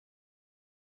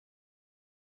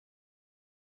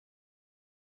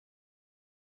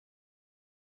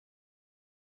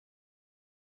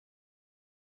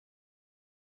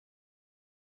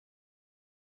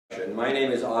My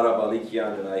name is Arab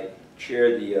Alikian, and I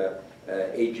chair the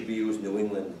AGBU's New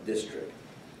England district.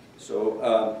 So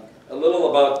a little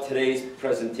about today's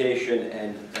presentation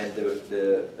and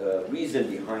the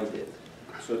reason behind it.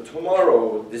 So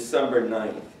tomorrow, December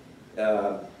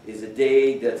 9th, is a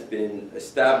day that's been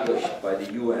established by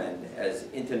the UN as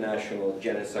International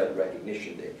Genocide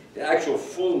Recognition Day. The actual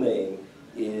full name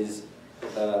is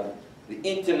the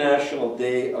International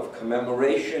Day of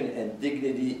Commemoration and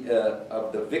Dignity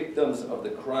of the Victims of the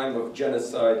Crime of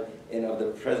Genocide and of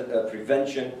the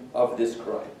Prevention of this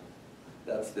Crime.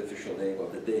 That's the official name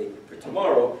of the day for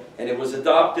tomorrow. And it was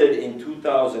adopted in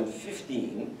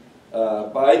 2015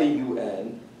 by the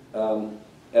UN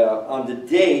on the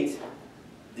date,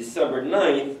 December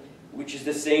 9th, which is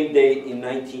the same date in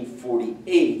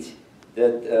 1948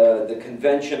 that the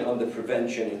Convention on the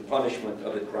Prevention and Punishment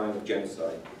of the Crime of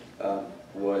Genocide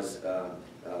was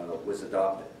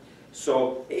adopted.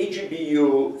 So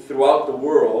AGBU throughout the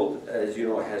world, as you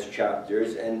know, has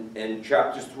chapters, and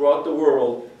chapters throughout the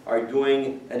world are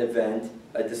doing an event,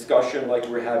 a discussion like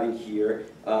we're having here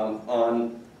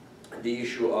on the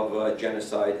issue of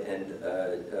genocide and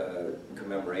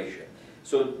commemoration.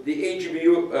 So the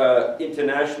AGBU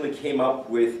internationally came up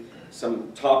with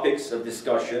some topics of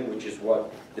discussion, which is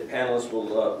what the panelists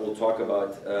will talk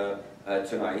about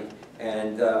tonight.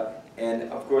 And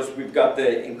of course, we've got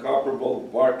the incomparable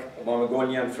Mark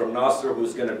Mamagonian from NAASR,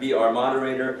 who's going to be our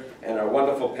moderator, and our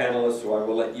wonderful panelists, who I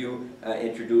will let you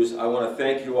introduce. I want to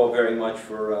thank you all very much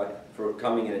for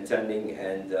coming and attending,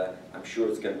 and I'm sure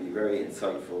it's going to be very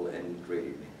insightful and great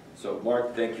evening. So,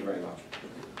 Mark, thank you very much.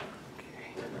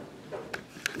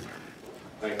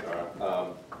 Thanks,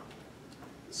 Ara.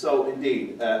 So,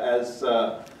 indeed, as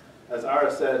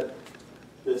Ara said,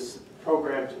 this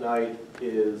program tonight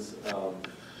is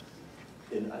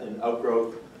an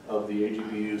outgrowth of the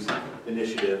AGBU's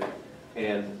initiative,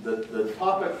 and the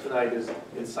topic tonight is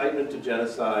incitement to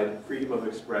genocide, freedom of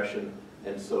expression,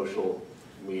 and social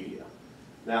media.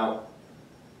 Now,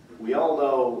 we all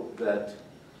know that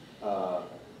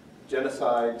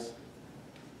genocides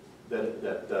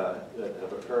that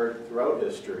have occurred throughout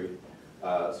history,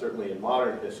 certainly in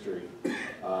modern history,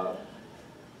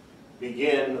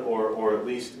 begin, or at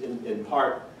least in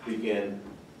part begin,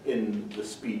 in the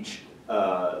speech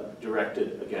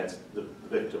directed against the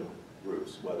victim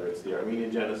groups, whether it's the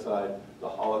Armenian genocide, the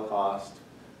Holocaust,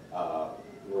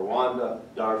 Rwanda,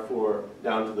 Darfur,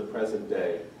 down to the present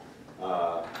day.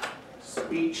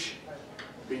 Speech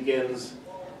begins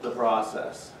the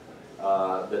process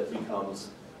that becomes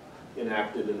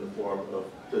enacted in the form of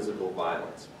physical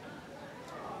violence.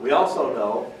 We also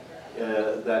know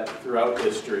that throughout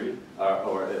history,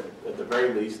 or at the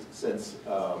very least since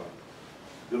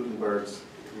Gutenberg's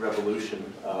revolution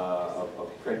of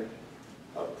print,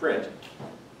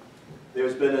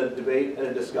 there's been a debate and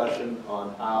a discussion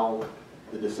on how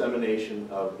the dissemination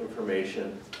of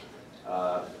information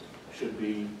should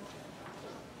be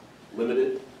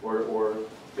limited or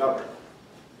governed.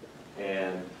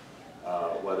 And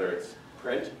whether it's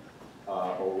print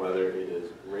or whether it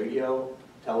is radio,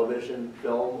 television,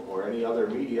 film, or any other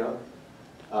media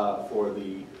for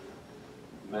the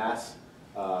mass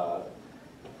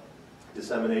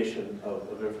dissemination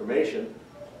of information,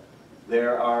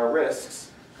 there are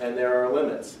risks and there are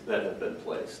limits that have been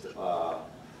placed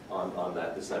on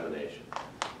that dissemination.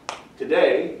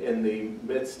 Today, in the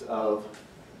midst of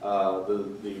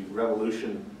the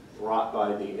revolution wrought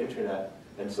by the internet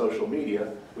and social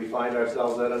media, we find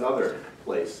ourselves at another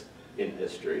place in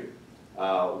history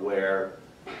where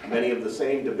many of the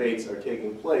same debates are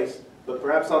taking place, but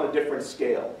perhaps on a different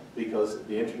scale, because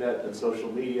the internet and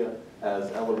social media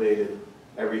has elevated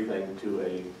everything to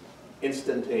an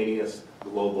instantaneous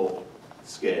global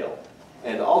scale.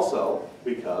 And also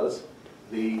because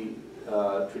the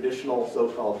traditional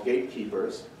so-called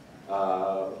gatekeepers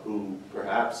who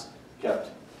perhaps kept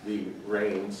the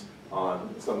reins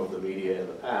on some of the media in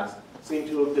the past seem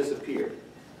to have disappeared.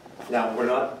 Now, we're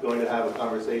not going to have a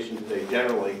conversation today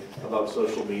generally about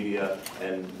social media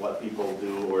and what people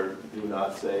do or do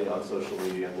not say on social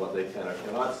media and what they can or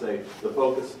cannot say. The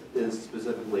focus is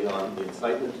specifically on the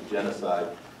incitement to genocide,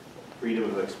 freedom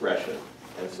of expression,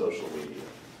 and social media.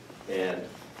 And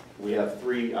we have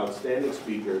three outstanding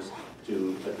speakers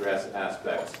to address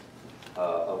aspects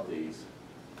of these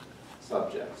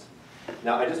subjects.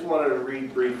 Now, I just wanted to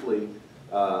read briefly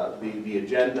the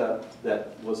agenda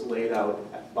that was laid out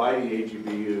by the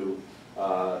AGBU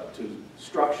to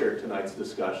structure tonight's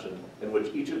discussion, in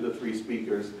which each of the three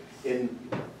speakers, in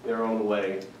their own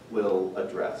way, will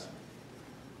address.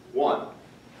 One,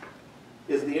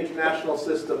 Is the international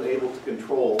system able to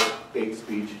control hate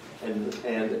speech and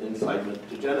incitement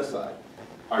to genocide?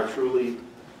 Are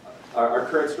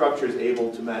current structures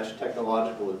able to match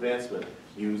technological advancement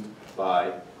used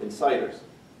by inciters?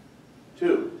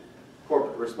 2,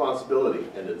 corporate responsibility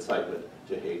and incitement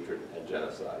to hatred and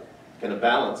genocide. Can a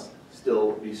balance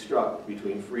still be struck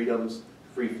between freedoms,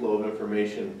 free flow of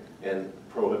information, and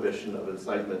prohibition of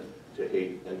incitement to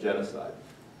hate and genocide?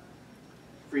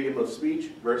 Freedom of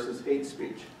speech versus hate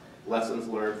speech. Lessons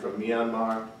learned from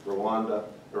Myanmar, Rwanda,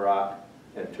 Iraq,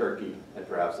 and Turkey, and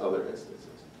perhaps other instances.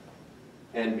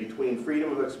 And between freedom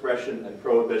of expression and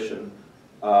prohibition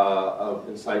of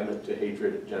incitement to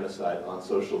hatred and genocide on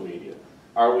social media.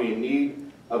 Are we in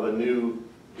need of a new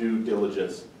due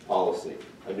diligence policy,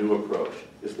 a new approach?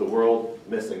 Is the world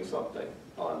missing something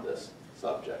on this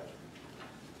subject?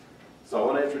 So I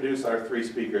want to introduce our 3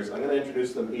 speakers. I'm going to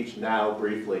introduce them each now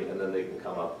briefly, and then they can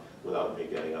come up without me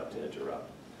getting up to interrupt.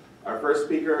 Our first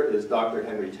speaker is Dr.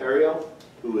 Henry Theriault,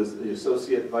 who is the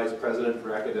Associate Vice President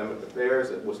for Academic Affairs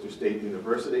at Worcester State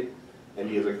University, and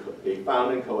he is a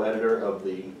founding co-editor of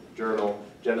the journal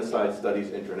Genocide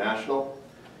Studies International,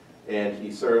 and he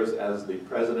serves as the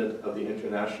President of the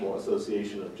International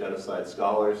Association of Genocide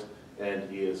Scholars, and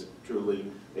he is truly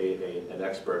an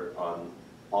expert on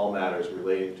all matters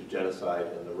relating to genocide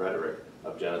and the rhetoric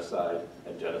of genocide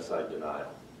and genocide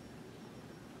denial.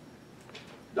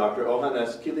 Dr.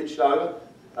 Ohannes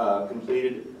Kılıçdağı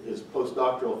completed his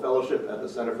postdoctoral fellowship at the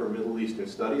Center for Middle Eastern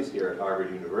Studies here at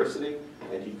Harvard University,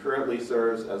 and he currently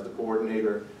serves as the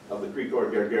coordinator of the Krikor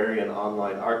Guerguerian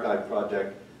online archive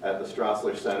project at the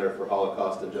Strassler Center for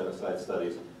Holocaust and Genocide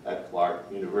Studies at Clark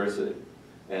University.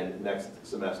 And next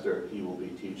semester, he will be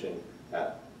teaching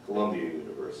at Columbia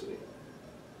University.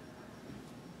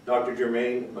 Dr.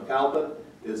 Jermaine McCalpin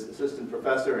is Assistant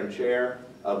Professor and Chair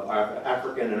of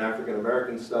African and African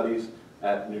American Studies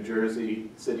at New Jersey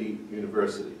City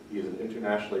University. He is an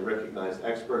internationally recognized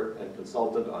expert and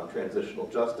consultant on transitional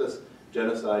justice,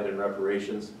 genocide, and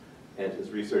reparations, and his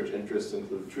research interests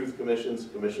include truth commissions,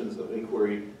 commissions of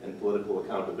inquiry and political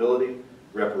accountability,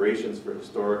 reparations for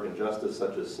historic injustice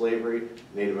such as slavery,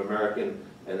 Native American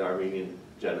and Armenian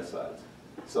genocides.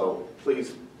 So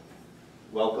please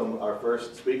welcome our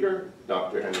first speaker,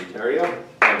 Dr. Henry Theriault.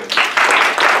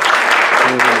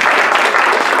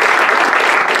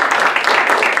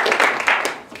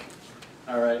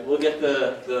 All right, we'll get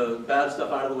the bad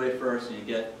stuff out of the way first, and you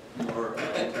get more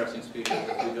interesting speakers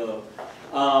as we go.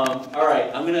 All right,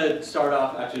 I'm going to start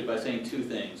off actually by saying 2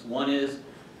 things. One is,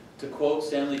 to quote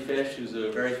Stanley Fish, who's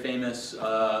a very famous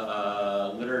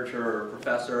literature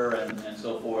professor and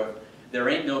so forth, there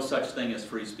ain't no such thing as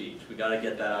free speech. We got to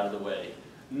get that out of the way.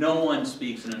 No one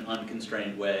speaks in an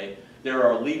unconstrained way. There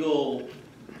are legal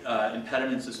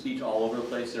impediments to speech all over the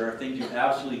place. There are things you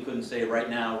absolutely couldn't say right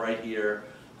now, right here.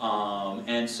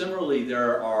 And similarly,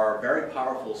 there are very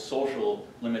powerful social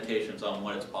limitations on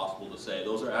what it's possible to say.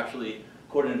 Those are actually,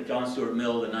 according to John Stuart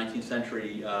Mill, the 19th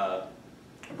century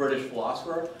British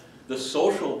philosopher, the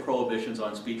social prohibitions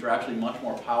on speech are actually much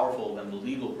more powerful than the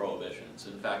legal prohibitions.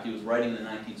 In fact, he was writing in the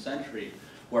 19th century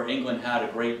where England had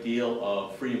a great deal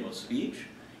of freedom of speech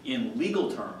in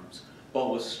legal terms, but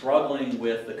was struggling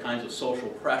with the kinds of social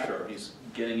pressure. He's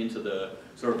getting into the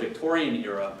sort of Victorian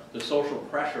era, the social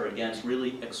pressure against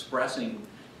really expressing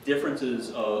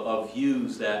differences of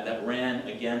views that ran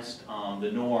against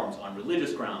the norms on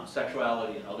religious grounds,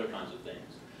 sexuality, and other kinds of things.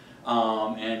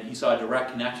 And he saw a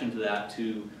direct connection to that,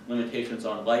 to limitations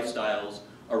on lifestyles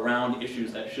around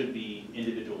issues that should be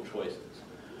individual choices.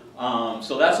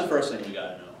 So that's the first thing we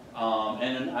got to know.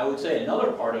 And then I would say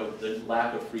another part of the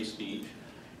lack of free speech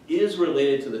is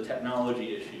related to the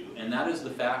technology issue, and that is the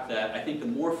fact that I think the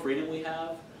more freedom we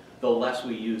have, the less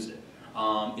we use it.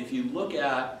 If you look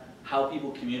at how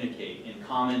people communicate in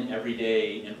common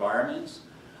everyday environments,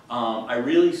 I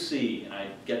really see, and I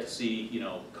get to see,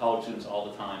 college students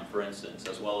all the time, for instance,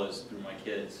 as well as through my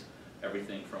kids,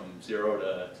 everything from 0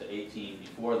 to 18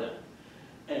 before then.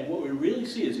 And what we really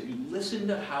see is if you listen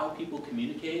to how people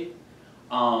communicate,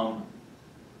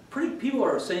 people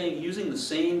are using the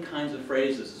same kinds of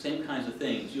phrases, the same kinds of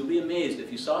things. You'll be amazed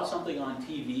if you saw something on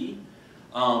TV,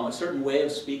 a certain way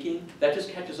of speaking, that just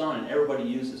catches on and everybody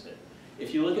uses it.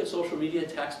 If you look at social media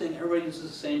texting, everybody uses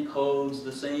the same codes,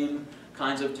 the same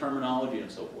kinds of terminology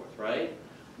and so forth, right?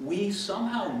 We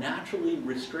somehow naturally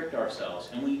restrict ourselves,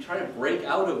 and when you try to break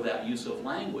out of that use of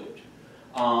language,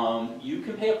 you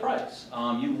can pay a price.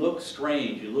 You look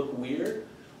strange, you look weird.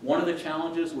 One of the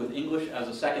challenges with English as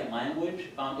a second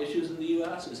language issues in the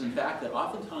US is in fact that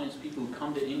oftentimes people who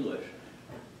come to English,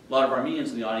 a lot of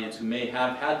Armenians in the audience who may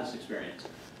have had this experience,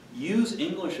 use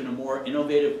English in a more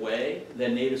innovative way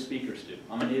than native speakers do.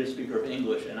 I'm a native speaker of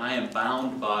English, and I am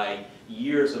bound by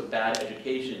years of bad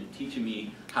education teaching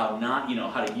me how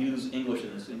how to use English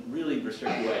in this really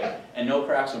restricted way. And no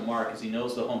cracks on Mark, because he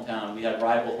knows the hometown. We had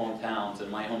rival hometowns,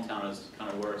 and my hometown is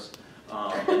kind of worse.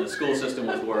 And the school system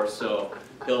was worse, so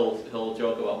he'll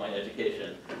joke about my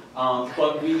education.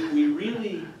 But we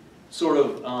really sort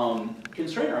of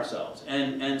constrain ourselves.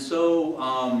 And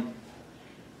so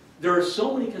there are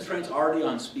so many constraints already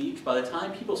on speech. By the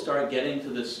time people start getting to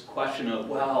this question of,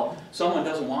 well, someone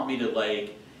doesn't want me to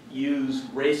like use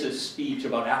racist speech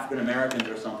about African Americans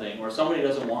or something, or somebody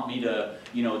doesn't want me to,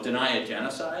 deny a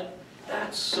genocide,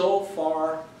 that's so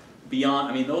far beyond,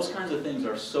 I mean, those kinds of things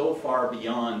are so far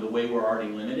beyond the way we're already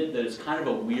limited that it's kind of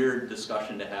a weird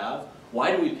discussion to have.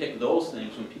 Why do we pick those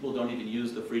things when people don't even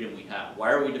use the freedom we have?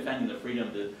 Why are we defending the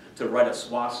freedom to write a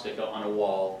swastika on a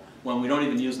wall when we don't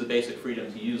even use the basic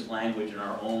freedom to use language in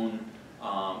our own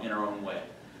way?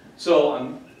 So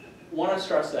I want to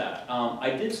stress that.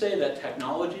 I did say that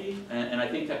technology, and I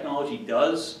think technology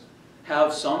does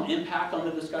have some impact on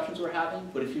the discussions we're having,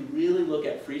 but if you really look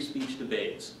at free speech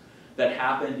debates that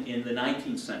happened in the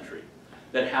 19th century,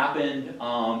 that happened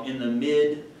in the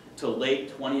mid to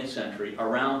late 20th century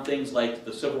around things like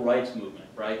the civil rights movement,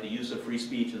 right? The use of free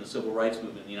speech in the civil rights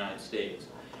movement in the United States.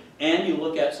 And you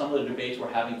look at some of the debates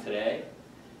we're having today,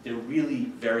 they're really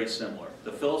very similar.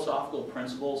 The philosophical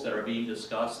principles that are being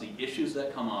discussed, the issues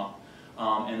that come up,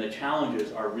 and the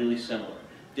challenges are really similar.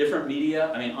 Different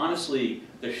media, I mean, honestly,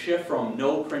 the shift from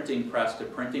no printing press to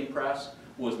printing press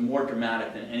was more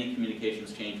dramatic than any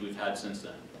communications change we've had since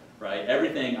then, right?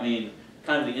 Everything, I mean,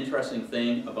 kind of the interesting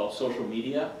thing about social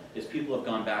media is people have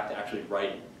gone back to actually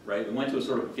writing, right? We went to a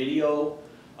sort of video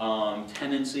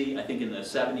tendency, I think in the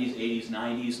 70s, 80s,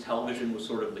 90s, television was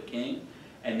sort of the king,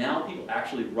 and now people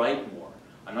actually write more.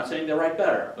 I'm not saying they write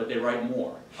better, but they write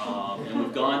more. And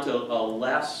we've gone to a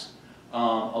less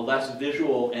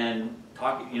visual and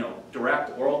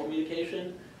direct oral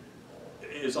communication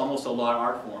is almost a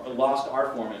lost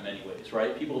art form in many ways,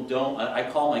 right? People don't, I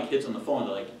call my kids on the phone,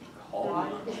 they're like, you call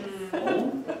me on the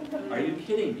phone? Are you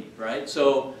kidding me, right?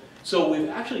 So we've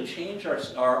actually changed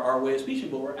our way of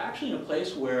speaking, but we're actually in a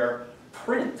place where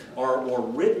print or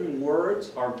written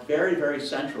words are very, very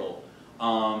central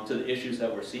to the issues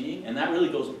that we're seeing, and that really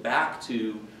goes back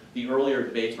to the earlier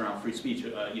debates around free speech,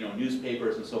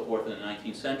 newspapers and so forth in the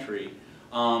 19th century.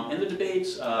 And the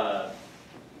debates,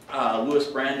 Louis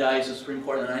Brandeis, the Supreme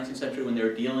Court in the 19th century, when they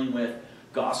were dealing with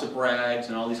gossip rags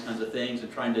and all these kinds of things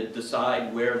and trying to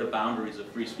decide where the boundaries of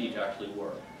free speech actually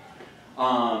were.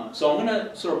 So I'm going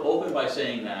to sort of open by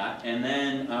saying that, and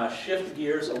then shift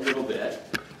gears a little bit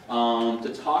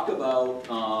to talk about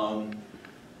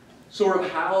sort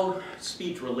of how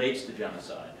speech relates to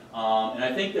genocide. And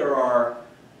I think there are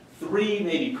three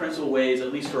maybe principal ways,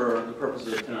 at least for the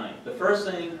purposes of tonight. The first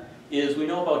thing is we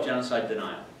know about genocide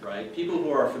denial, right? People who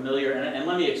are familiar, and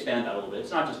let me expand that a little bit,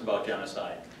 it's not just about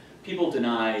genocide. People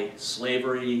deny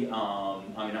slavery.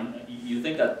 You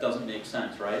think that doesn't make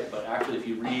sense, right? But actually, if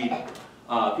you read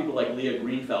people like Leah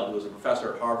Greenfeld, who was a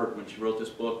professor at Harvard when she wrote this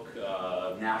book,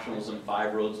 Nationalism,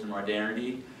 5 Roads to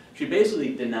Modernity, she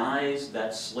basically denies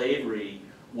that slavery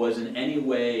was in any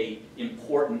way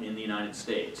important in the United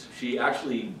States. She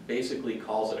actually basically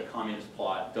calls it a communist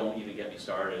plot. Don't even get me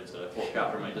started. It's a whole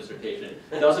chapter of my dissertation.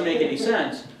 It doesn't make any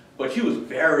sense, but she was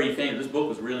very famous. This book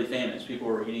was really famous. People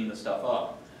were eating this stuff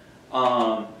up.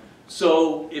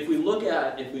 So if we look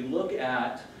at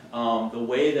the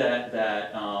way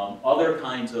that other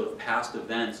kinds of past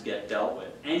events get dealt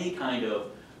with, any kind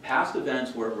of past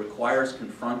events where it requires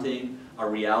confronting a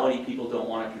reality people don't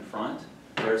want to confront,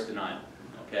 there's denial.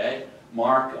 Okay?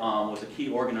 Mark was a key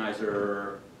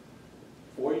organizer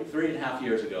 3.5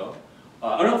 years ago.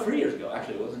 3 years ago,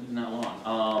 actually, it wasn't even that long,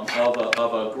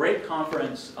 of a great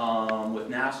conference with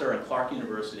NAASR and Clark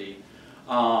University,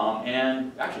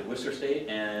 and actually Worcester State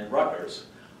and Rutgers,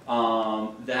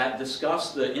 that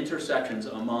discussed the intersections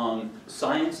among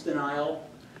science denial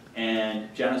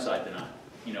and genocide denial.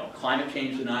 Climate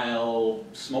change denial,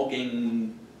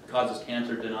 smoking causes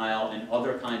cancer denial, and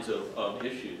other kinds of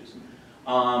issues.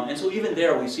 And so even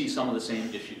there we see some of the same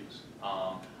issues.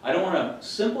 I don't want to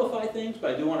simplify things,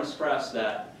 but I do want to stress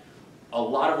that a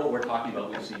lot of what we're talking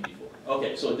about we've seen before.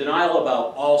 Okay, so denial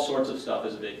about all sorts of stuff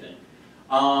is a big thing.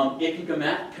 It can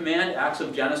command acts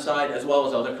of genocide as well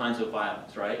as other kinds of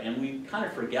violence, right? And we kind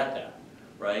of forget that,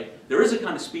 right? There is a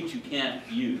kind of speech you can't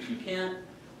use. You can't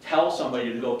tell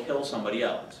somebody to go kill somebody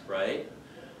else, right?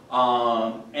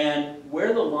 And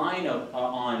where the line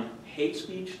on hate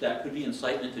speech that could be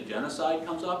incitement to genocide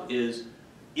comes up is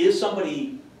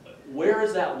somebody, where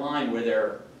is that line where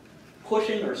they're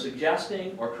pushing or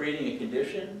suggesting or creating a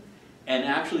condition and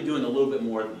actually doing a little bit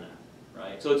more than that,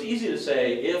 right? So it's easy to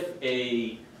say if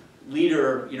a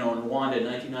leader, in Rwanda in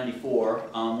 1994,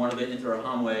 one of the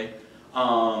Interahamwe,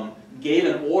 gave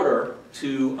an order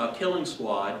to a killing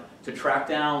squad to track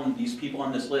down these people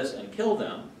on this list and kill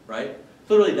them, right?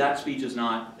 Clearly that speech is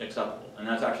not acceptable, and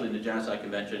that's actually in the Genocide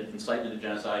Convention. Incitement to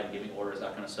genocide and giving orders,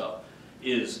 that kind of stuff,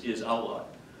 is outlawed.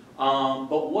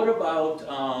 But what about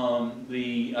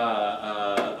the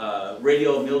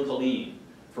Radio Milkalim,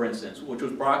 for instance, which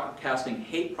was broadcasting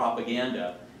hate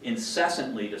propaganda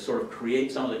incessantly to sort of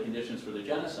create some of the conditions for the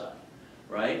genocide,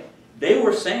 right? They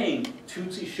were saying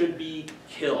Tutsi should be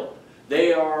killed.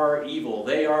 They are evil.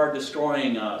 They are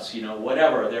destroying us,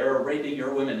 whatever. They're raping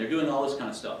your women. They're doing all this kind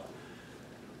of stuff.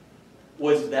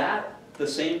 Was that the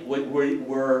same?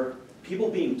 Were people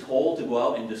being told to go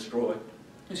out and destroy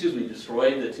the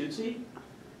Tutsi?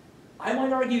 I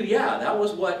might argue, yeah, that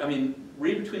was what,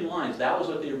 read between the lines, that was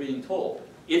what they were being told.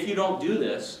 If you don't do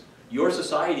this, your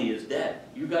society is dead.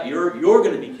 You're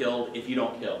going to be killed if you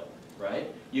don't kill,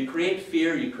 right? You create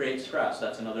fear, you create stress.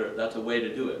 That's a way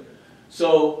to do it.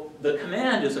 So the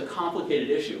command is a complicated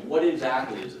issue. What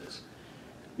exactly is this?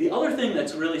 The other thing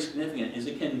that's really significant is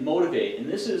it can motivate, and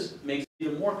this makes it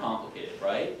even more complicated,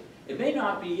 right? It may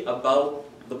not be about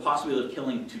the possibility of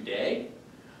killing today,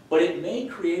 but it may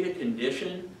create a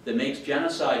condition that makes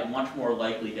genocide much more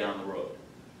likely down the road,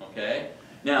 okay?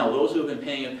 Now, those who have been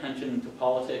paying attention to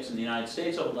politics in the United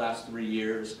States over the last 3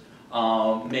 years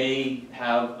may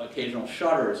have occasional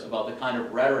shudders about the kind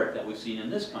of rhetoric that we've seen in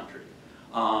this country.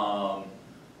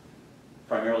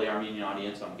 Primarily Armenian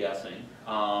audience, I'm guessing.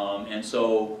 And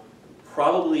so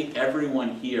probably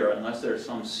everyone here, unless there's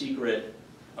some secret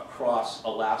across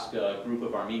Alaska group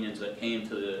of Armenians that came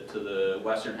to the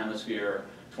Western Hemisphere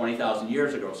 20,000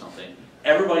 years ago or something,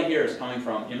 everybody here is coming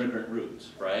from immigrant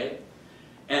roots, right?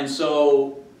 And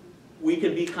so we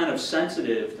can be kind of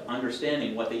sensitive to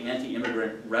understanding what the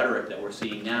anti-immigrant rhetoric that we're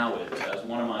seeing now is. As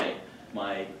one of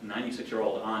my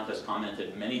 96-year-old aunt has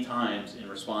commented many times in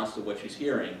response to what she's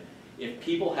hearing, if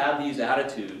people had these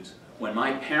attitudes when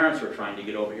my parents were trying to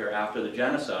get over here after the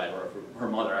genocide, or her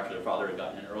mother after their father had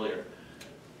gotten in earlier,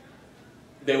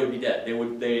 they would be dead. They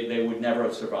would never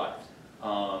have survived.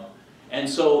 And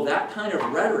so that kind of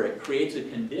rhetoric creates a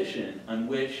condition in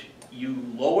which you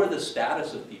lower the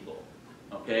status of people.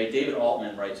 Okay, David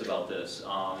Altman writes about this.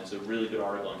 It's a really good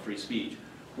article on free speech,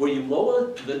 where you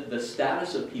lower the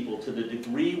status of people to the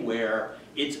degree where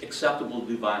it's acceptable to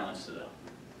do violence to them,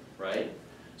 right?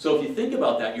 So if you think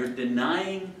about that, you're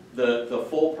denying the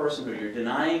full personhood, you're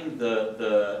denying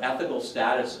the ethical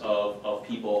status of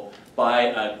people by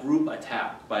a group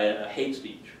attack, by a hate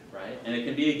speech, right? And it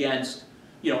can be against,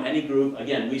 any group.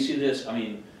 Again, we see this,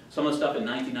 some of the stuff in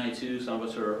 1992, some of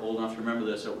us are old enough to remember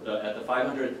this, at the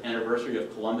 500th anniversary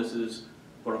of Columbus's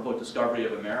quote-unquote discovery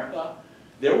of America,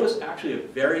 there was actually a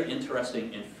very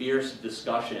interesting and fierce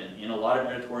discussion in a lot of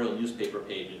editorial newspaper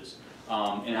pages,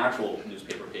 in actual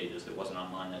newspaper pages that wasn't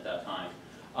online at that time,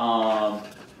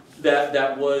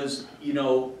 that was,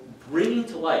 bringing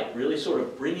to light, really sort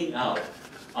of bringing out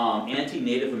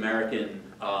anti-Native American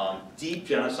deep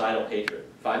genocidal hatred.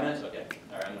 5 minutes? Okay.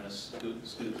 All right, I'm going to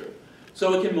scoot through.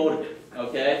 So it can motivate,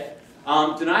 okay?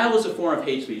 Denial is a form of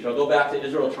hate speech. I'll go back to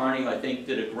Israel Charney, who I think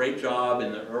did a great job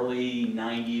in the early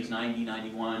 90s, 90,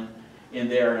 91, in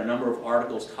there, in a number of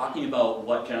articles talking about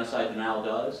what genocide denial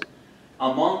does.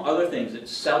 Among other things, it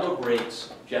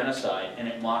celebrates genocide and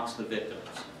it mocks the victims.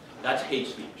 That's hate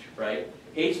speech, right?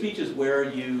 Hate speech is where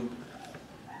you,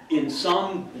 in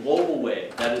some global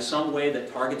way, that is some way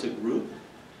that targets a group,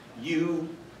 you,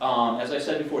 as I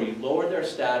said before, you lower their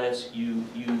status, you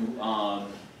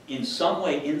in some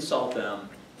way insult them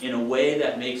in a way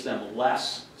that makes them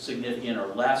less significant or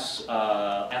less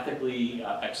ethically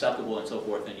acceptable and so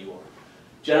forth than you are.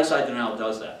 Genocide denial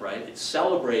does that, right? It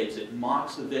celebrates, it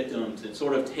mocks the victims, it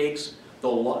sort of takes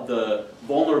the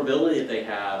vulnerability that they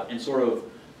have and sort of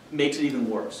makes it even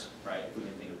worse, right, if we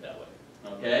can think of it that way,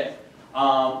 okay?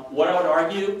 What I would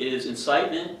argue is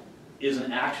incitement is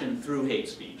an action through hate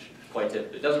speech, quite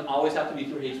typically. It doesn't always have to be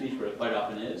through hate speech, but it quite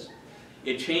often is.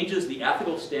 It changes the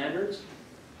ethical standards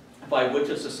by which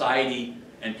a society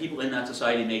and people in that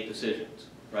society make decisions,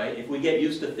 right? If we get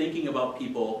used to thinking about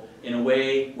people in a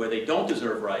way where they don't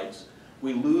deserve rights,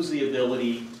 we lose the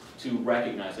ability to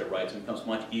recognize their rights, and it becomes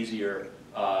much easier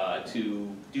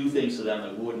to do things to them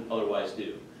that we wouldn't otherwise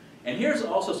do. And here's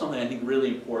also something I think really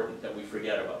important that we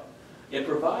forget about. It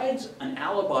provides an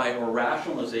alibi or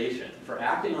rationalization for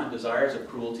acting on desires of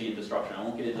cruelty and destruction. I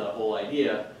won't get into the whole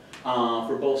idea,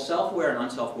 for both self-aware and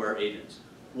unself-aware agents.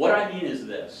 What I mean is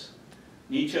this.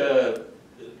 Nietzsche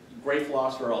great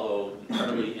philosopher, although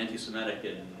incredibly anti-Semitic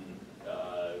and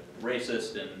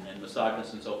racist and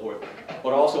misogynist and so forth,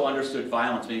 but also understood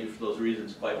violence maybe for those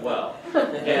reasons quite well.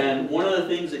 And one of the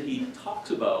things that he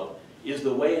talks about is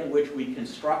the way in which we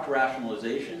construct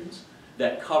rationalizations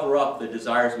that cover up the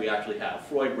desires we actually have.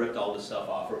 Freud ripped all this stuff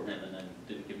off of him and then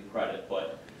didn't give him credit,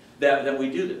 but that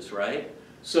we do this, right?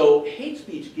 So hate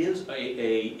speech gives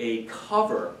a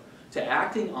cover to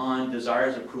acting on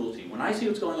desires of cruelty. When I see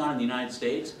what's going on in the United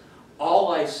States,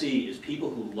 all I see is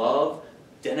people who love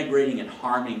denigrating and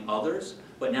harming others,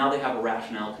 but now they have a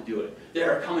rationale to do it.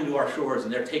 They're coming to our shores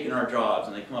and they're taking our jobs,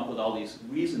 and they come up with all these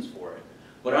reasons for it.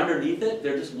 But underneath it,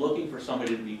 they're just looking for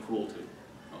somebody to be cruel to,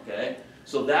 okay?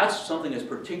 So that's something that's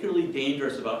particularly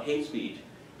dangerous about hate speech,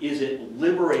 is it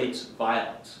liberates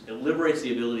violence. It liberates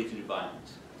the ability to do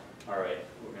violence. All right,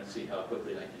 we're going to see how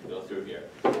quickly I can go through here.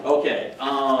 Okay,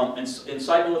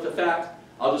 incitement with effect,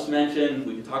 I'll just mention,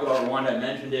 we can talk about Rwanda, I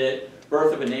mentioned it.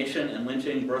 Birth of a Nation and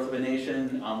lynching, Birth of a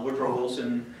Nation. Woodrow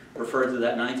Wilson referred to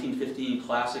that 1915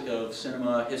 classic of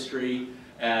cinema history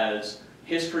as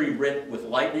history writ with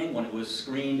lightning when it was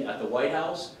screened at the White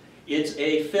House. It's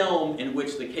a film in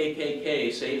which the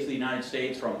KKK saves the United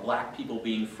States from black people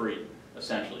being free,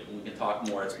 essentially. We can talk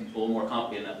more, it's a little more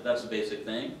complicated than that, but that's the basic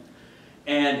thing.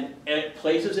 And at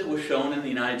places it was shown in the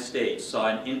United States saw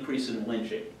an increase in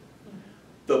lynching.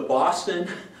 The Boston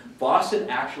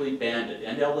actually banned it.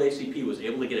 NAACP was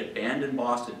able to get it banned in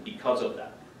Boston because of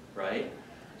that, right?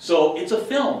 So it's a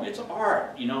film, it's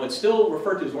art. You know, it's still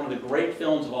referred to as one of the great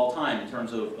films of all time in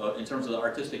terms of the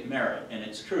artistic merit, and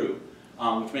it's true,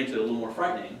 which makes it a little more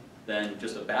frightening than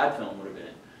just a bad film would have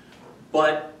been.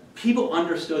 But people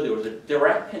understood there was a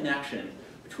direct connection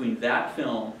between that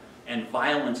film and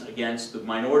violence against the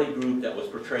minority group that was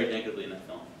portrayed negatively in that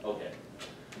film. Okay.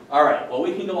 All right, well,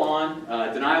 we can go on.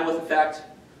 Denial with effect.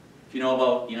 If you know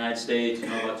about the United States, you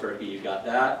know about Turkey, you've got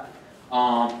that.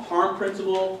 Harm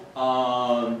principle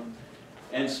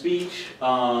and speech.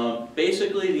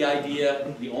 Basically, the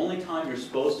idea, the only time you're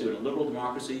supposed to, in a liberal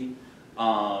democracy,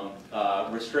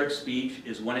 restrict speech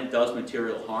is when it does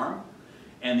material harm.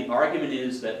 And the argument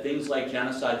is that things like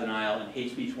genocide denial and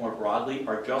hate speech more broadly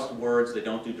are just words that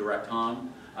don't do direct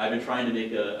harm. I've been trying to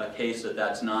make a case that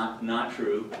that's not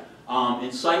true.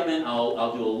 Incitement,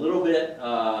 I'll do a little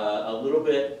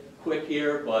bit quick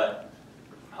here, but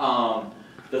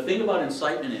the thing about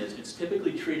incitement is it's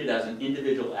typically treated as an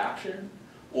individual action,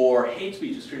 or hate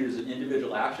speech is treated as an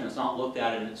individual action. It's not looked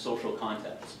at in its social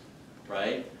context,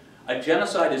 right? A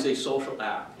genocide is a social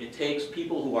act. It takes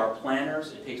people who are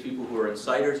planners, it takes people who are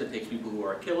inciters, it takes people who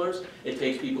are killers, it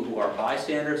takes people who are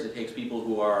bystanders, it takes people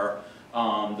who are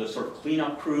the sort of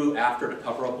cleanup crew after to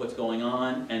cover up what's going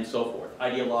on, and so forth,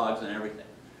 ideologues and everything,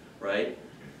 right?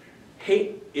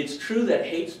 It's true that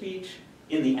hate speech,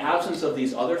 in the absence of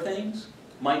these other things,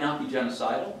 might not be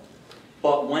genocidal,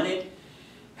 but when it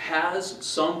has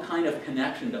some kind of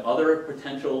connection to other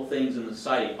potential things in the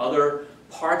society, other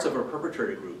parts of a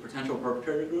perpetrator group, potential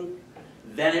perpetrator group,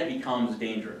 then it becomes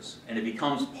dangerous, and it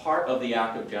becomes part of the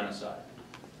act of genocide.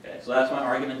 Okay, so that's my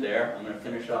argument there. I'm going to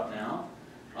finish up now.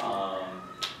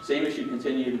 Same issue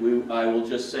continued. I will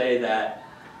just say that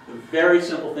the very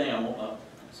simple thing,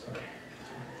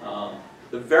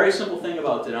 the very simple thing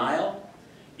about denial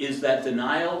is that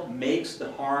denial makes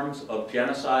the harms of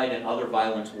genocide and other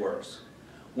violence worse.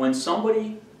 When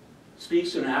somebody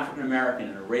speaks to an African American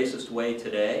in a racist way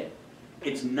today,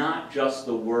 it's not just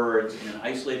the words in an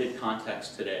isolated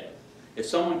context today. If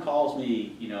someone calls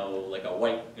me, you know, like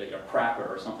a cracker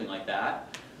or something like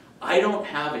that, I don't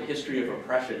have a history of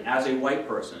oppression as a white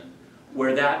person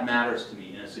where that matters to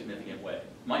me in a significant way. It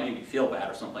might make me feel bad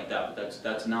or something like that, but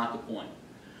that's not the point.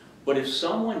 But if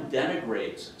someone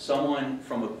denigrates someone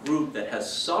from a group that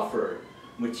has suffered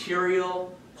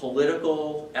material,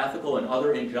 political, ethical, and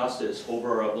other injustice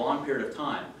over a long period of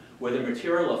time, where the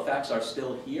material effects are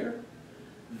still here,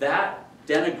 that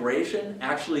denigration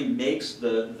actually makes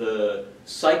the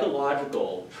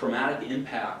psychological traumatic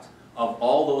impact of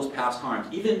all those past harms,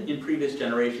 even in previous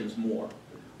generations, more.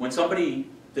 When somebody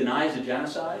denies a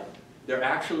genocide, they're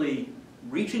actually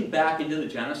reaching back into the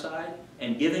genocide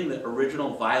and giving the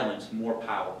original violence more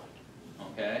power,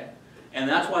 okay? And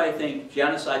that's why I think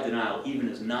genocide denial even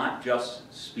is not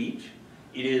just speech.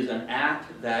 It is an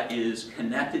act that is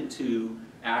connected to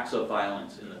acts of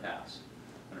violence in the past.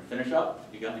 I'm gonna finish up.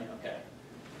 You got me? Okay.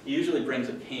 It usually brings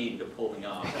a cane to pull me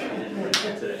off. I didn't bring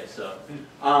it today, so.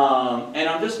 And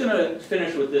I'm just gonna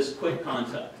finish with this quick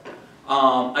concept.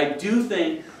 I do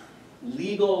think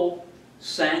legal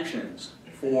sanctions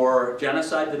for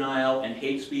genocide denial and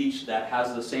hate speech that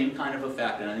has the same kind of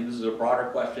effect, and I think this is a broader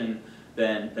question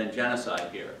than genocide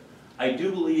here. I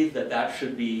do believe that that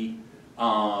should be,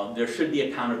 there should be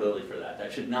accountability for that.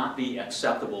 That should not be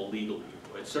acceptable legally.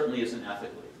 It certainly isn't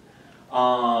ethically.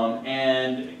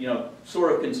 And, you know,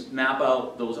 sort of can map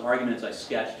out those arguments I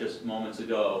sketched just moments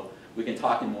ago. We can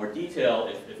talk in more detail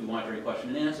if we want during question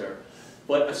and answer.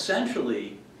 But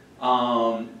essentially,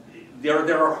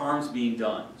 there are harms being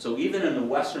done. So even in the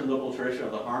Western liberal tradition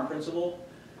of the harm principle,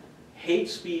 hate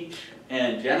speech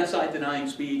and genocide-denying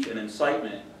speech and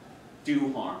incitement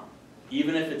do harm,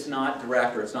 even if it's not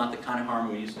direct or it's not the kind of harm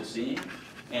we're used to seeing.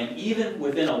 And even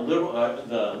within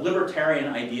the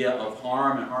libertarian idea of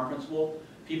harm and harm principle,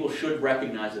 people should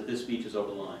recognize that this speech is over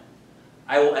the line.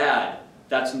 I will add,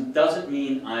 that doesn't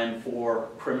mean I'm for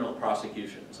criminal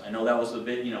prosecutions. I know that was a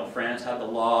bit, you know, France had the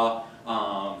law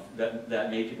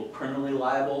that made people criminally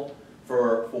liable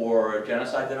for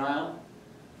genocide denial.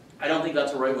 I don't think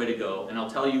that's the right way to go, and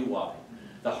I'll tell you why.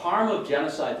 The harm of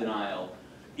genocide denial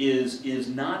is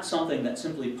not something that's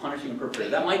simply punishing a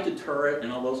perpetrator. That might deter it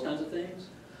and all those kinds of things,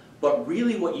 but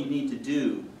really what you need to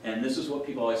do, and this is what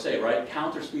people always say, right?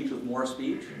 Counter speech with more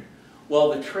speech.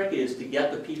 Well, the trick is to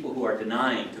get the people who are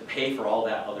denying to pay for all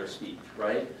that other speech,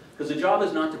 right? Because the job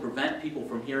is not to prevent people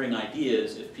from hearing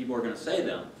ideas if people are going to say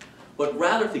them, but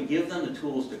rather to give them the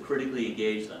tools to critically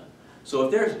engage them. So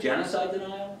if there's genocide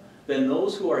denial, then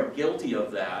those who are guilty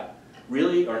of that,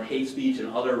 really, or hate speech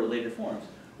and other related forms,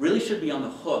 really should be on the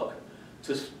hook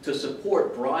to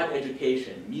support broad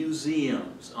education,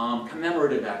 museums,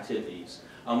 commemorative activities.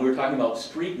 We were talking about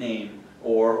street name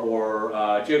or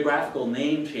geographical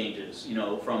name changes, you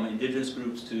know, from indigenous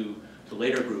groups to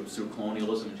later groups through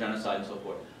colonialism, genocide, and so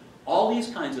forth. All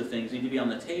these kinds of things need to be on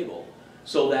the table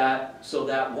so that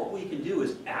what we can do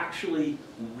is actually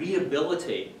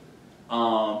rehabilitate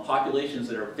populations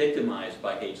that are victimized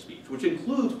by hate speech, which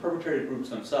includes perpetrator groups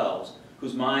themselves,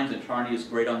 whose minds, and Charney is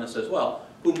great on this as well,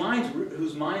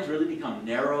 whose minds really become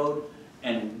narrowed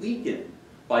and weakened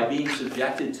by being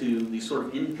subjected to these sort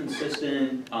of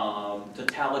inconsistent,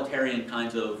 totalitarian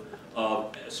kinds of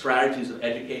strategies of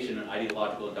education and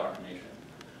ideological indoctrination.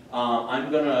 I'm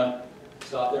going to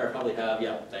stop there. I probably have,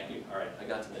 yeah, thank you. All right, I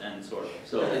got to the end, sort of.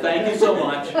 So thank you so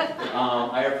much.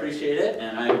 I appreciate it,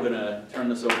 and I'm going to turn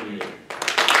this over to you.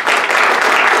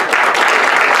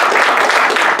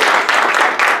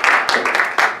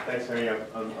 Thanks, Henry.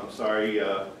 I'm sorry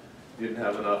you didn't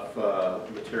have enough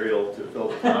material to fill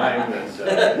the time, and,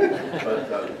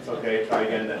 but it's okay. Try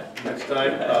again next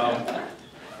time.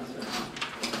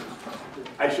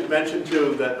 I should mention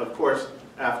too that, of course,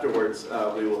 afterwards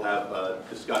we will have a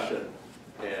discussion,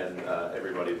 and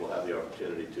everybody will have the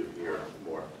opportunity to hear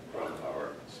more from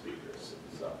our speakers.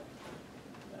 So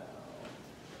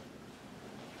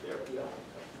there we go.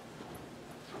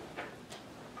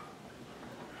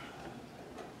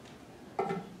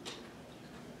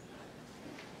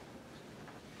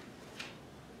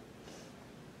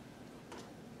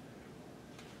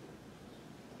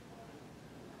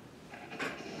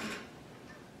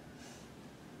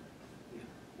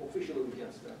 Officially, we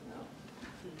can start now.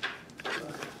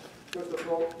 First of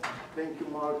all, thank you,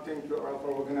 Mark. Thank you all for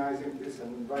organizing this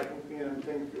and inviting me, and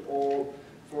thank you all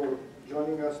for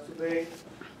joining us today.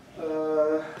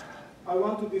 I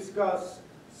want to discuss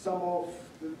some of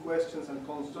the questions and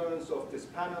concerns of this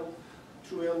panel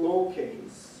through a law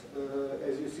case,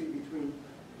 as you see, between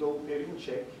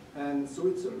Perinçek and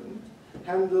Switzerland,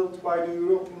 handled by the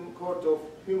European Court of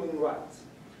Human Rights.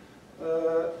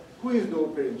 Who is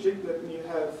Perinçek? Let me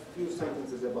have a few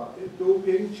sentences about it.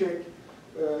 Perinçek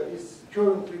is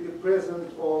currently the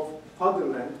president of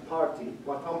Fatherland Party,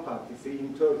 Vatan Partisi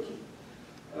in Turkey,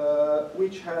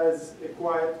 which has a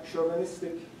quite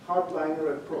chauvinistic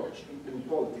hardliner approach in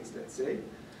politics, let's say.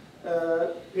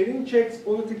 Perinçek's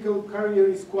political career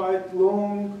is quite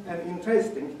long and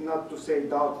interesting, not to say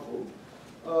doubtful.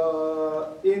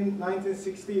 In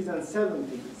 1960s and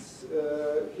 70s,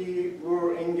 he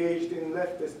were engaged in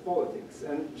leftist politics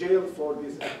and jailed for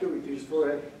these activities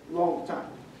for a long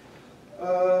time.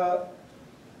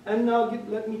 And now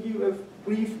let me give a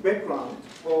brief background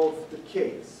of the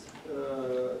case.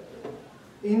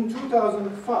 In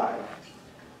 2005,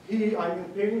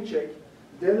 Perinçek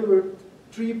delivered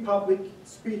 3 public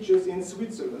speeches in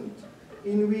Switzerland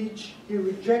in which he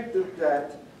rejected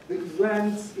that the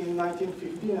events in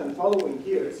 1915 and following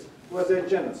years was a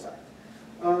genocide.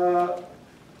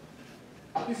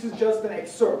 This is just an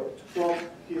excerpt from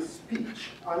his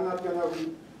speech. I'm not going to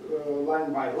read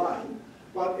line by line,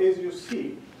 but as you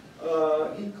see,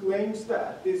 he claims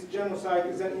that this genocide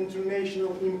is an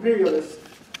international imperialist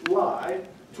lie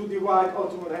to divide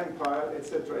Ottoman Empire,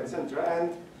 etc., etc.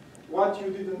 And what you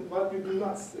do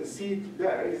not see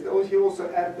there is that he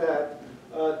also added that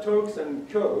Turks and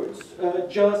Kurds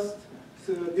just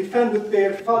defended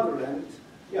their fatherland.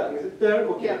 Yeah, is it there?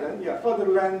 Okay, yeah. Then. Yeah,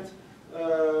 fatherland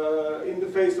in the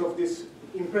face of this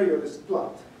imperialist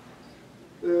plot.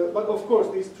 But of course,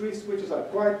 these three speeches are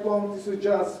quite long. This is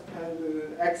just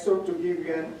an excerpt to give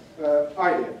you an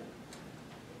idea.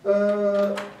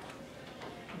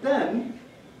 Then,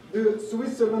 the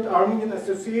Switzerland Armenian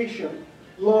Association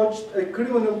lodged a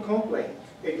criminal complaint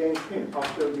against him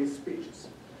after these speeches.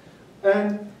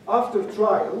 And after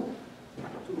trial,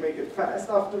 to make it fast,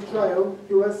 after trial,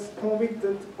 he was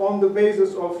convicted on the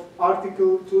basis of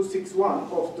Article 261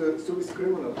 of the Swiss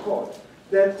Criminal Code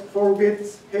that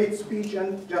forbids hate speech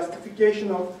and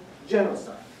justification of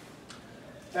genocide.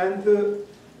 And the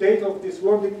date of this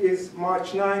verdict is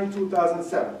March 9,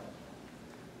 2007.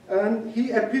 And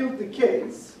he appealed the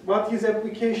case, but his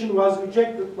application was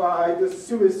rejected by the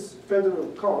Swiss Federal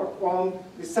Court on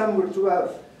December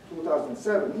 12,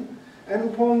 2007. And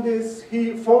upon this,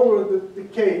 he forwarded the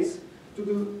case to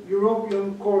the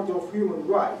European Court of Human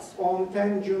Rights on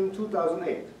 10 June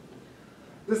 2008.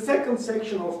 The second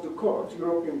section of the court,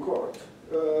 European Court,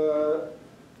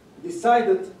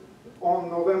 decided on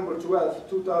November 12,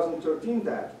 2013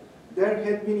 that there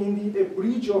had been indeed a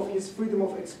breach of his freedom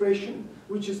of expression,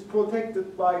 which is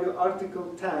protected by the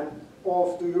Article 10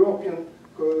 of the European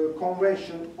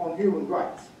Convention on Human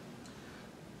Rights.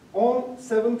 On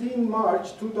 17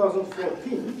 March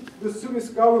 2014, the Swiss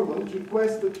government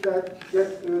requested that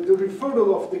the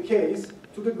referral of the case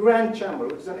to the Grand Chamber,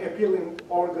 which is an appealing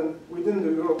organ within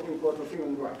the European Court of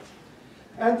Human Rights.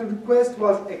 And the request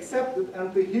was accepted,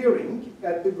 and the hearing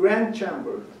at the Grand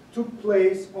Chamber took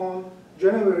place on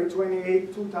January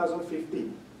 28,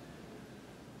 2015.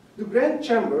 The Grand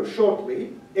Chamber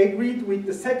shortly agreed with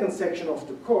the second section of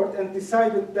the court and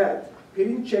decided that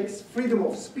Perinçek's freedom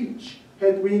of speech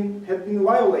had been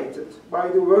violated by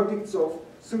the verdicts of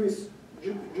Swiss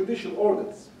judicial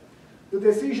organs. The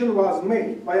decision was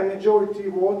made by a majority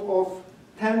vote of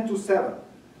 10-7.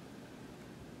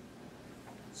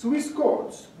 Swiss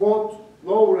courts, both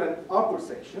lower and upper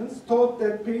sections, thought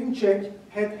that Perinçek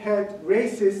had had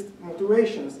racist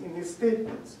motivations in his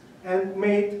statements and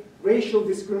made racial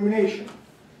discrimination.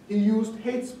 He used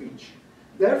hate speech.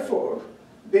 Therefore,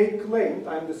 they claimed,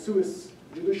 and the Swiss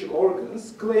judicial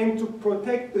organs, claimed to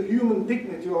protect the human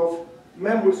dignity of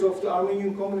members of the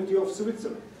Armenian community of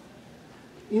Switzerland.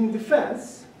 In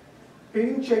defense,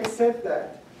 Perinçek said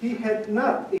that he had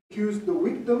not accused the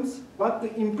victims, but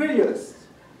the imperialist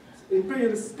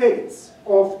states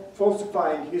of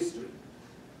falsifying history.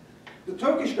 The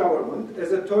Turkish government,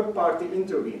 as a third-party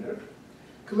intervener,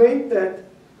 claimed that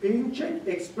Perinçek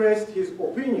expressed his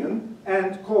opinion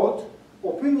and, quote,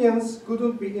 opinions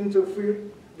couldn't be interfered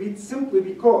with simply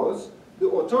because the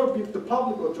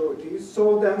public authorities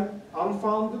saw them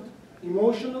unfounded,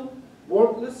 emotional,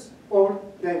 worthless, or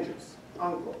dangerous,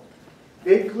 unquote.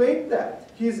 They claimed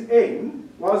that his aim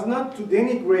was not to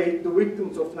denigrate the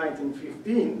victims of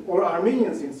 1915 or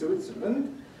Armenians in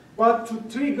Switzerland, but to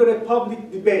trigger a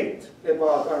public debate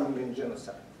about Armenian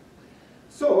genocide.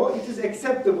 So it is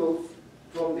acceptable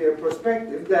from their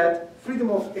perspective that freedom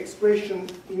of expression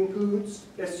includes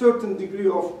a certain degree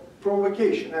of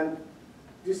provocation, and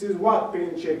this is what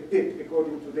Perinçek did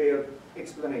according to their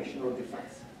explanation or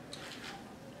defense.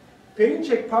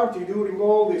 Perinçek party during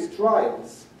all these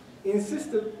trials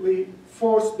insistently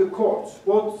forced the courts,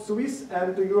 both Swiss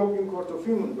and the European Court of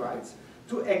Human Rights,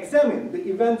 to examine the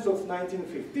events of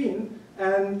 1915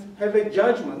 and have a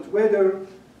judgment whether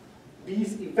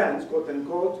these events, quote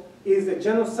unquote, is a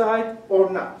genocide or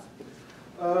not.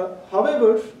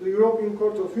 However, the European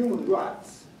Court of Human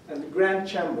Rights and the Grand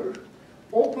Chamber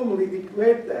openly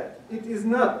declared that it is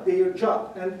not their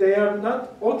job and they are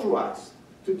not authorized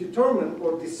to determine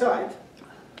or decide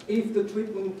if the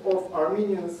treatment of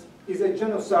Armenians is a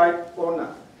genocide or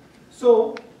not.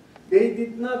 So they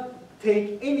did not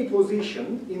take any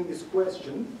position in this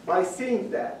question by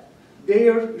saying that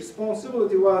their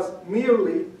responsibility was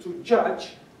merely to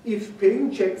judge if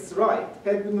Perinçek's right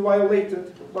had been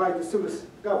violated by the Swiss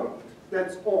government.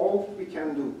 That's all we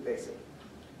can do, basically.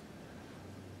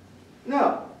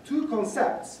 Now, two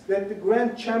concepts that the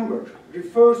Grand Chamber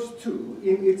refers to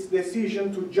in its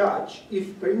decision to judge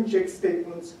if Perinçek's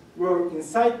statements were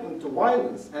incitement to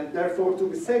violence and therefore to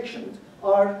be sanctioned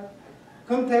are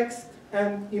context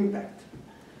and impact.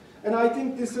 And I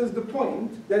think this is the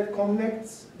point that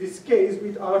connects this case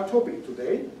with our topic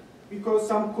today, because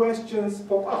some questions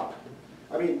pop up.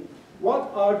 I mean,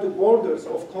 what are the borders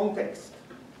of context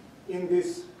in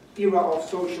this era of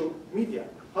social media?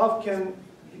 How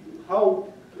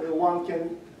one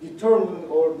can determine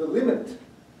or limit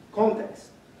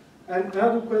context? And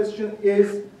another question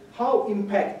is how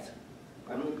impact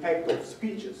of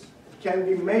speeches can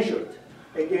be measured,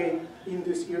 again, in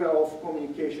this era of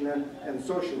communication and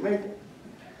social media.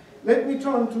 Let me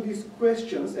turn to these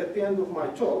questions at the end of my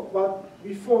talk, but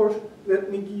before, let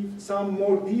me give some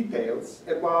more details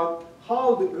about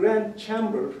how the Grand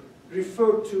Chamber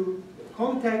referred to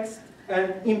context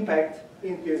and impact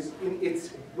in its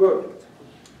verdict.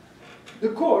 The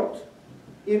court,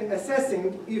 in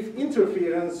assessing if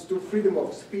interference to freedom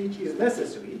of speech is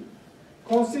necessary,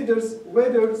 considers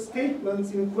whether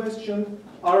statements in question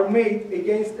are made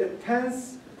against a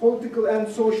tense political and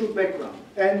social background,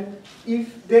 and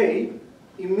if they,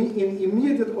 in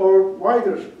immediate or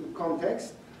wider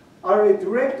context, are a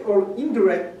direct or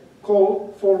indirect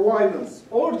call for violence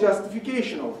or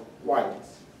justification of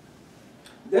violence.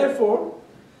 Therefore,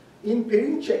 in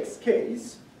Perinçek's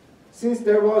case, since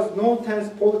there was no tense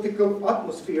political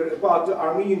atmosphere about the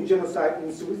Armenian genocide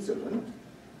in Switzerland,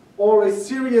 or a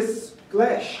serious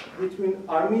clash between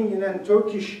Armenian and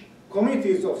Turkish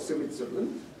communities of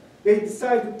Switzerland, they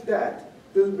decided that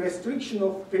the restriction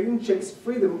of Perinçek's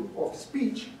freedom of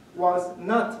speech was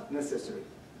not necessary.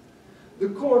 The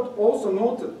court also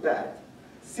noted that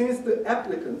since the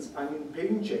applicants,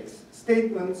 Perinçek's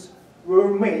statements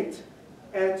were made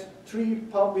at 3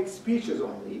 public speeches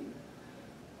only,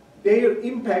 their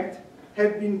impact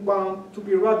had been bound to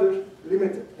be rather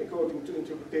limited, according to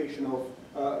interpretation of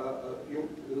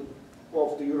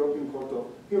the European Court of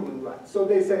Human Rights. So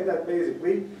they say that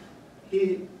basically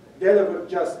he delivered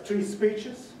just 3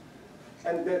 speeches,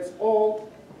 and that's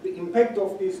all. The impact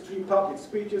of these 3 public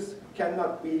speeches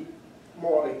cannot be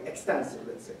more extensive,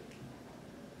 let's say.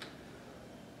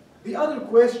 The other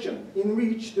question in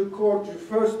which the court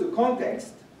refers to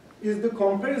context is the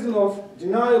comparison of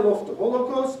denial of the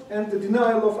Holocaust and the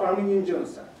denial of Armenian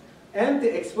genocide, and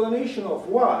the explanation of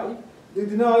why the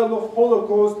denial of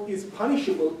Holocaust is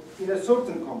punishable in a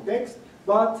certain context,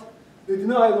 but the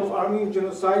denial of Armenian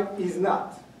genocide is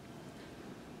not.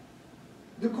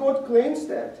 The court claims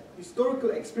that historical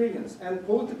experience and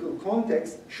political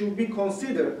context should be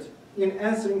considered in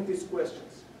answering these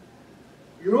questions.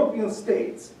 European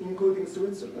states, including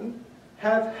Switzerland,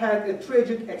 have had a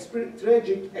tragic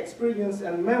experience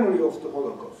and memory of the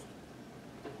Holocaust.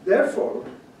 Therefore,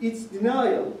 its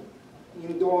denial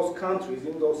in those countries,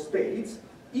 in those states,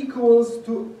 equals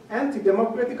to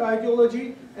anti-democratic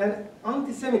ideology and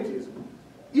anti-Semitism,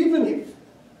 even if,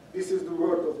 this is the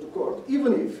word of the court,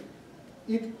 even if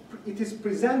it is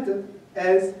presented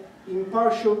as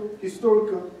impartial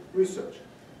historical research.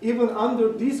 Even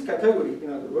under this category, in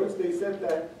other words, they said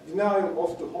that denial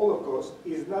of the Holocaust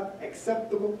is not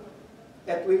acceptable,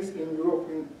 at least in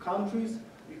European countries,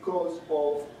 because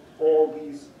of all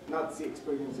these Nazi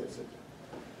experiences, etc.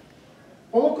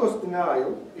 Holocaust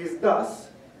denial is thus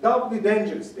doubly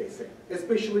dangerous, they say,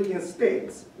 especially in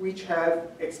states which have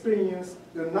experienced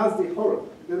the Nazi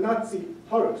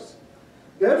horrors.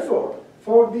 Therefore,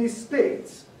 for these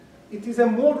states, it is a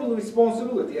moral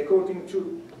responsibility, according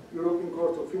to European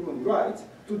Court of Human Rights,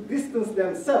 to distance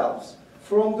themselves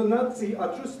from the Nazi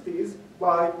atrocities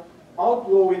by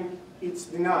outlawing its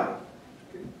denial.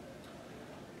 Okay.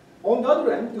 On the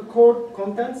other hand, the court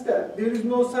contends that there is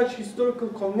no such historical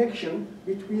connection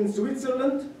between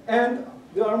Switzerland and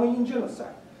the Armenian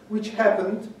genocide, which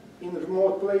happened in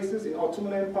remote places in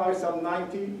Ottoman Empire some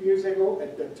 90 years ago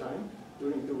at that time,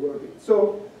 during the verdict.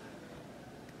 So,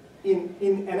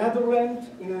 in another land,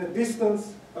 in a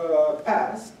distance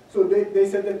past, so they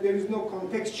said that there is no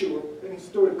contextual and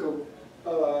historical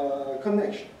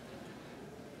connection.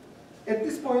 At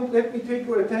this point, let me take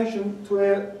your attention to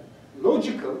a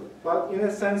logical, but in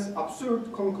a sense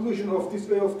absurd conclusion of this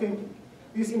way of thinking.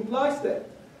 This implies that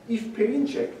if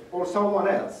Perinçek or someone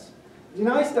else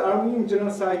denies the Armenian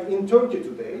genocide in Turkey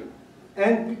today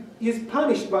and is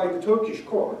punished by the Turkish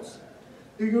courts,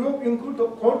 the European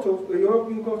Court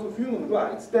of Human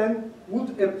Rights then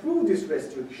would approve this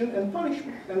restriction and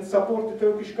punishment and support the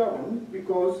Turkish government,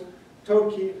 because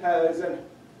Turkey has,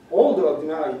 although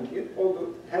denying it,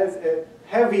 although has a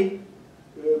heavy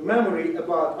memory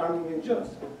about Armenian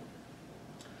genocide.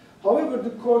 However,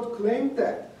 the court claimed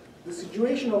that the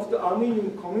situation of the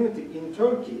Armenian community in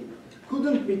Turkey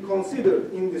couldn't be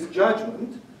considered in this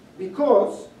judgment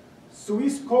because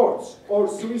Swiss courts or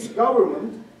Swiss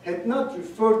government had not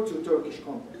referred to Turkish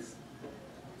context.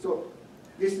 So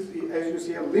this is, as you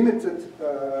see, a limited,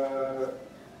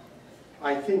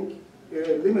 I think,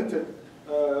 limited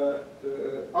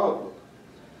outlook.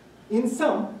 In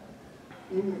sum,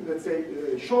 let's say,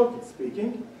 shortly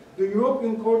speaking, the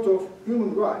European Court of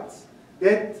Human Rights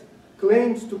that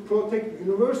claims to protect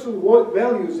universal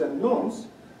values and norms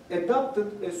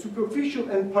adopted a superficial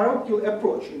and parochial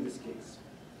approach in this case.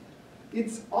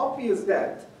 It's obvious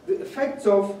that the effects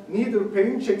of neither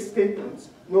Perinçek's statements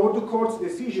nor the court's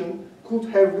decision could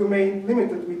have remained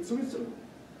limited with Switzerland,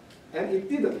 and it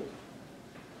didn't.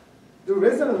 The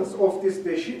resonance of this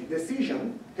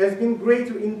decision has been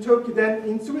greater in Turkey than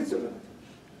in Switzerland.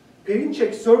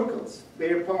 Perinçek circles,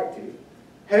 their party,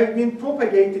 have been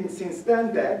propagating since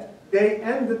then that they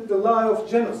ended the lie of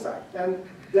genocide, and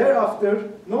thereafter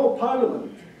no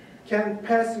parliament can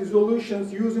pass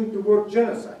resolutions using the word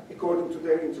genocide, according to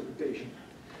their interpretation.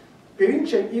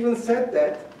 Perinçek even said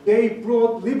that they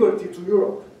brought liberty to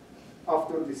Europe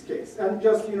after this case. And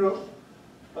just, you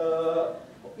know,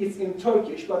 it's in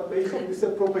Turkish, but basically it's a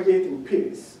propagating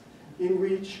piece in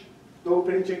which, though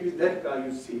Perinçek is that guy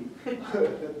you see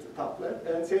at the top left,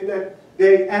 and say that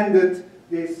they ended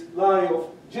this lie of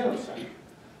genocide.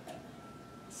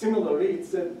 Similarly,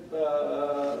 it's a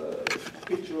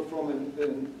picture from a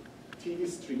TV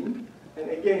stream, and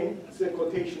again, it's a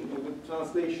quotation of the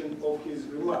translation of his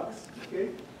remarks. Okay?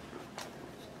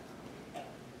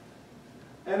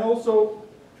 And also,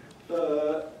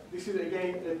 this is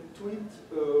again a tweet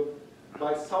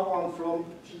by someone from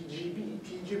TGB.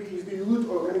 TGB is the youth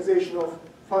organization of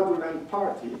Fatherland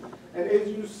Party, and as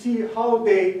you see how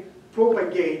they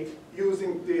propagate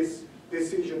using this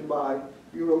decision by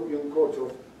European Court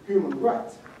of Human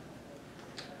Rights.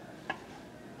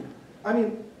 I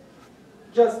mean,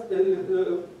 just let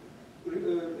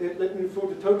me refer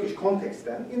to Turkish context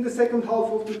then. In the second half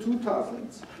of the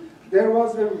 2000s, there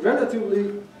was a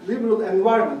relatively liberal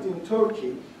environment in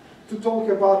Turkey to talk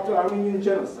about the Armenian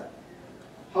genocide.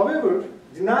 However,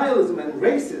 denialism and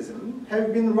racism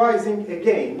have been rising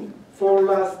again for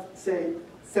last, say,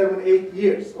 7-8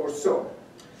 years or so.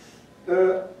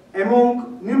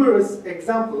 Among numerous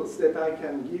examples that I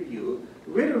can give you,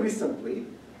 very recently,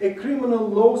 a criminal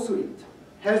lawsuit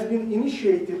has been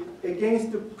initiated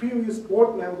against the previous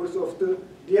board members of the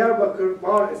Diyarbakır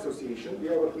Bar Association.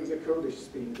 Diyarbakır is a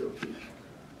Kurdish-speaking Turkey.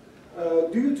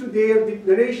 Due to their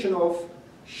declaration of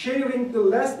sharing the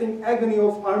lasting agony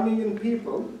of Armenian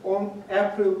people on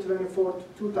April 24,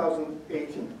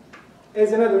 2018.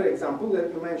 As another example,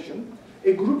 let me mention,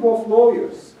 a group of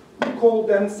lawyers who call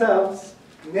themselves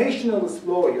nationalist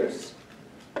lawyers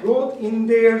wrote in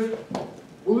their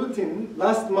bulletin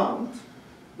last month,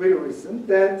 very recent,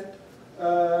 that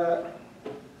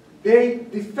they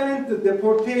defend the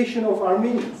deportation of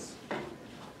Armenians.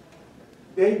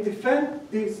 They defend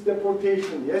this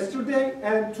deportation yesterday,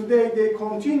 and today they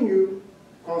continue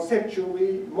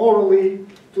conceptually, morally,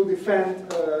 to defend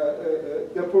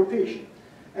deportation.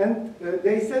 And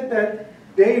they said that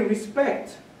they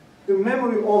respect the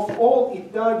memory of all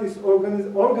Ittihadist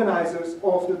organizers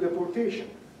of the deportation.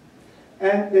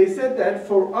 And they said that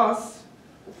for us,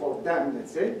 for them,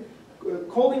 let's say,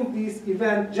 calling this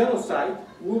event genocide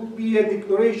would be a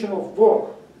declaration of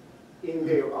war in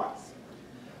their eyes.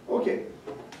 Okay,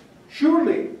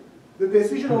 surely the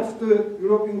decision of the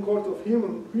European Court of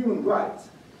Human Rights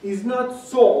is not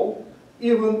sole,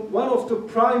 even one of the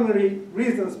primary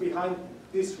reasons behind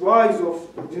this rise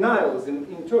of denialism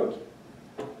in Turkey.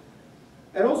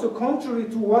 And also, contrary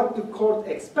to what the court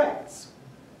expects,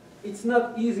 it's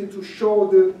not easy to show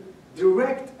the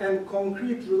direct and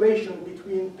concrete relation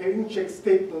between Perinçek's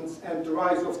statements and the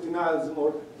rise of denialism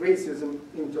or racism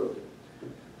in Turkey.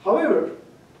 However,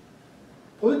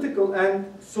 political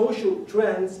and social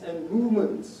trends and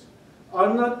movements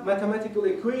are not mathematical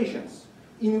equations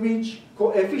in which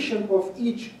coefficient of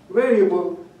each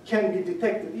variable can be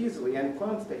detected easily and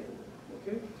quantitatable.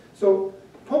 Okay? So,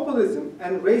 populism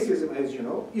and racism, as you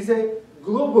know, is a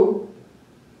global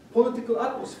political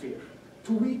atmosphere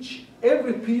to which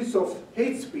every piece of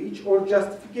hate speech or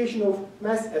justification of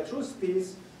mass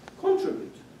atrocities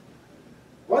contribute.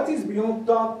 What is beyond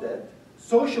doubt that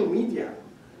social media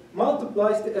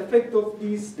multiplies the effect of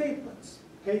these statements,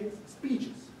 hate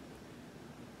speeches.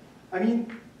 I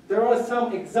mean, there are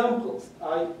some examples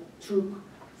I took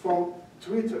from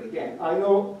Twitter again. I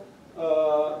know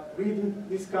reading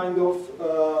this kind of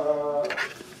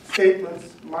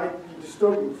statements might be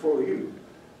disturbing for you,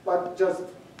 but just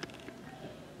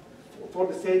for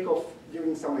the sake of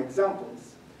giving some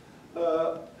examples.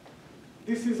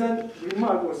 This is a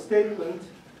remark or statement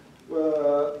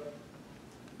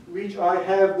which I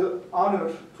have the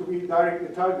honor to be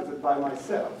directly targeted by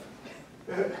myself.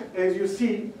 As you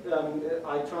see,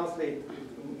 I translate it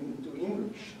into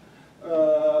English.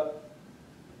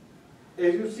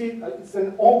 As you see, it's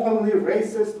an openly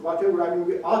racist, whatever, I mean,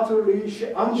 we utterly,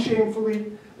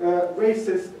 unshamefully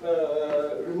racist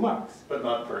remarks. But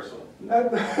not personal.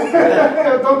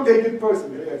 Don't take it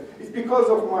personally. Yes. because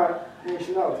of my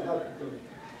nationality, not because.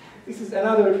 This is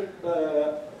another,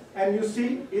 and you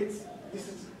see, this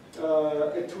is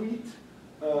a tweet,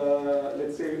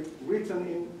 let's say,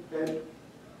 written in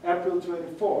April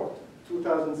 24th,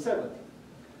 2007.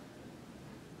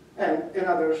 And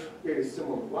another very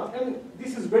similar one. And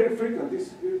this is very frequent.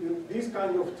 These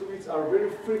kind of tweets are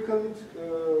very frequent,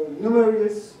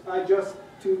 numerous. I just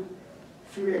took a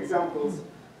few examples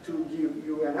to give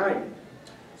you an idea.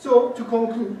 So to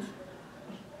conclude,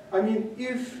 I mean,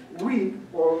 if we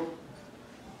or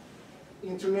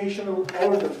international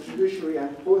organs, judiciary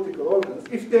and political organs,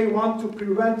 if they want to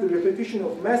prevent the repetition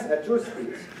of mass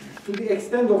atrocities to the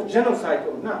extent of genocide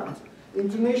or not,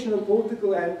 international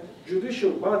political and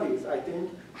judicial bodies, I think,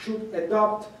 should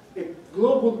adopt a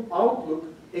global outlook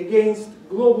against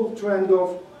global trend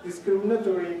of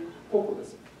discriminatory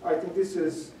populism. I think this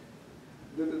is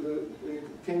the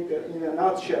thing that, in a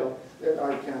nutshell, that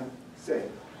I can say.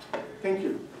 Thank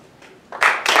you.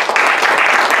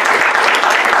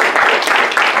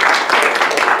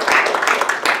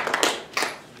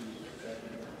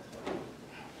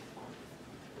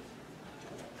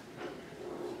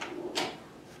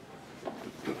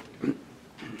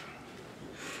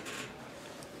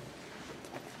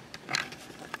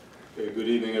 Good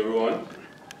evening, everyone.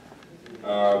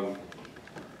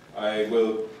 I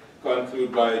will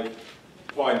conclude by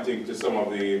pointing to some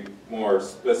of the more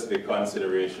specific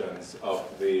considerations of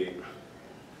the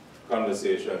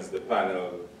conversations the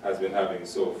panel has been having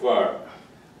so far.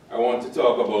 I want to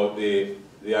talk about the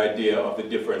idea of the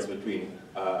difference between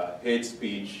hate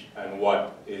speech and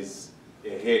what is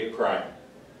a hate crime.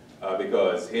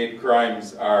 Because hate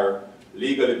crimes are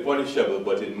legally punishable,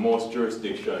 but in most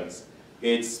jurisdictions,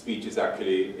 hate speech is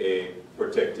actually a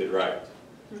protected right.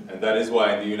 And that is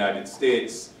why in the United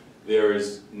States, there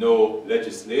is no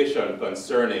legislation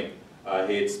concerning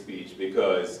hate speech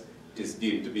because it is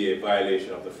deemed to be a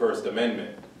violation of the First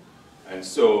Amendment. And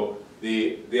so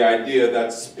the idea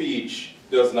that speech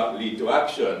does not lead to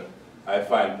action, I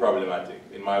find problematic.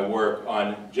 In my work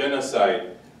on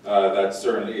genocide, that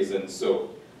certainly isn't so.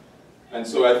 And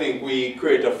so I think we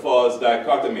create a false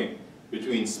dichotomy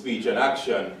between speech and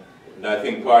action. And I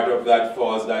think part of that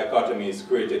false dichotomy is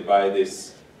created by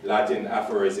this Latin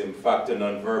aphorism, facta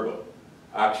non verbal.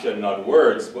 Action, not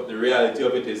words, but the reality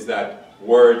of it is that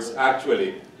words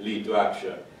actually lead to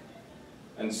action.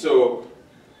 And so,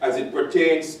 as it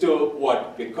pertains to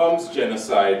what becomes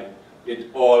genocide, it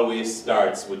always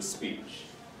starts with speech.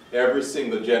 Every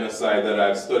single genocide that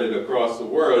I've studied across the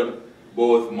world,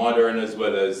 both modern as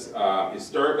well as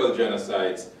historical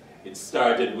genocides, it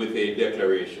started with a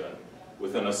declaration,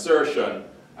 with an assertion,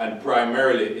 and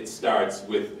primarily it starts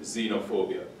with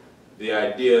xenophobia. The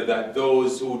idea that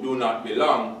those who do not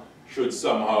belong should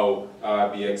somehow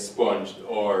be expunged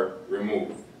or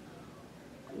removed.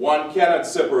 One cannot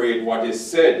separate what is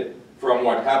said from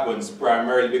what happens,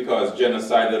 primarily because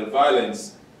genocidal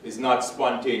violence is not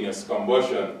spontaneous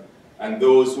combustion, and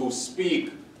those who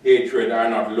speak hatred are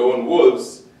not lone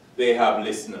wolves, they have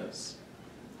listeners.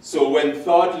 So when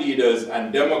thought leaders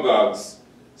and demagogues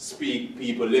speak,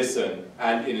 people listen,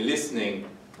 and in listening,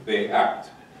 they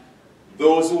act.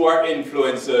 Those who are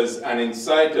influencers and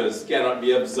inciters cannot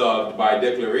be absolved by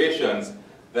declarations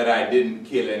that I didn't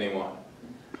kill anyone.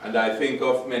 And I think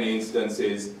of many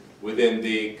instances within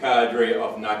the cadre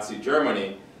of Nazi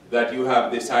Germany that you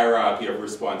have this hierarchy of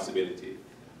responsibility.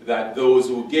 That those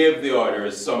who gave the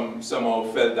orders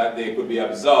somehow felt that they could be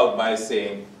absolved by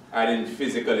saying, I didn't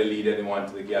physically lead anyone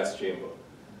to the gas chamber.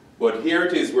 But here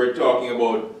it is, we're talking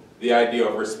about the idea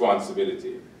of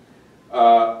responsibility.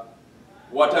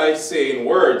 What I say in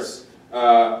words,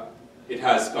 it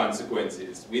has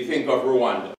consequences. We think of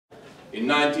Rwanda. In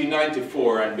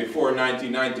 1994 and before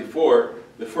 1994,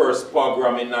 the first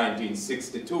pogrom in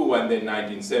 1962 and then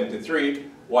 1973,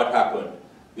 what happened?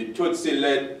 The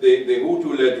Tutsi-led, the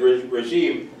Hutu-led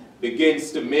regime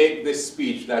begins to make this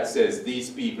speech that says these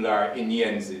people are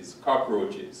Inyenzis,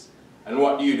 cockroaches. And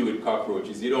what do you do with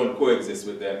cockroaches? You don't coexist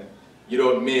with them. You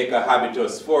don't make a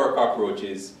habitus for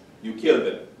cockroaches, you kill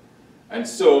them. And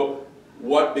so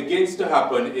what begins to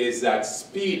happen is that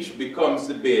speech becomes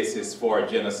the basis for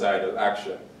genocidal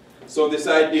action. So this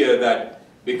idea that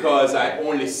because I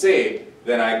only say,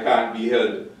 then I can't be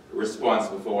held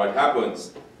responsible for what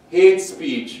happens. Hate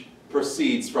speech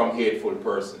proceeds from hateful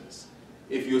persons.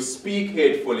 If you speak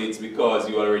hatefully, it's because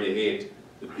you already hate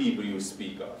the people you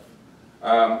speak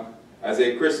of. As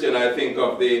a Christian, I think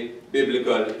of the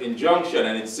biblical injunction,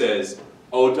 and it says,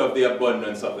 out of the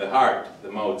abundance of the heart,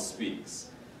 the mouth speaks.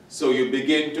 So you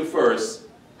begin to first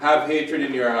have hatred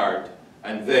in your heart,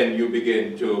 and then you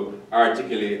begin to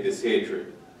articulate this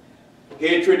hatred.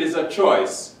 Hatred is a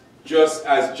choice, just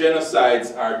as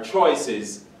genocides are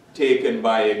choices taken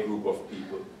by a group of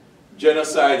people.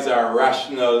 Genocides are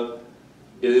rational,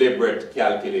 deliberate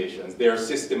calculations. They are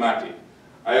systematic.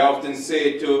 I often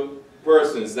say to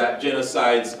persons that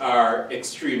genocides are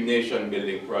extreme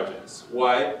nation-building projects.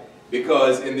 Why?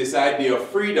 Because in this idea of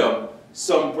freedom,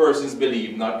 some persons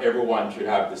believe not everyone should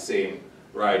have the same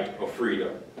right of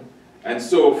freedom. And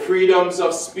so freedoms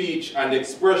of speech and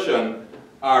expression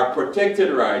are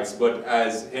protected rights, but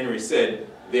as Henry said,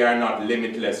 they are not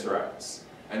limitless rights.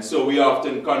 And so we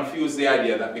often confuse the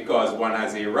idea that because one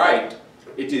has a right,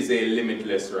 it is a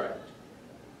limitless right.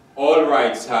 All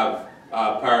rights have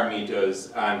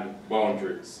parameters and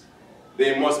boundaries.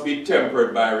 They must be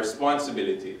tempered by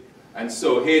responsibility. And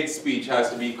so hate speech has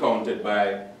to be countered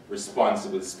by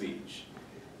responsible speech.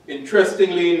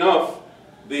 Interestingly enough,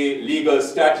 the legal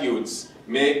statutes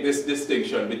make this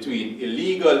distinction between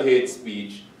illegal hate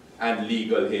speech and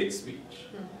legal hate speech.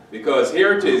 Because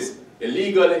here it is,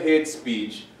 illegal hate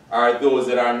speech are those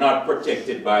that are not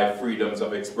protected by freedoms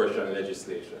of expression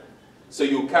legislation. So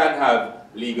you can have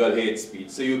legal hate speech.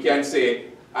 So you can say,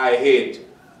 I hate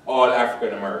all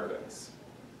African Americans.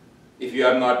 If you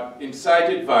have not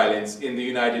incited violence in the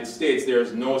United States, there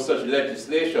is no such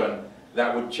legislation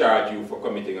that would charge you for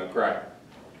committing a crime.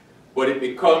 But it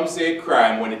becomes a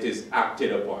crime when it is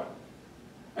acted upon.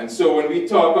 And so when we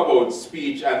talk about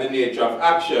speech and the nature of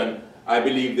action, I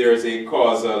believe there's a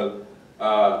causal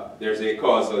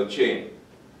chain.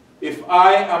 If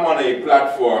I am on a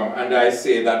platform and I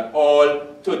say that all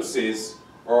Tutsis,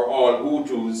 or all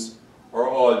Hutus, or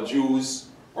all Jews,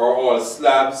 or all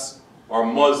Slavs, or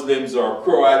Muslims, or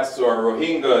Croats, or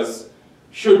Rohingyas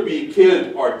should be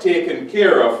killed or taken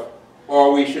care of,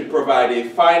 or we should provide a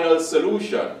final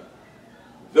solution,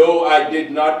 though I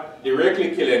did not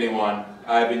directly kill anyone,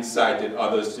 I have incited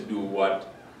others to do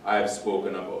what I have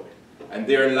spoken about. And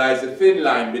therein lies a thin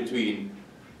line between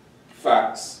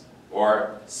facts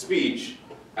or speech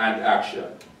and action.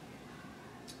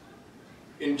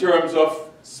 In terms of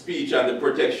speech and the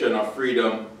protection of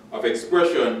freedom of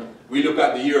expression, we look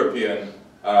at the European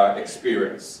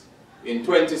experience. In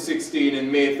 2016,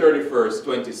 in May 31st,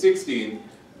 2016,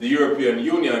 the European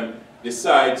Union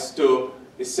decides to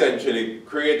essentially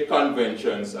create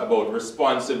conventions about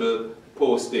responsible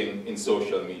posting in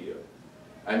social media.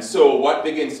 And so what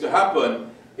begins to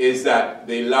happen is that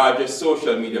the largest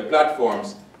social media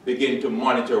platforms begin to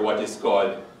monitor what is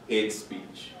called hate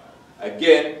speech.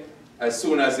 Again, as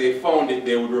soon as they found it,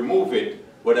 they would remove it,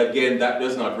 but again, that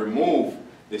does not remove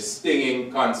the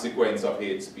stinging consequence of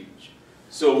hate speech.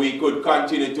 So we could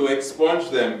continue to expunge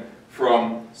them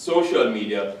from social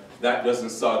media. That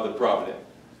doesn't solve the problem.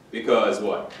 Because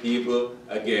what? People,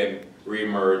 again,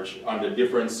 reemerge under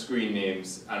different screen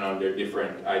names and under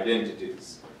different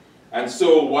identities. And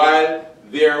so while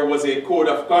there was a code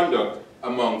of conduct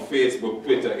among Facebook,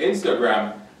 Twitter,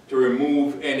 Instagram to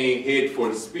remove any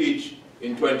hateful speech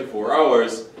in 24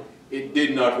 hours, it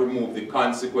did not remove the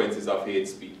consequences of hate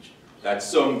speech, that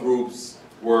some groups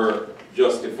were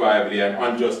justifiably and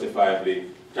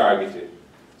unjustifiably targeted.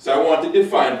 So I want to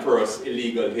define for us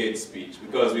illegal hate speech,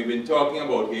 because we've been talking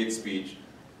about hate speech,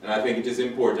 and I think it is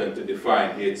important to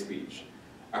define hate speech.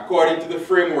 According to the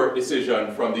framework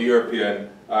decision from the European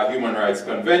Human Rights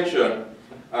Convention,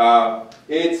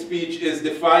 hate speech is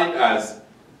defined as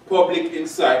public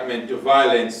incitement to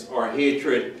violence or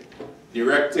hatred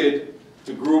directed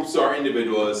to groups or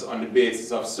individuals on the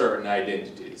basis of certain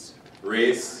identities: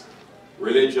 race,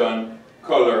 religion,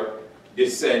 color,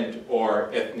 descent,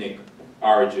 or ethnic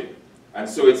origin. And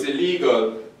so it's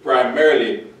illegal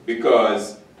primarily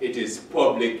because it is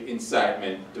public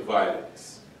incitement to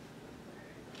violence.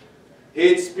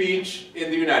 Hate speech in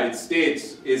the United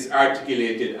States is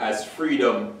articulated as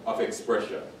freedom of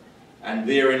expression. And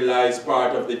therein lies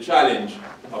part of the challenge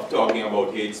of talking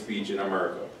about hate speech in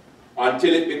America.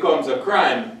 Until it becomes a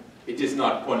crime, it is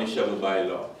not punishable by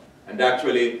law. And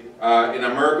actually, in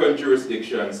American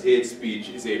jurisdictions, hate speech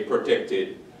is a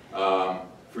protected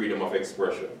freedom of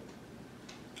expression.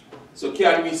 So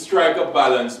can we strike a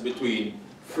balance between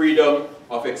freedom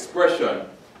of expression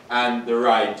and the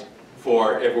right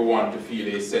for everyone to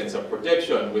feel a sense of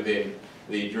protection within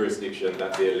the jurisdiction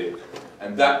that they live?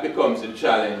 And that becomes a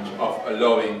challenge of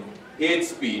allowing hate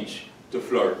speech to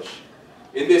flourish.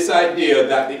 In this idea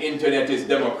that the internet is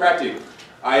democratic,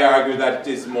 I argue that it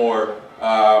is more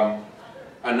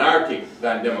anarchic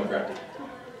than democratic.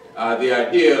 The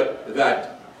idea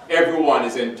that everyone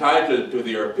is entitled to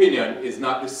their opinion is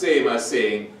not the same as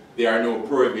saying there are no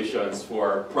prohibitions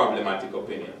for problematic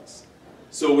opinions.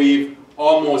 So we've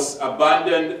almost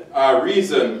abandoned our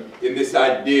reason in this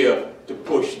idea to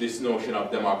push this notion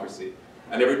of democracy.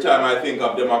 And every time I think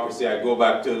of democracy, I go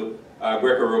back to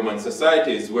Greco-Roman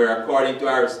societies, where according to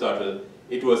Aristotle,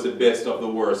 it was the best of the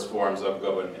worst forms of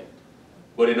government.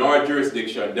 But in our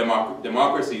jurisdiction,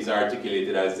 democracy is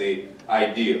articulated as the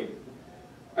ideal.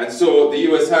 And so the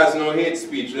US has no hate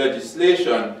speech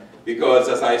legislation because,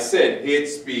 as I said, hate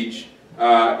speech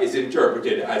is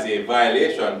interpreted as a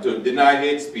violation. To deny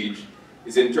hate speech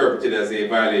is interpreted as a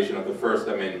violation of the First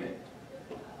Amendment.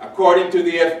 According to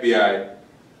the FBI,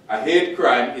 a hate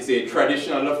crime is a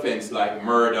traditional offense like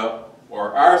murder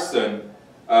or arson,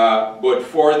 but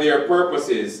for their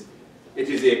purposes, it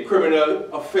is a criminal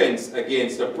offense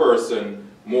against a person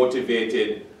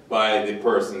motivated by the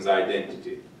person's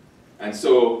identity. And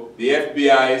so the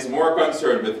FBI is more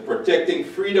concerned with protecting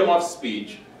freedom of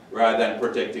speech rather than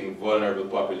protecting vulnerable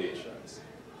populations,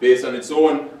 based on its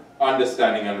own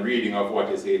understanding and reading of what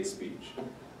is hate speech.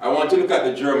 I want to look at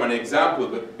the German example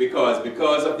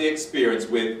because of the experience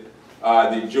with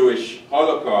the Jewish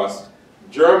Holocaust,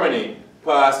 Germany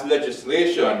passed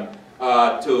legislation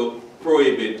to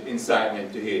prohibit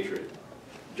incitement to hatred.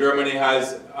 Germany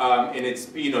has in its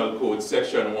penal code,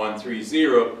 section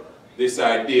 130, this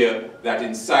idea that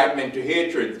incitement to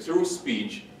hatred through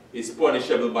speech is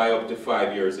punishable by up to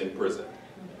 5 years in prison.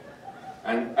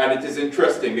 And it is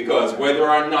interesting because whether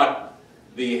or not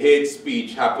the hate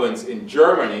speech happens in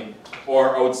Germany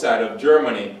or outside of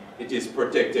Germany, it is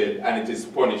protected and it is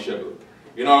punishable.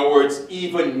 In other words,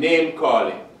 even name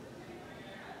calling,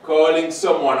 calling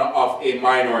someone of a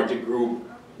minority group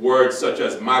words such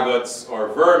as maggots or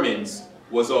vermins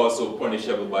was also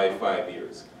punishable by 5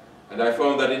 years. And I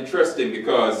found that interesting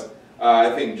because I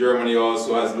think Germany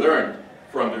also has learned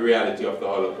from the reality of the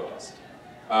Holocaust.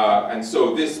 And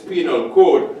so this penal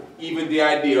code, even the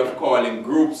idea of calling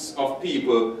groups of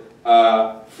people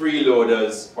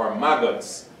freeloaders or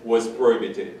maggots was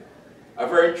prohibited. A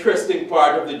very interesting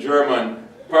part of the German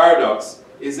paradox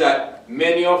is that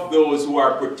many of those who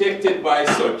are protected by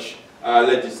such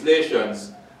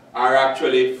legislations are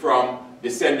actually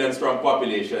descendants from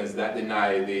populations that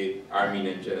deny the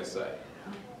Armenian genocide.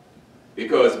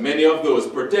 Because many of those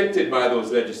protected by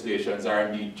those legislations are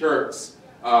indeed Turks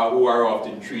who are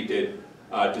often treated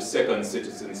to second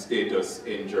citizen status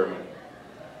in Germany.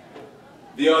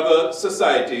 The other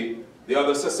society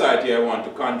I want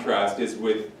to contrast is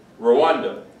with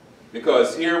Rwanda.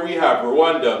 Because here we have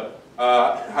Rwanda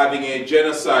having a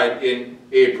genocide in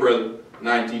April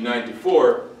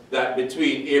 1994, that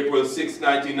between April 6,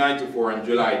 1994 and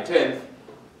July 10th,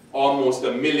 almost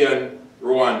 1 million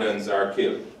Rwandans are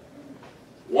killed.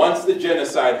 Once the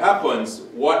genocide happens,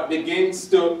 what begins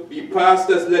to be passed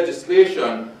as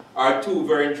legislation are two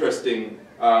very interesting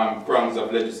prongs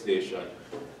of legislation.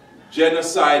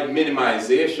 Genocide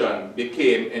minimization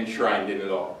became enshrined in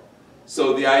law.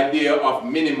 So the idea of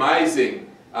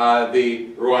minimizing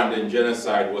the Rwandan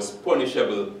genocide was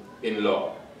punishable in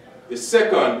law. The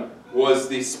second was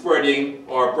the spreading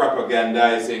or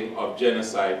propagandizing of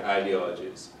genocide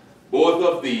ideologies. Both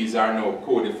of these are now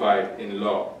codified in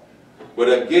law. But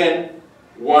again,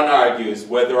 one argues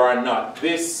whether or not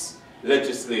this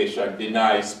legislation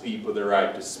denies people the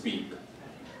right to speak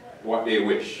what they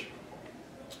wish.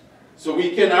 So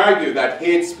we can argue that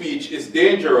hate speech is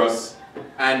dangerous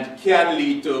and can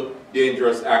lead to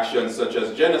dangerous actions such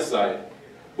as genocide.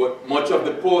 But much of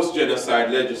the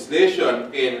post-genocide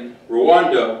legislation in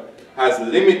Rwanda has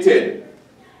limited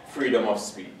freedom of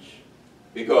speech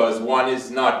because one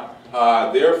is not,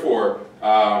 therefore,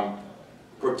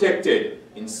 protected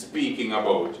in speaking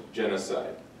about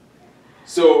genocide.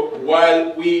 So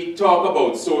while we talk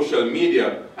about social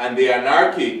media and the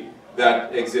anarchy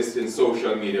that exists in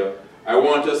social media, I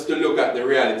want us to look at the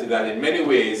reality that in many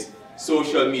ways,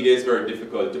 social media is very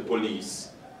difficult to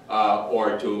police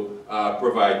or to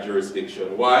provide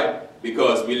jurisdiction. Why?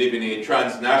 Because we live in a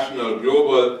transnational,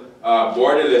 global,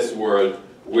 borderless world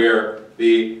where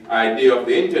the idea of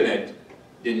the internet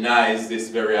denies this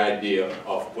very idea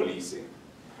of policing.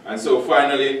 And so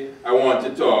finally, I want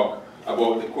to talk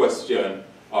about the question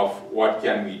of what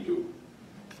can we do.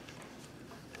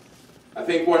 I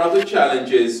think one of the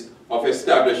challenges of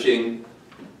establishing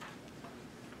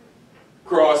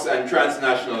cross and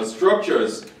transnational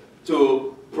structures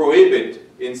to prohibit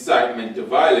incitement to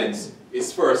violence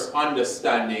is first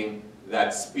understanding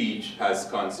that speech has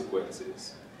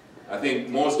consequences. I think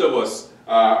most of us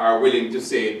are willing to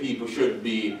say people should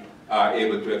be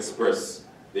able to express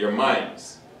their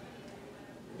minds.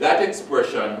 That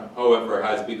expression, however,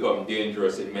 has become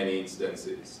dangerous in many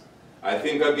instances. I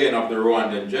think again of the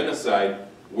Rwandan genocide,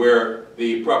 where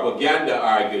the propaganda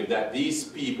argued that these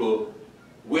people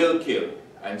will kill,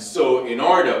 and so in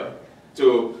order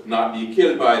to not be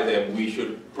killed by them, we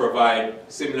should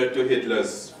provide, similar to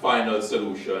Hitler's final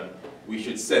solution, we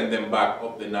should send them back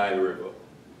up the Nile River.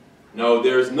 Now,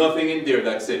 there's nothing in there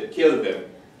that said kill them.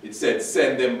 It said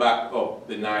send them back up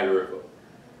the Nile River.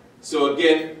 So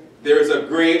again, there's a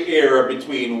gray area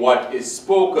between what is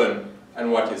spoken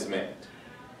and what is meant.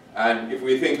 And if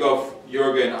we think of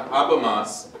Jürgen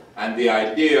Habermas and the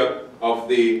idea of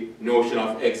the notion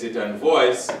of exit and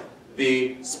voice,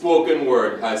 the spoken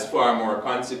word has far more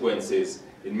consequences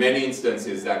in many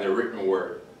instances than the written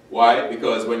word. Why?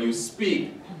 Because when you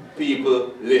speak,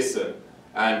 people listen.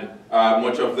 And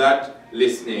much of that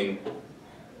listening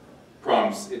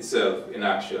prompts itself in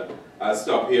action. I'll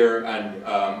stop here and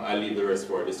I'll leave the rest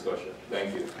for discussion.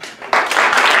 Thank you.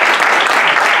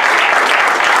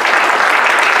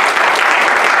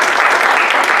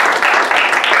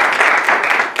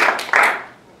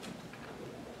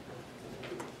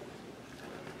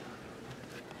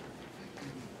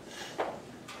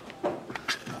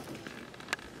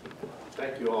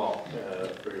 Thank you all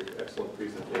for your excellent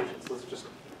presentations. Let's just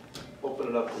open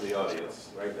it up to the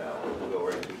audience right now. We'll go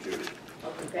right to Judy.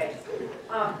 Okay, thanks.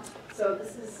 So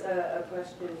this is a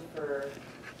question for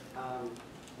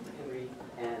Henry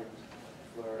and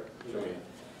for Jermaine.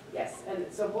 Yes, and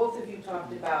so both of you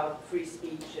talked about free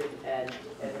speech and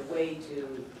a way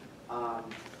to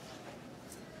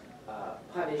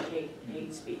punish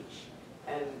hate speech,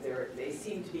 and they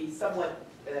seem to be somewhat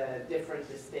different,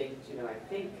 distinct. You know, I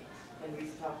think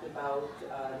Henry's talked about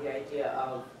the idea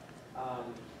of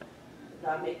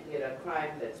not making it a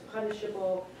crime that's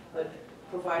punishable, but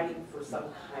providing for some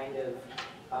kind of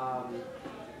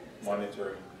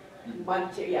Monitoring.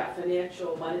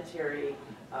 financial, monetary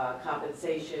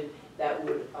compensation that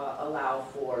would allow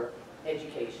for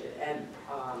education. And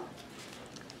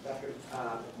Dr.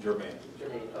 Jermaine.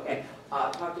 Jermaine, okay,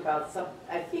 talked about some,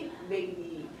 I think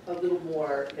maybe a little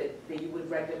more that you would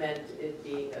recommend it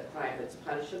being a crime that's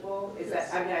punishable. Is Yes.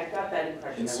 that, I mean, I got that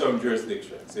impression. In some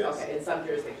jurisdictions, yes. Okay, in some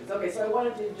jurisdictions. Okay, so I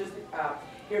wanted to just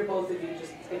hear both of you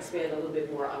just expand a little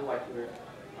bit more on what you were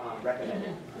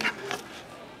recommending.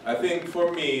 I think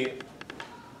for me,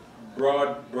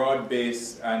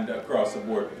 broad-based and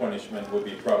across-the-board punishment would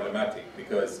be problematic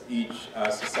because each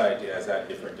society has had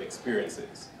different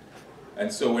experiences.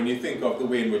 And so when you think of the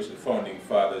way in which the Founding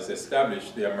Fathers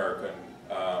established the American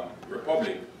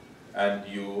Republic, and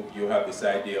you have this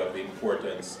idea of the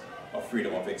importance of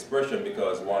freedom of expression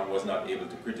because one was not able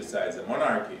to criticize a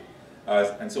monarchy.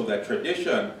 And so that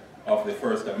tradition of the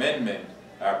First Amendment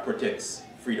protects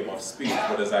freedom of speech.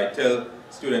 But as I tell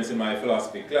students in my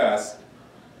philosophy class,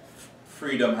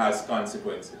 freedom has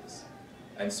consequences.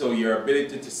 And so your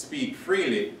ability to speak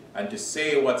freely and to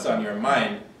say what's on your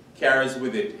mind carries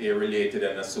with it a related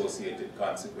and associated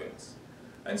consequence.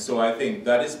 And so I think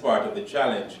that is part of the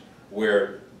challenge,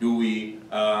 where do we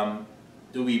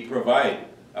provide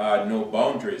no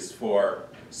boundaries for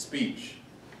speech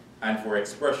and for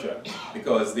expression,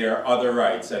 because there are other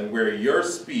rights, and where your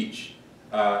speech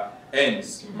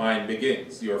ends, mine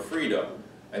begins, your freedom.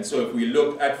 And so if we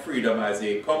look at freedom as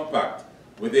a compact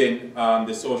within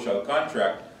the social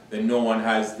contract, then no one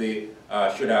has the,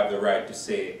 should have the right to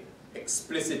say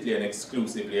explicitly and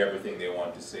exclusively everything they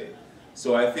want to say.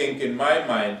 So I think in my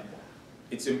mind,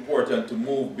 it's important to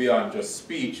move beyond just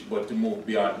speech, but to move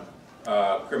beyond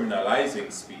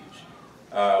criminalizing speech,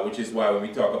 which is why when we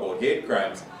talk about hate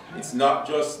crimes, it's not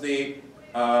just the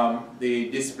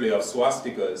display of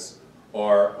swastikas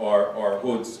or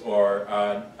hoods or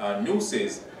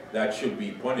nooses that should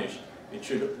be punished. It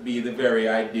should be the very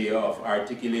idea of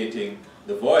articulating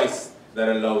the voice that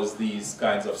allows these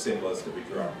kinds of symbols to be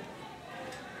drawn.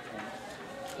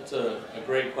 It's a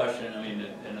great question. I mean,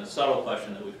 and a subtle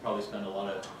question that we could probably spend a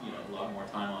lot more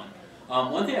time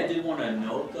on. One thing I did want to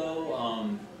note,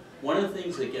 though, one of the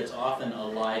things that gets often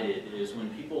elided is when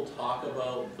people talk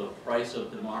about the price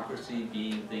of democracy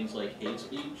being things like hate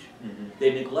speech,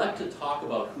 they neglect to talk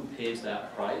about who pays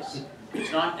that price.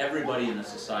 It's not everybody in the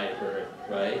society,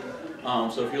 right?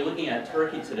 So if you're looking at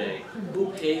Turkey today,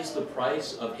 who pays the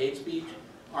price of hate speech?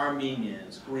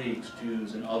 Armenians, Greeks,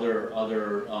 Jews, and other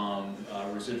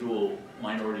residual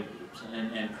minority groups,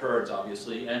 and Kurds,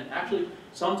 obviously, and actually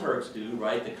some Turks do,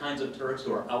 right? The kinds of Turks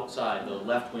who are outside, the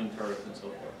left-wing Turks and so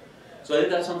forth. So I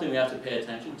think that's something we have to pay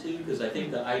attention to, because I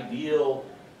think the ideal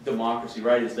democracy,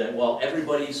 right, is that, well,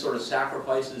 everybody sort of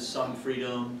sacrifices some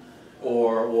freedom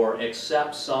or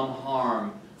accepts some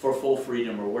harm for full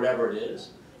freedom or whatever it is.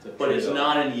 But it's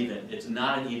not an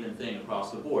even thing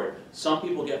across the board. Some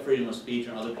people get freedom of speech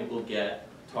and other people get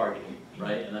targeting,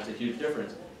 right? And that's a huge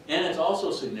difference. And it's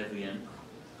also significant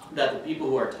that the people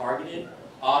who are targeted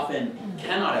often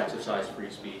cannot exercise free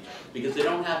speech because they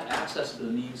don't have access to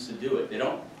the means to do it. They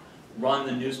don't run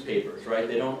the newspapers, right?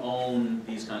 They don't own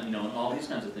these kinds, and all these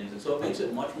kinds of things. And so it makes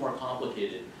it much more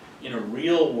complicated in a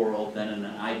real world than in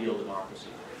an ideal democracy.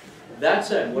 That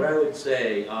said, what I would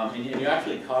say, and you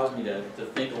actually caused me to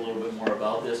think a little bit more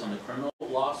about this on the criminal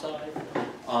law side.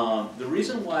 The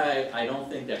reason why I don't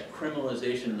think that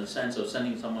criminalization in the sense of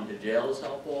sending someone to jail is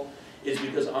helpful is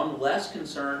because I'm less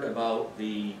concerned about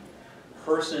the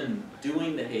person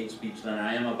doing the hate speech than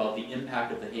I am about the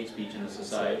impact of the hate speech in the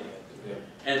society. Yeah.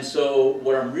 And so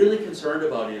what I'm really concerned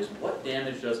about is what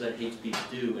damage does that hate speech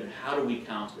do and how do we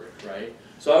counter it, right?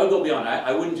 So I would go beyond.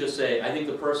 I wouldn't just say, I think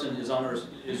the person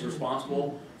is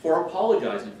responsible for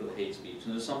apologizing for the hate speech.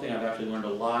 And this is something I've actually learned a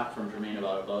lot from Jermaine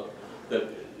about the,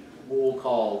 what we'll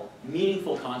call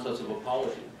meaningful concepts of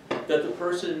apology. That the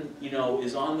person,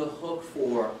 is on the hook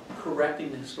for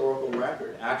correcting the historical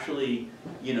record, actually,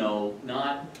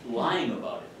 not lying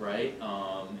about it, right?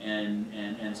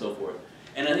 And so forth.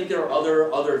 And I think there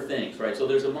are other things, right? So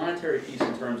there's a monetary piece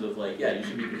in terms of like, yeah, you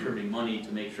should be contributing money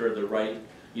to make sure the right,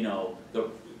 the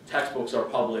textbooks are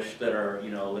published that are,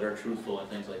 that are truthful and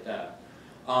things like that.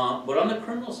 But on the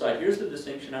criminal side, here's the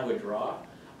distinction I would draw.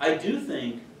 I do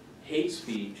think hate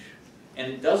speech,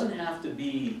 and it doesn't have to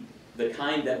be the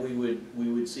kind that we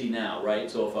would see now, right?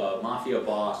 So if a mafia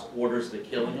boss orders the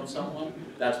killing of someone,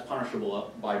 that's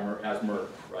punishable as murder,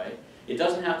 right? It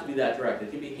doesn't have to be that direct.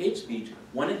 It can be hate speech.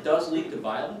 When it does lead to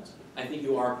violence, I think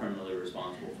you are criminally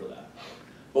responsible for that.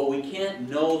 But we can't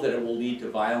know that it will lead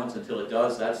to violence until it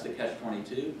does. That's the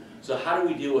catch-22. So how do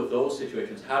we deal with those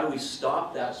situations? How do we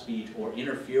stop that speech or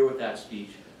interfere with that speech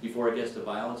before it gets to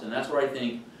violence? And that's where I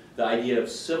think the idea of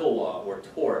civil law or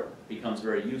tort becomes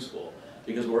very useful,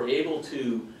 because we're able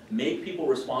to make people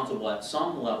responsible at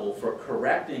some level for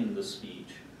correcting the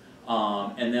speech,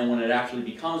 and then when it actually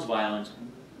becomes violence,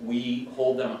 we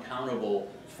hold them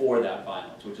accountable for that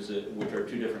violence, which are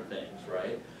two different things,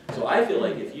 right? So I feel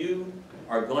like if you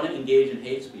are going to engage in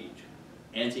hate speech,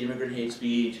 anti-immigrant hate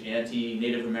speech,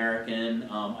 anti-Native American,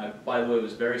 I, by the way,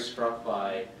 was very struck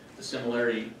by the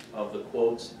similarity of the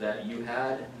quotes that you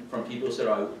had from people who said,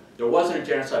 oh, there wasn't a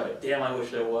genocide, but damn, I wish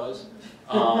there was,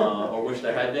 or wish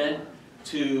there had been,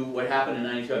 to what happened in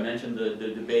 '92. I mentioned the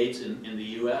debates in the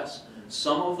US.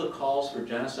 Some of the calls for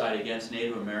genocide against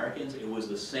Native Americans, it was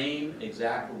the same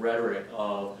exact rhetoric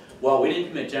of, well, we didn't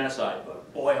commit genocide,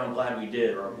 but boy, I'm glad we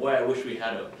did, or boy, I wish we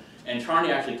had to. And Charney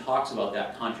actually talks about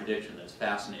that contradiction. That's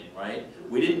fascinating, right?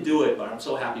 We didn't do it, but I'm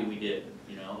so happy we did.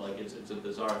 Like it's a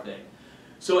bizarre thing.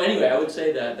 So anyway, I would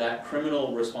say that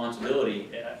criminal responsibility,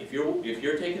 if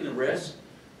you're taking the risk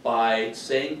by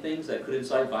saying things that could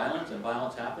incite violence and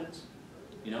violence happens,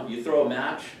 you throw a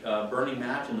match, burning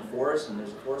match in the forest and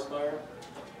there's a forest fire,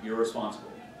 you're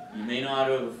responsible. You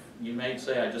may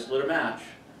say, I just lit a match.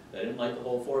 I didn't light the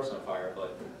whole forest on fire,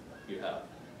 but you have.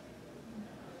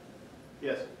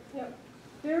 Yes? Yeah.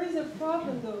 There is a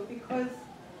problem though, because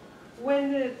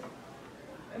when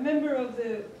a member of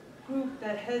the group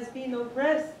that has been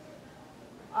oppressed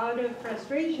out of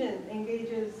frustration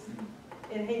engages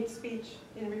in hate speech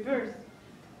in reverse,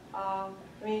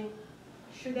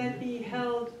 should that be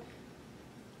held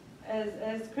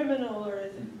as criminal or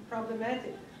as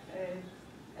problematic?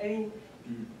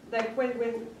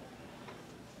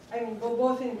 Like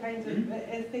both in kinds of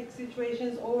ethnic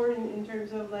situations or in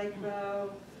terms of like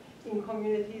in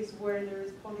communities where there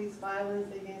is police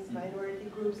violence against minority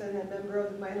groups and a member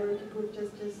of the minority group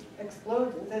just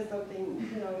explodes and says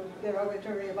something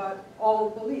derogatory about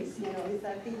all police. Is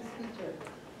that hate speech?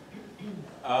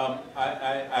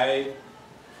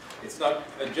 It's not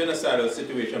a genocidal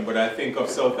situation, but I think of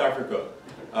South Africa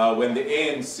when the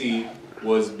ANC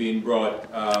was being brought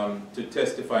to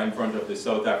testify in front of the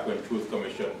South African Truth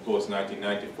Commission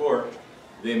post-1994.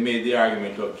 They made the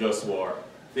argument of just war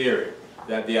theory,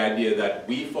 that the idea that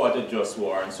we fought a just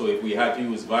war, and so if we had to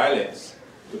use violence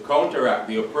to counteract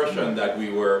the oppression that we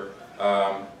were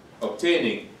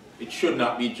obtaining, it should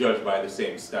not be judged by the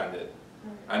same standard.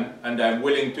 And I'm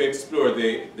willing to explore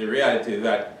the reality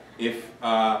that if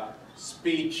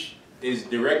speech is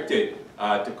directed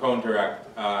to counteract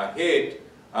hate,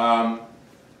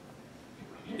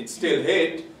 it's still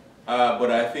hate, but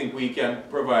I think we can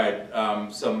provide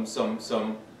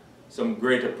some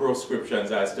greater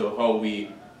prescriptions as to how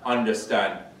we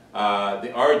understand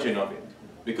the origin of it.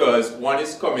 Because one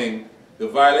is coming, the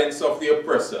violence of the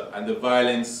oppressor and the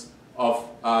violence of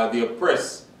the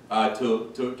oppressed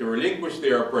to relinquish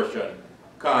their oppression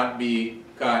can't be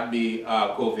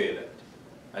covalent.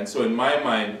 And so in my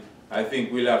mind, I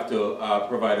think we'll have to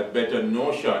provide a better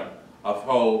notion of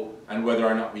how and whether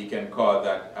or not we can call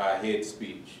that hate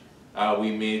speech.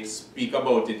 We may speak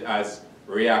about it as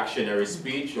reactionary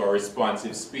speech or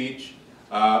responsive speech,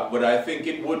 but I think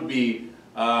it would be,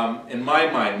 in my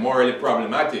mind, morally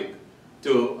problematic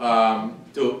to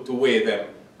weigh them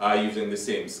using the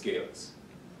same scales.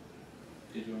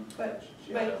 Did you want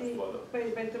But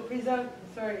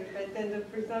then the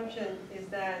presumption is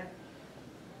that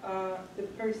the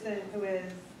person who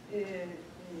has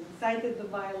incited the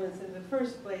violence in the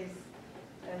first place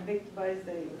and victimized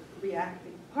the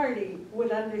reacting party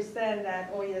would understand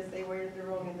that, oh yes, they were in the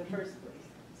wrong in the first place.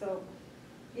 So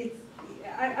it's,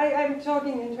 I'm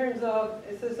talking in terms of,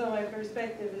 so my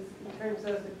perspective is in terms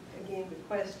of, again, the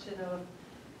question of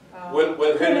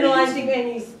criminalizing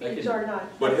any speech or not.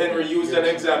 But Henry used an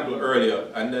example earlier,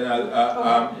 and then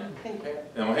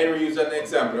Henry used an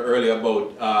example earlier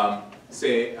about,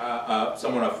 say,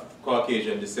 someone of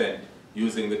Caucasian descent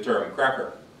using the term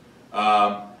cracker.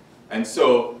 And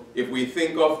so, if we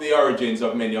think of the origins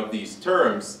of many of these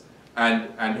terms and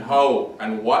how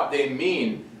and what they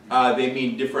mean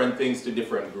different things to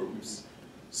different groups.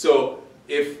 So,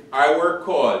 if I were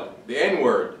called the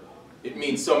N-word, it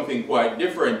means something quite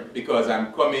different because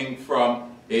I'm coming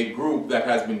from a group that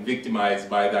has been victimized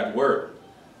by that word.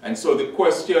 And so the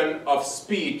question of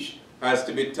speech has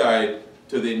to be tied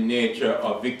to the nature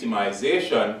of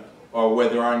victimization, or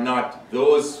whether or not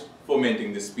those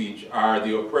fomenting the speech are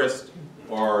the oppressed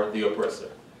or the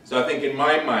oppressor. So I think in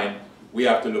my mind, we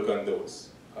have to look on those.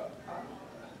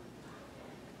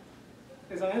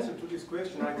 As an answer to this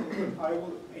question, I think I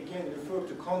will again refer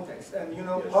to context. And you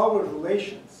know, power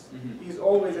relations is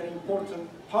always an important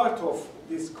part of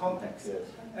this context. Yes.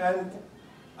 And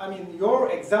I mean, your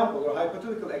example, your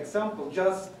hypothetical example,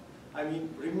 just, I mean,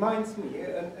 reminds me,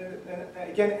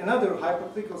 again, another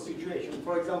hypothetical situation.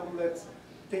 For example, let's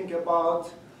think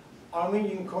about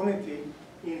Armenian community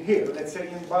in here, let's say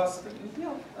in Boston,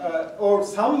 or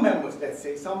some members, let's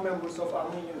say, some members of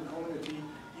Armenian community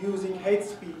using hate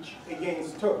speech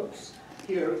against Turks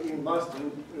here in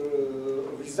Boston,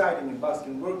 residing in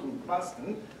Boston, working in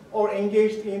Boston, or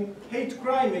engaged in hate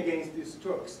crime against these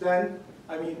Turks. Then,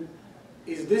 I mean,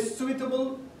 is this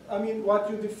suitable? I mean, what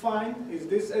you define, is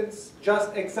this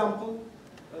just example,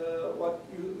 what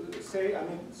you say? I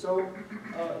mean, so,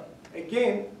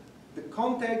 again, the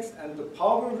context and the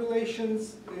power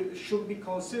relations should be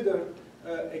considered,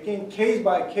 again, case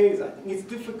by case. I think it's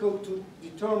difficult to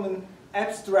determine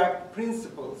abstract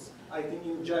principles, I think,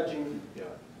 in judging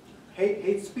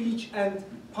hate speech and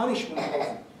punishment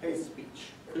of hate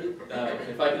speech.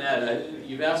 If I can add,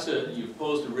 you've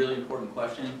posed a really important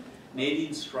question.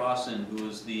 Nadine Strassen, who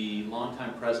is the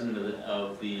longtime president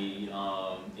of the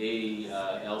ACLU,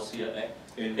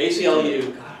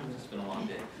 God, it's been a long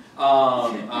day,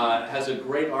 has a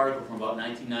great article from about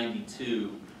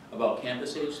 1992 about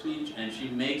campus hate speech, and she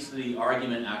makes the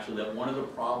argument actually that one of the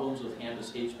problems with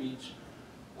campus hate speech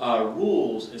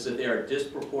rules is that they are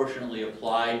disproportionately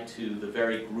applied to the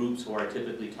very groups who are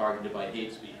typically targeted by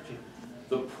hate speech.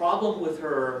 The problem with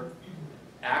her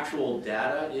actual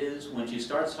data is when she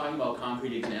starts talking about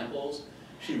concrete examples,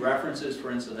 she references, for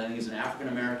instance, I think he's an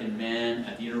African-American man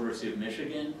at the University of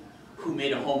Michigan who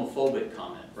made a homophobic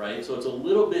comment, right? So it's a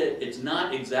little bit, it's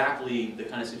not exactly the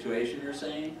kind of situation you're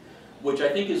saying, which I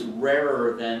think is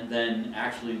rarer than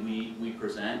actually we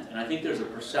present, and I think there's a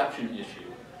perception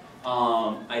issue.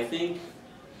 I think,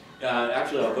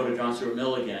 actually I'll go to John Stuart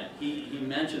Mill again. He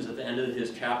mentions at the end of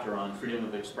his chapter on freedom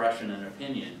of expression and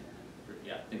opinion,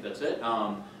 yeah, I think that's it,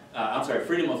 I'm sorry,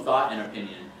 freedom of thought and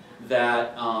opinion,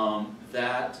 that,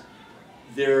 that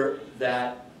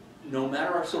no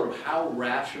matter sort of how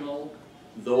rational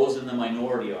those in the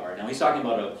minority are. Now he's talking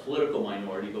about a political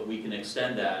minority, but we can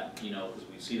extend that, you know, because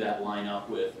we see that line up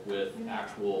with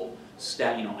actual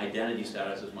identity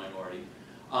status as minority.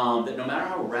 That no matter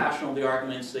how rational the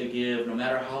arguments they give, no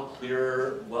matter how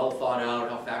clear, well thought out,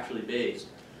 how factually based,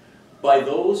 by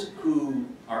those who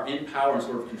are in power and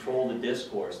sort of control the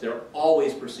discourse, they're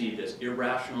always perceived as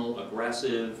irrational,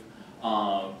 aggressive,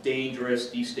 dangerous,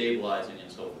 destabilizing, and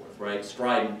so forth, right?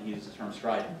 Strident, he uses the term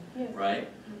strident, right?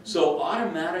 So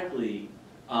automatically,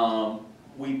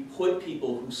 we put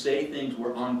people who say things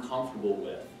we're uncomfortable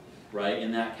with, right,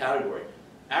 in that category.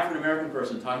 African-American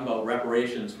person talking about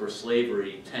reparations for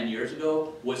slavery 10 years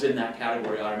ago was in that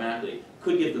category automatically.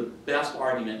 Could give the best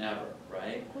argument ever,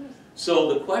 right?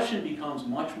 So the question becomes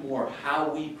much more how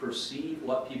we perceive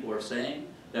what people are saying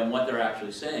than what they're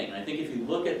actually saying. And I think if you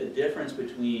look at the difference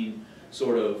between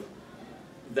sort of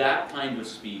that kind of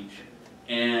speech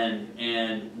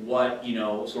and what, you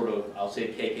know, sort of, I'll say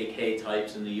KKK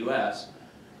types in the US,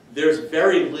 there's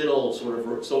very little sort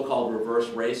of so-called reverse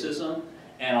racism,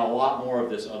 and a lot more of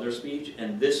this other speech,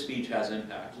 and this speech has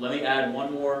impact. Let me add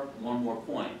one more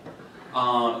point,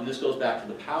 and this goes back to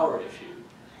the power issue.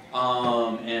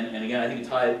 And again, I think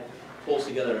it pulls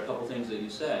together a couple things that you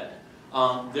said.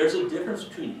 There's a difference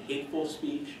between hateful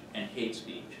speech and hate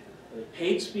speech.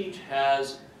 Hate speech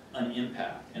has an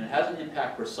impact, and it has an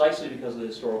impact precisely because of the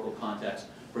historical context,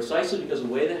 precisely because the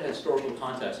way that historical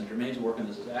context, and Jermaine's work on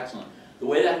this is excellent, the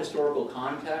way that historical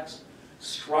context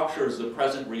structures the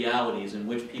present realities in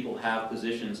which people have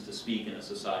positions to speak in a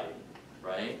society,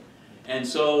 right? And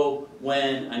so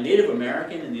when a Native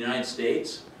American in the United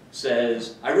States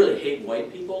says, I really hate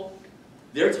white people,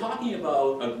 they're talking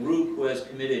about a group who has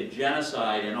committed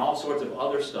genocide and all sorts of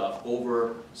other stuff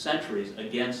over centuries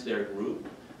against their group.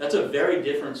 That's a very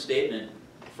different statement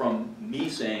from me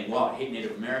saying, well, I hate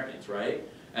Native Americans, right?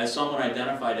 As someone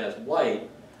identified as white,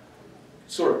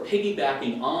 sort of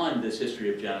piggybacking on this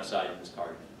history of genocide in this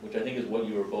argument, which I think is what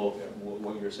you were both,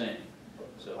 what you were saying.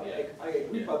 So, yeah. I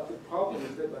agree, yeah. But the problem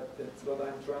is that, that's what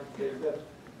I'm trying to say, is that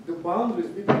the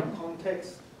boundaries between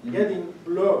context getting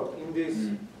blurred in this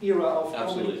era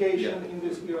of communication, in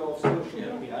this era of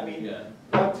social media. I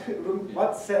mean,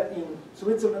 what's said in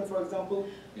Switzerland, for example,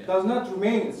 does not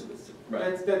remain in Switzerland.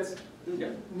 Right. That's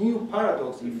the new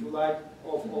paradox, if you like,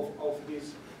 of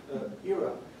this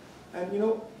era. And you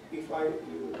know, if I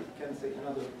can say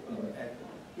another act,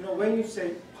 you know, when you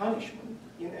say punishment,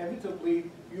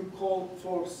 inevitably you call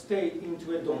for state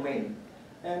into a domain.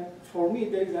 And for me,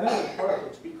 there is another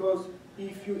paradox, because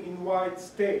if you invite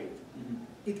state,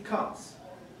 it comes.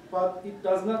 But it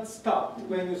does not stop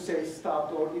when you say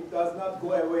stop, or it does not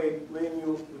go away when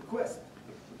you request.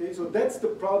 Okay, so that's the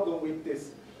problem with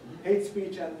this hate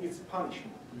speech and its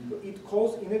punishment. So it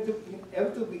calls,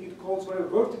 inevitably, it calls for a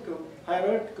vertical,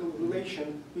 hierarchical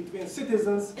relation between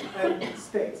citizens and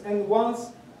states. And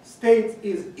once state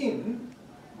is in,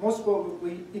 most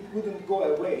probably it wouldn't go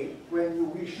away when you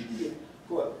wish it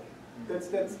go away.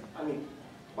 That's, I mean,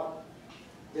 but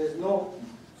there's no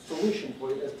solution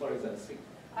for it as far as I see.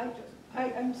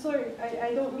 I'm sorry,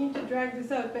 I don't mean to drag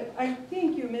this out, but I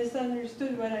think you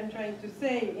misunderstood what I'm trying to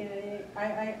say.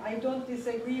 I don't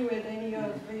disagree with any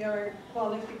of your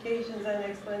qualifications and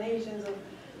explanations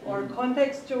or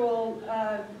contextual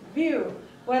view.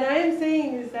 What I am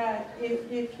saying is that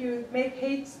if you make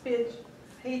hate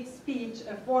speech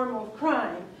a form of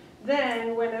crime,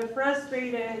 then when a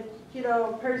frustrated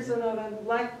person of a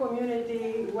black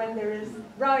community, when there is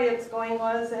riots going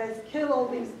on, says, kill all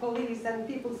these police, and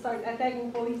people start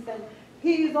attacking police, then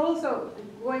he is also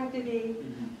going to be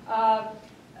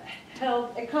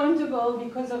held accountable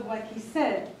because of what he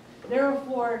said.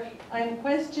 Therefore, I'm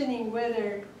questioning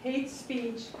whether hate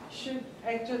speech should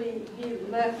actually be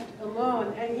left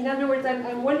alone. And in other words,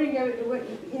 I'm wondering,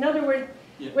 in other words,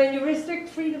 when you restrict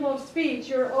freedom of speech,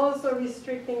 you're also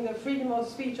restricting the freedom of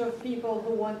speech of people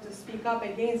who want to speak up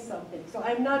against something. So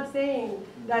I'm not saying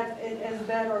that it's as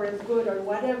bad or as good or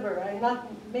whatever. I'm not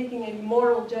making any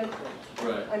moral judgment.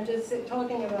 Right. I'm just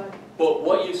talking about... But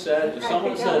what you said, if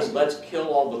someone says, let's kill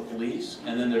all the police,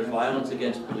 and then there's violence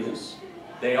against police,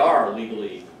 they are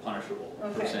legally punishable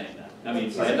for saying that. I mean,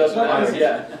 it doesn't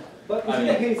matter, But it's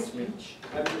a hate speech.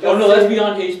 Oh no, that's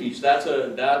beyond hate speech. That's a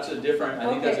different. I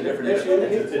think that's a different issue.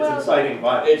 It's inciting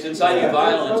violence. It's inciting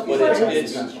violence, but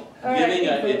it's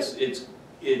giving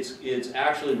it's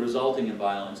actually resulting in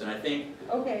violence. And I think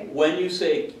when you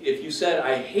say, if you said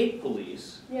I hate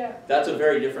police, that's a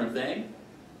very different thing.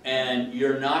 And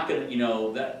you're not going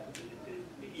to, that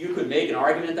you could make an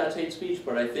argument that's hate speech,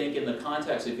 but I think in the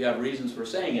context, if you have reasons for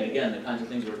saying it, again, the kinds of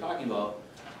things we're talking about,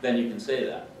 then you can say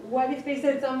that. What if they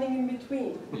said something in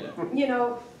between?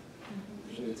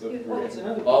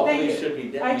 All police should be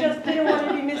dead. I just didn't want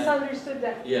to be misunderstood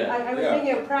that. I was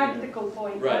making a practical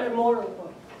point, not a moral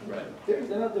point. Right. There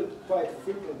is another quite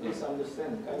frequent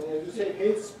misunderstanding. I mean, as you say,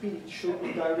 hate speech should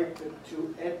be directed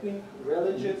to ethnic,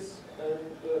 religious, and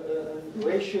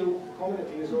racial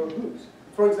communities or groups.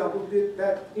 For example,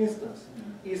 that instance,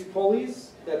 is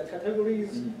police that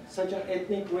categories such an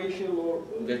ethnic, racial, or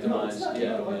victimized?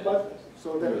 But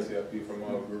so that is from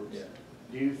all groups.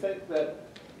 Do you think that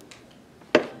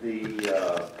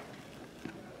the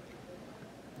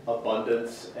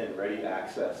abundance and ready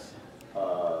access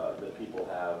that people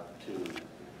have to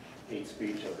hate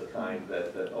speech of the kind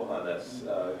that Ohannes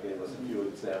gave us a few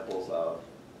examples of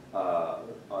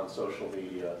on social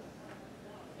media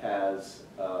has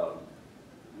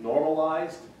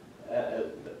normalized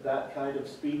that kind of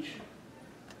speech?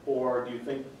 Or do you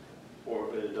think, or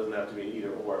it doesn't have to be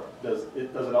either or, does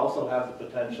it also have the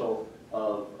potential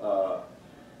of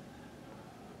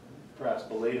perhaps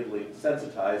belatedly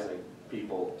sensitizing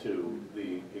people to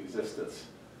the existence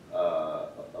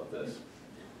of this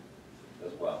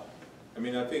as well. I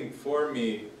mean, I think for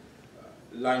me,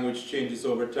 language changes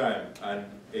over time, and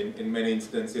in many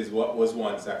instances, what was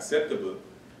once acceptable,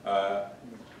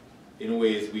 in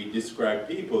ways we describe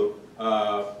people,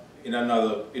 in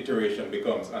another iteration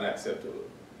becomes unacceptable.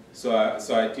 So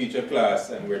I teach a class,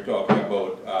 and we're talking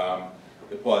about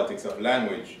the politics of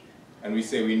language, and we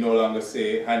say we no longer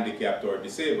say handicapped or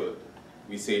disabled,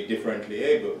 we say differently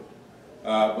able.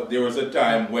 But there was a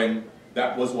time when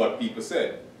that was what people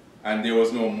said, and there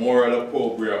was no moral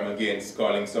opprobrium against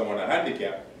calling someone a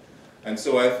handicap. And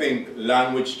so I think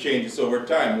language changes over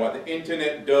time. What the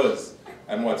internet does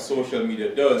and what social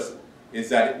media does is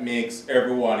that it makes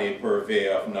everyone a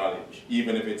purveyor of knowledge,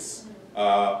 even if it's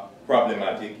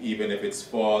problematic, even if it's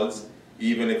false,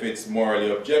 even if it's morally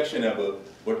objectionable,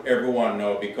 but everyone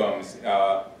now becomes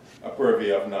a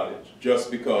purveyor of knowledge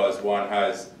just because one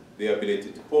has the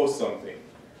ability to post something.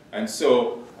 And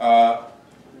so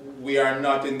we are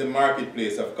not in the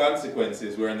marketplace of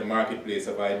consequences, we're in the marketplace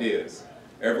of ideas.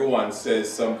 Everyone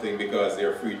says something because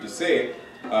they're free to say it.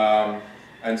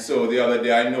 And so the other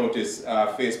day I noticed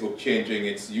Facebook changing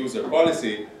its user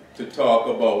policy to talk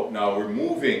about now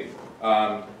removing,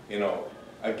 you know,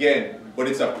 again, but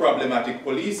it's a problematic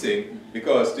policing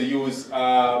because to use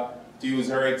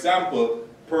her example,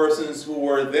 persons who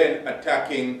were then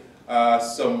attacking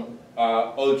some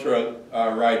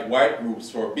ultra-right white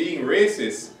groups for being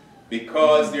racist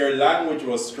because their language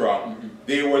was strong,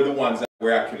 they were the ones that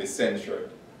were actually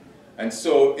censored. And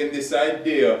so in this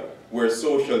idea where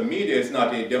social media is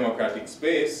not a democratic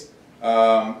space,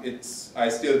 I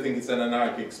still think it's an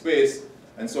anarchic space,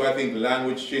 and so I think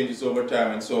language changes over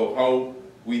time, and so how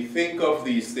we think of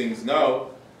these things now,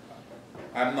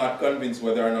 I'm not convinced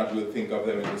whether or not we'll think of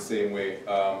them in the same way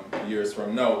years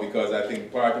from now, because I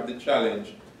think part of the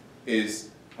challenge is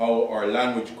how our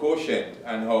language quotient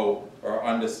and how our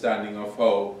understanding of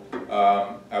how,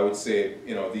 I would say,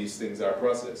 you know, these things are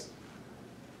processed.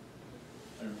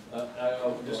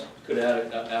 I just could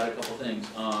add a couple things.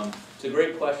 It's a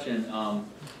great question.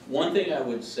 One thing I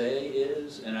would say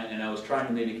is, and I was trying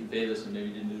to maybe convey this and maybe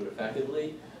didn't do it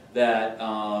effectively, that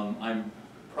I'm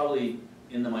probably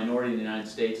in the minority in the United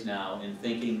States now in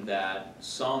thinking that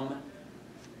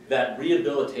that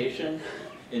rehabilitation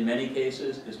in many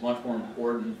cases is much more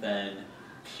important than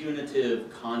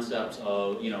punitive concepts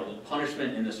of, you know,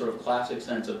 punishment in the sort of classic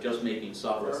sense of just making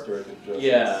suffer. Restorative justice.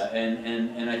 Yeah,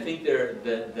 and I think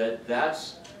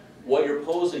that's what you're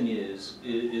posing is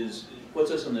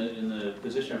puts us in the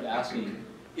position of asking,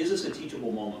 is this a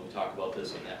teachable moment? We talk about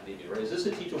this in academia, right? Is this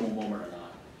a teachable moment or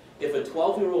not? If a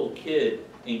 12-year-old kid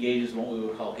engages in what we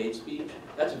would call hate speech,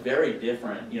 that's very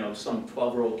different, you know, some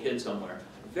 12-year-old kid somewhere,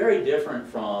 very different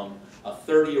from a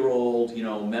 30-year-old, you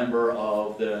know, member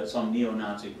of some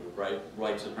neo-Nazi group, right,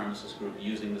 white supremacist group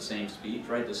using the same speech,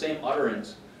 right, the same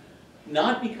utterance,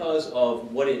 not because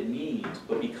of what it means,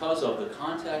 but because of the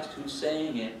context, who's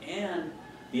saying it, and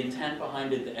the intent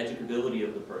behind it, the educability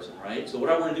of the person, right? So what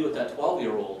I want to do with that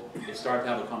 12-year-old is start to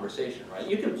have a conversation, right?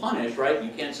 You can punish, right?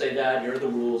 You can't say that, here are the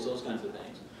rules, those kinds of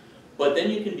things. But then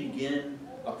you can begin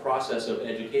a process of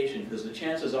education, because the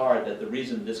chances are that the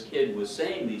reason this kid was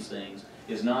saying these things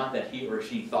is not that he or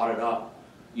she thought it up,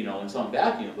 you know, in some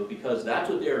vacuum, but because that's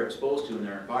what they're exposed to in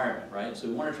their environment, right? So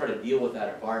we want to try to deal with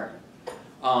that environment.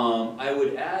 I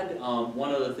would add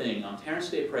one other thing. Terrence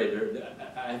Day Prey,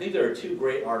 I think there are two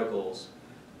great articles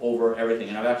over everything,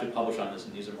 and I've actually published on this,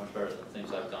 and these are much better than the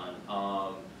things I've done.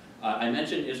 I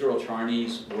mentioned Israel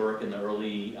Charney's work in the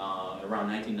early, around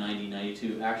 1990,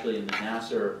 92, actually in the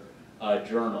NAASR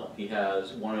journal. He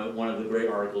has one of the great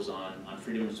articles on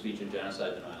freedom of speech and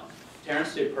genocide denial.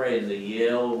 Terrence Day Prey in the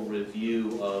Yale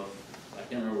Review of, I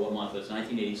can't remember what month, but it's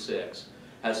 1986,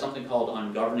 has something called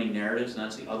On Governing Narratives, and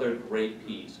that's the other great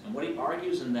piece. And what he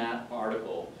argues in that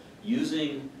article,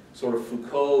 using sort of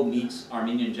Foucault meets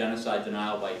Armenian genocide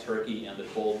denial by Turkey and the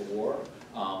Cold War,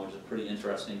 which is a pretty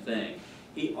interesting thing,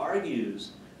 he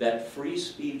argues that free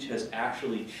speech has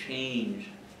actually changed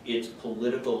its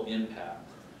political impact.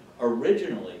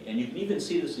 Originally, and you can even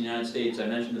see this in the United States, I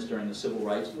mentioned this during the civil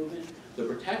rights movement, the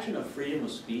protection of freedom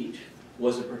of speech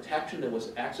was a protection that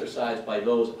was exercised by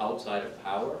those outside of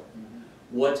power.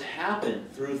 What's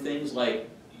happened through things like,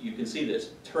 you can see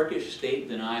this, Turkish state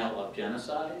denial of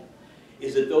genocide,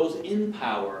 is that those in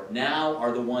power now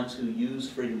are the ones who use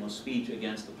freedom of speech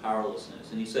against the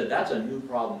powerlessness. And he said that's a new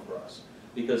problem for us,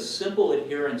 because simple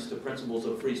adherence to principles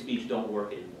of free speech don't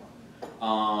work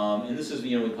anymore. And this is,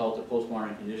 you know, we call it the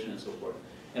postmodern condition and so forth.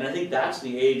 And I think that's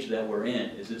the age that we're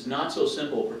in, is it's not so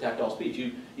simple, protect all speech.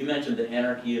 You mentioned the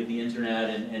anarchy of the internet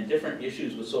and different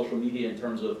issues with social media in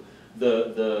terms of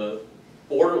the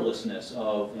borderlessness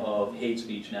of hate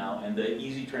speech now and the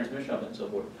easy transmission of it and so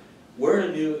forth. We're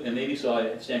in a new, and maybe so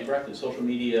I stand corrected, social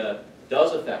media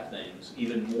does affect things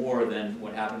even more than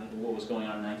what was going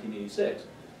on in 1986.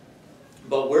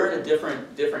 But we're in a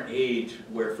different age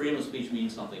where freedom of speech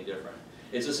means something different.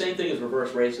 It's the same thing as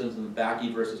reverse racism, the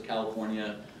Bakke versus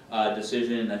California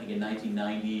decision, I think in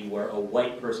 1990, where a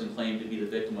white person claimed to be the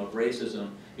victim of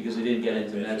racism because they didn't get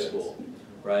into med school,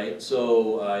 right?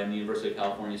 So in the University of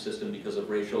California system, because of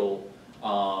racial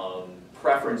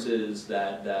preferences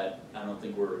that I don't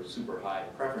think were super high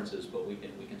preferences, but we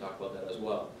can talk about that as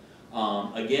well.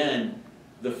 Again,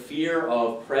 the fear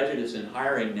of prejudice in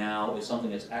hiring now is something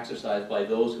that's exercised by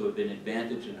those who have been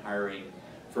advantaged in hiring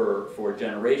for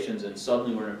generations, and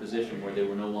suddenly we're in a position where they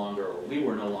were no longer, or we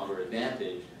were no longer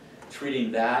advantaged,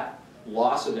 treating that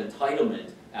loss of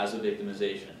entitlement as a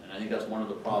victimization. And I think that's one of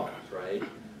the problems, right?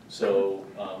 So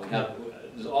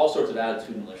there's all sorts of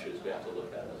attitudinal issues we have to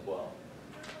look at as well.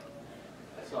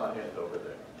 I saw a hand over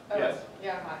there. Oh, Yes.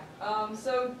 Yeah, hi.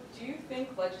 So do you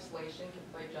think legislation can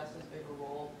play just as big a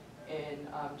role in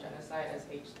genocide as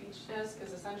hate speech does?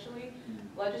 Because essentially,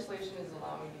 legislation is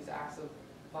allowing these acts of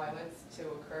violence to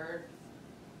occur,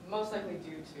 most likely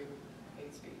due to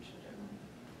hate speech in general.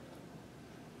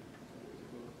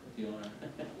 Do you want to?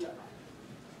 Yeah.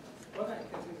 What I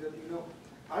can say is that, you know,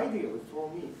 ideally for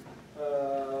me,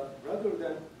 rather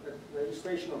than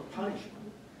legislation of punishment,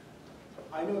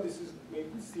 I know this is maybe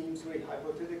seems very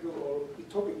hypothetical or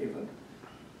utopic even.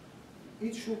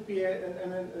 It should be a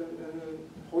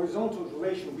horizontal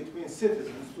relation between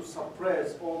citizens to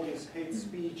suppress all this hate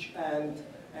speech and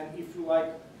if you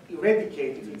like,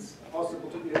 eradicate, if it's possible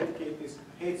to eradicate this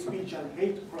hate speech and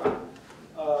hate crime.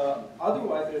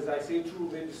 Otherwise, as I say, through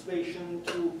legislation,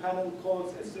 through panel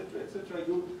codes, etc.,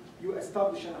 you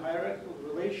establish a hierarchical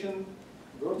relation,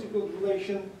 vertical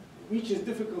relation, which is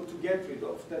difficult to get rid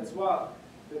of. That's why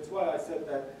I said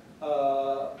that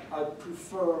I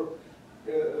prefer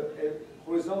a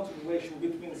horizontal relation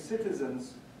between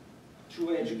citizens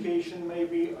through education,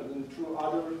 maybe, and through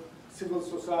other civil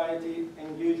society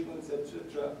engagements,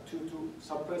 etc., to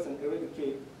suppress and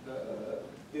eradicate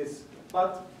this.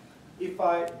 But if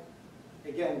I,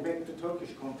 again, back to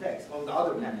Turkish context, on the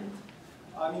other hand,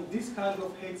 I mean, this kind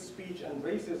of hate speech and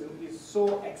racism is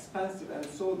so expensive and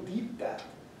so deep that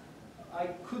I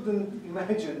couldn't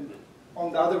imagine,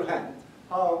 on the other hand,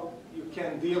 how you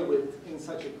can deal with, in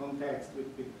such a context, with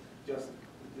just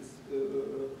this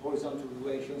horizontal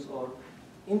relations or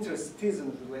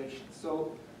inter-citizen relations.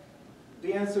 So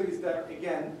the answer is that,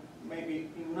 again, maybe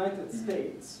in the United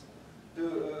States,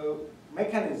 the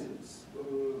mechanisms,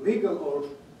 legal or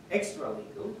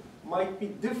extra-legal, might be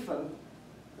different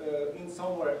in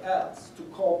somewhere else to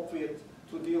cope with,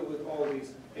 to deal with all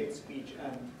this hate speech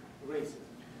and racism.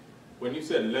 When you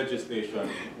said legislation,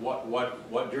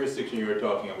 what jurisdiction you were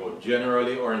talking about,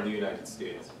 generally or in the United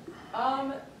States?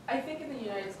 I think in the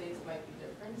United States it might be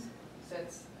different,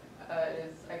 since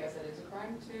I guess it is a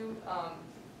crime too.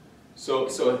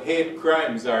 So hate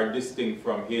crimes are distinct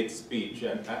from hate speech,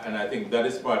 and I think that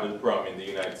is part of the problem in the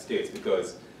United States,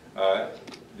 because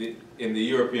in the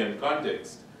European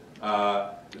context,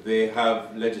 they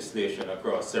have legislation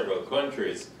across several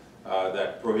countries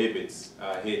that prohibits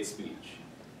hate speech.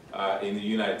 In the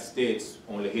United States,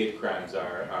 only hate crimes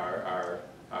are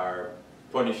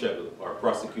punishable or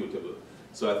prosecutable.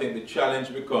 So I think the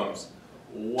challenge becomes,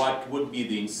 what would be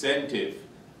the incentive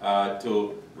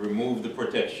to remove the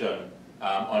protection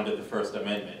under the First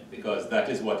Amendment? Because that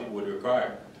is what it would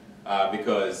require.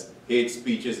 Because hate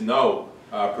speech is now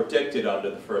protected under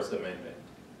the First Amendment.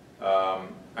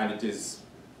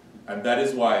 And that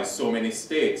is why so many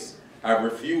states have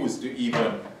refused to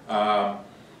even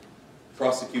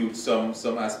prosecute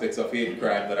some aspects of hate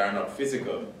crime that are not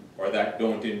physical, or that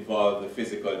don't involve the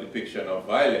physical depiction of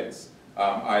violence,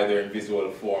 either in visual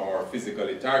form or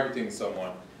physically targeting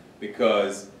someone,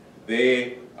 because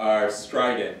they are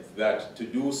strident that to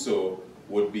do so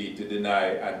would be to deny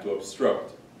and to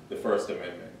obstruct the First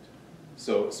Amendment.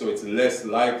 So it's less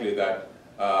likely that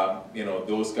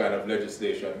those kind of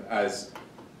legislation, as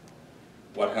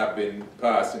what have been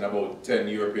passed in about 10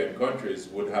 European countries,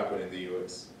 would happen in the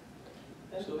US.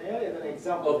 And may I have an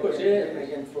example? Of course,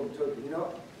 again from Turkey. You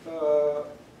know,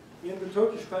 in the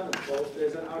Turkish Penal Code,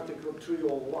 there's an Article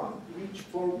 301 which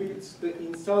forbids the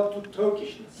insult to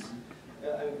Turkishness.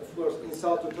 And of course,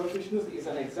 insult to Turkishness is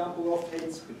an example of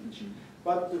hate speech.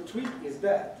 But the trick is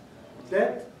that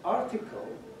article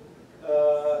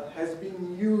has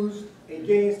been used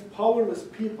against powerless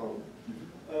people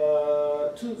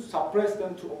to suppress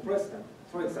them, to oppress them.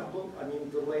 For example, I mean,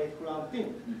 the late Hrant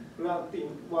Dink. Hrant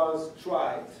Dink was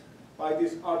tried by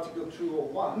this Article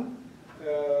 201,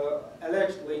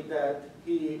 allegedly that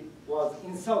he was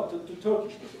insulted to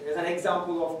Turkish people, as an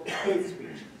example of hate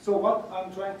speech. So what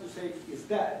I'm trying to say is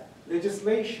that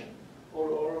legislation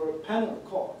or a penal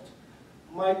court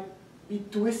might be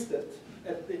twisted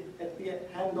at the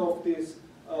hand of these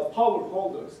power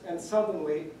holders, and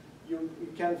suddenly you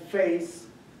can face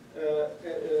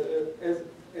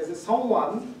as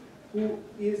someone who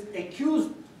is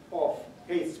accused of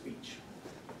hate speech.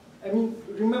 I mean,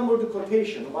 remember the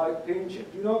quotation by Perinçek.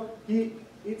 You know,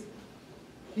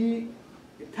 he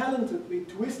talentedly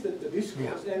twisted the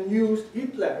discourse and used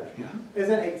Hitler as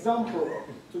an example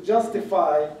to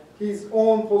justify his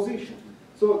own position.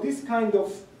 So this kind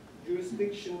of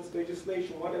jurisdictions,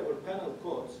 legislation, whatever, penal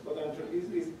codes, but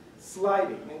is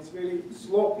sliding, and it's very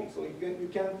sloppy. So you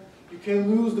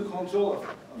can lose the control of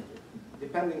it,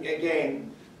 depending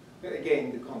again the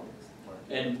context.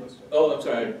 And oh, I'm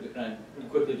sorry. Can I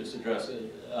quickly just address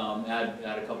it?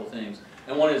 Add a couple things.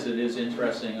 And one is, it is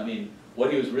interesting. I mean,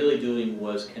 what he was really doing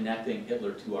was connecting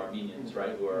Hitler to Armenians,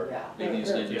 right? Who are making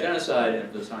these claims of genocide,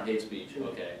 and it's not hate speech.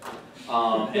 Okay.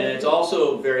 And it's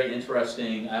also very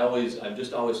interesting. I'm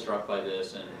just always struck by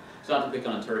this, and it's not to pick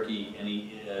on Turkey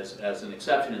as an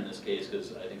exception in this case,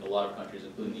 because I think a lot of countries,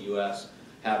 including the U.S.,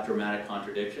 have dramatic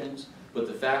contradictions. But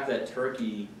the fact that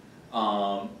Turkey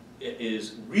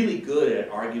is really good at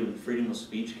arguing freedom of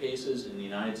speech cases in the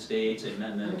United States, and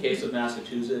then in the case of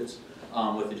Massachusetts,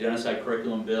 with the genocide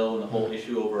curriculum bill and the whole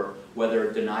issue over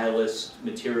whether denialist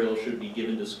material should be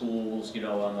given to schools, you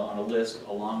know, on a list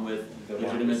along with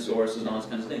legitimate sources and all those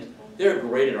kinds of things. They're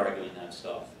great at arguing that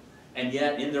stuff. And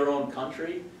yet in their own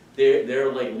country,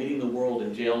 they're like leading the world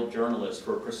in jailed journalists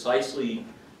for precisely,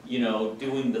 you know,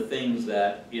 doing the things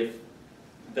that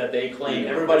they claim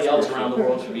everybody else around the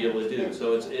world should be able to do.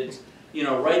 So it's you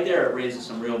know, right there it raises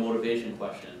some real motivation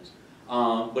questions.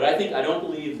 But I don't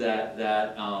believe that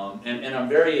and I'm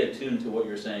very attuned to what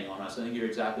you're saying, Ohannes. I think you're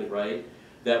exactly right,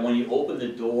 that when you open the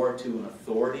door to an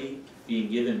authority being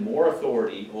given more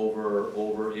authority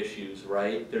over issues,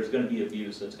 right, there's going to be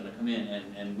abuse that's going to come in,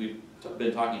 and we've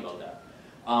been talking about that.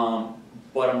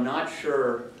 But I'm not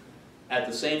sure, at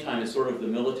the same time, it's sort of the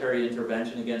military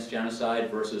intervention against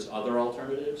genocide versus other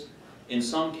alternatives. In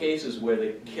some cases where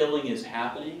the killing is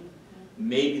happening,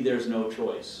 maybe there's no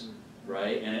choice,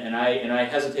 right? And I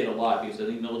hesitate a lot, because I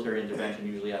think military intervention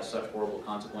usually has such horrible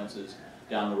consequences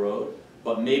down the road.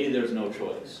 But maybe there's no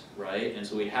choice, right? And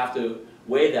so we have to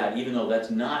weigh that, even though that's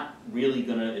not really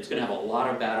it's gonna have a lot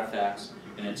of bad effects,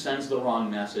 and it sends the wrong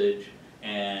message,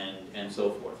 and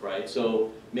so forth, right?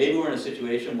 So maybe we're in a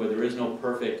situation where there is no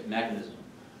perfect mechanism,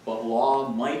 but law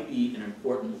might be an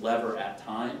important lever at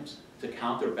times to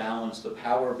counterbalance the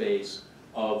power base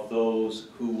of those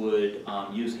who would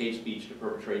use hate speech to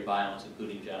perpetrate violence,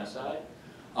 including genocide.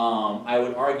 I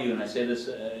would argue, and I say this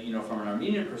you know, from an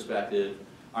Armenian perspective,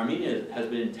 Armenia has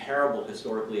been terrible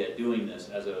historically at doing this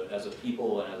as a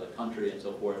people and as a country and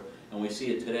so forth, and we see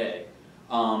it today.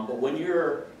 But when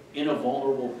you're in a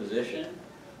vulnerable position,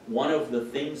 one of the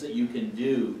things that you can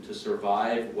do to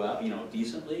survive well, you know,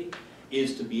 decently,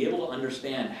 is to be able to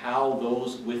understand how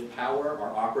those with power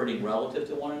are operating relative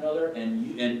to one another,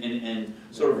 and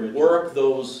sort of work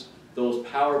those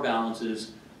power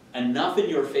balances enough in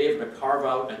your favor to carve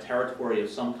out a territory of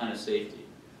some kind of safety.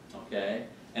 Okay?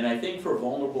 And I think for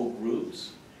vulnerable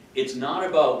groups, it's not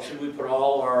about should we put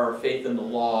all our faith in the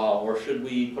law, or should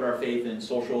we put our faith in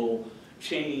social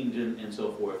change and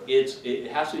so forth. It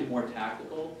has to be more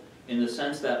tactical, in the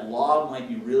sense that law might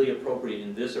be really appropriate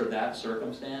in this or that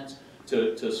circumstance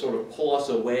to sort of pull us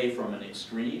away from an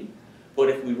extreme. But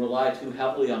if we rely too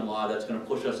heavily on law, that's going to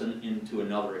push us into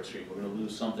another extreme. We're going to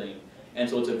lose something. And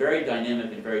so it's a very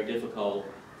dynamic and very difficult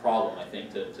problem, I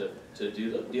think, to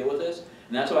deal with this.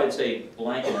 And that's why I'd say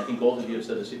blanket, I think both of you have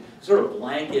said this, sort of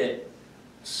blanket,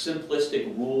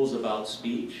 simplistic rules about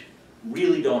speech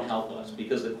really don't help us,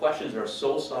 because the questions are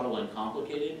so subtle and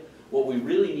complicated. What we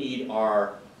really need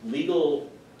are legal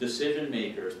decision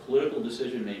makers, political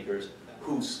decision makers,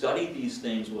 who study these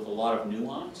things with a lot of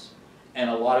nuance,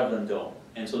 and a lot of them don't.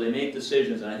 And so they make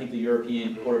decisions, and I think the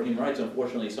European Court of Human Rights,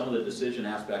 unfortunately, some of the decision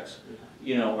aspects,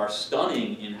 you know, are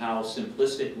stunning in how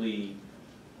simplistically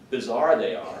bizarre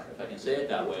they are, if I can say it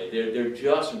that way. They're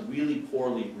just really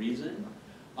poorly reasoned.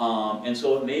 And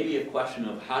so it may be a question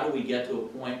of how do we get to a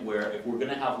point where, if we're going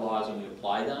to have laws and we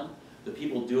apply them, the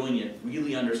people doing it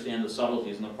really understand the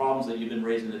subtleties and the problems that you've been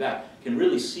raising in the back, can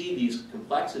really see these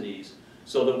complexities,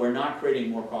 so that we're not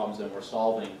creating more problems than we're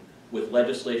solving with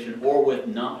legislation, or with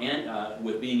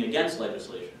with being against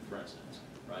legislation, for instance,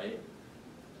 right?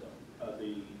 So.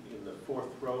 In the fourth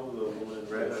row, the woman in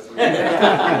red.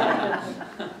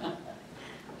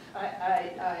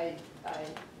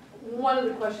 one of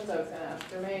the questions I was going to ask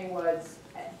Jermaine was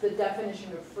the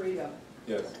definition of freedom.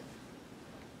 Yes.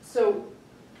 So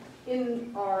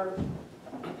in our,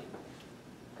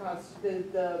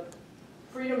 the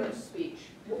freedom of speech,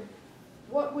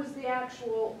 what was the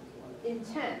actual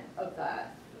intent of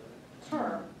that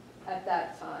term at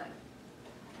that time?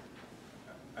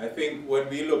 I think when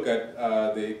we look at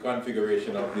the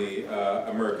configuration of the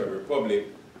American Republic,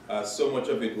 so much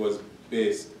of it was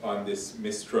based on this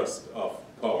mistrust of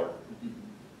power.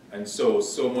 And so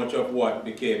much of what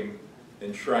became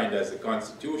enshrined as the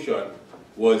Constitution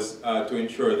was to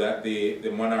ensure that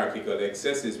the monarchical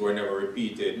excesses were never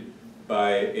repeated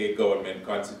by a government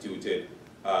constituted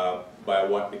by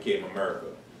what became America.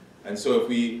 And so if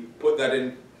we put that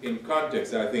in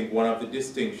context, I think one of the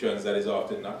distinctions that is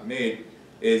often not made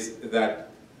is that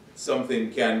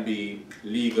something can be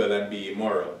legal and be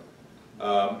immoral.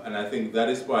 And I think that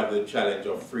is part of the challenge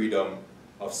of freedom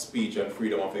of speech and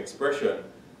freedom of expression,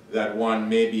 that one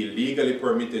may be legally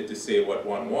permitted to say what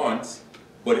one wants,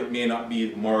 but it may not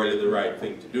be morally the right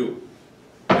thing to do.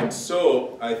 And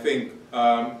so I think,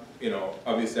 you know,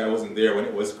 obviously I wasn't there when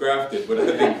it was crafted, but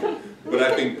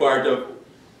I think part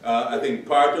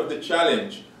of the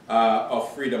challenge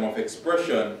of freedom of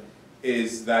expression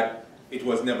is that it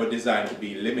was never designed to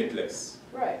be limitless.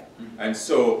 Right. And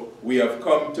so we have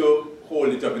come to hold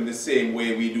it up in the same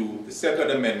way we do the Second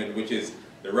Amendment, which is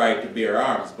the right to bear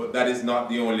arms, but that is not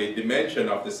the only dimension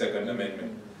of the Second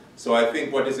Amendment. So I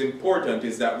think what is important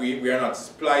is that we are not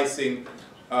splicing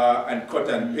and cut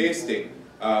and pasting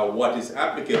what is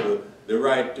applicable. The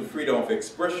right to freedom of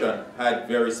expression had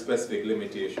very specific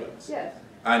limitations. Yes.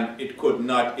 And it could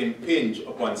not impinge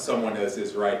upon someone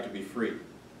else's right to be free.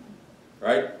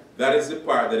 Right? That is the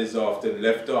part that is often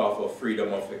left off of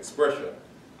freedom of expression,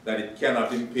 that it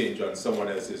cannot impinge on someone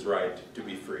else's right to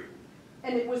be free.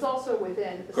 And it was also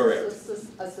within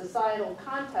a societal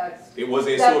context. It was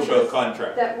a social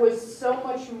contract. That was so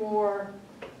much more,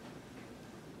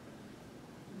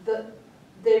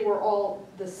 they were all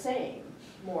the same,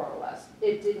 more or less.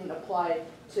 It didn't apply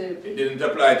to... It didn't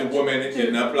apply to women, it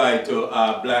didn't apply to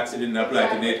blacks, it didn't apply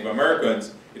to Native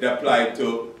Americans, it applied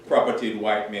to propertied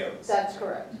white males. That's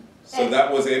correct. So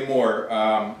that was a more,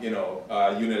 you know,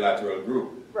 unilateral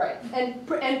group. Right, and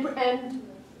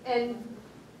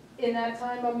in that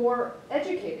time a more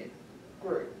educated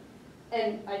group.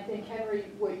 And I think, Henry,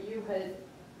 what you had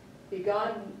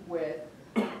begun with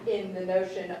in the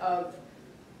notion of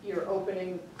your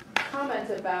opening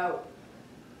comment about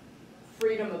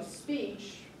freedom of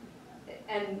speech,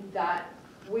 and that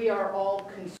we are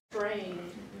all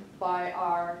constrained by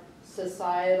our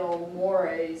societal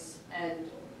mores,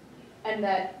 and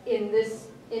that in this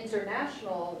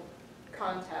international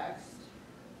context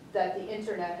that the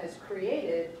internet has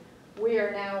created, we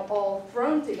are now all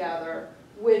thrown together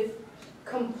with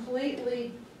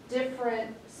completely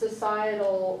different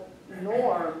societal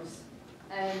norms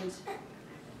and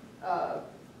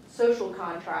social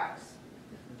contracts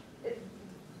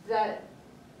that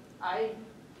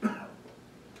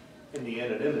in the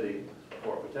anonymity,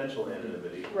 or potential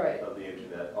anonymity of the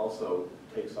internet, also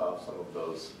takes off some of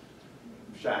those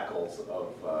shackles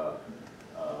of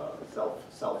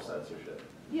self-censorship.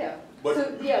 Yeah.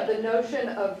 So yeah, the notion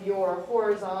of your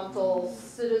horizontal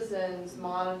citizens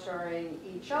monitoring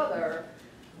each other,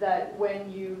 that when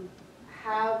you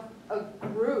have a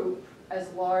group as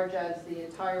large as the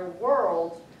entire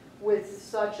world with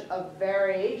such a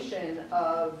variation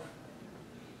of,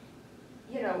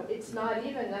 you know, it's not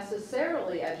even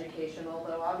necessarily educational,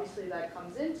 though obviously that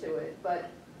comes into it, but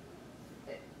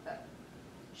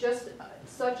just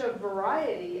such a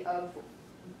variety of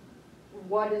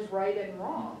what is right and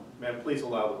wrong. Ma'am, please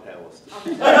allow the panelists to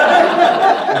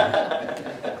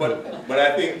but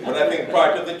I think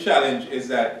part of the challenge is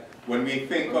that when we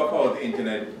think of how the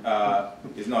internet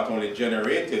is not only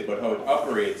generated but how it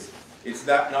operates, it's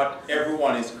that not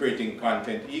everyone is creating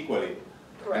content equally.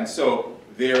 Correct. And so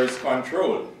there is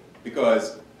control,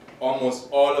 because almost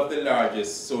all of the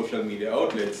largest social media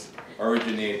outlets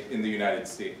originate in the United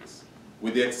States,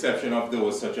 with the exception of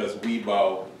those such as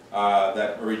Weibo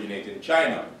that originate in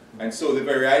China. And so the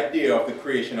very idea of the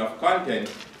creation of content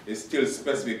is still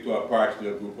specific to a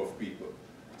particular group of people.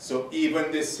 So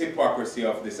even this hypocrisy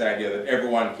of this idea that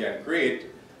everyone can create,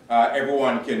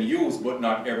 everyone can use, but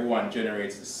not everyone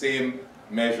generates the same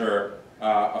measure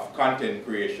of content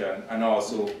creation and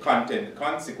also content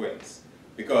consequence.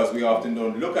 Because we often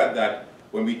don't look at that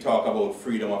when we talk about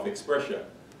freedom of expression.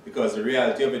 Because the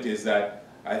reality of it is that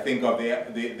I think of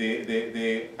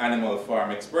the Animal Farm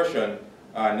expression,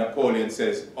 Napoleon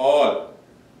says all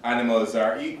animals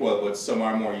are equal, but some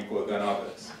are more equal than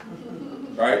others,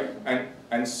 right?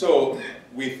 And so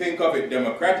we think of it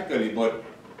democratically, but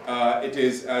it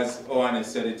is, as Ohannes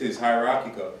said, it is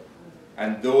hierarchical.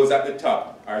 And those at the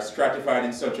top are stratified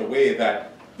in such a way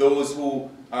that those who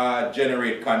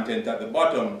generate content at the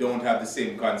bottom don't have the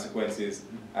same consequences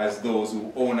as those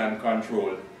who own and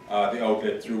control the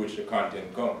outlet through which the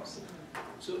content comes.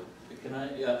 So can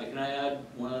I add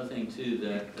one other thing too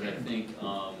that I think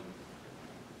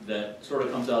that sort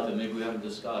of comes out that maybe we haven't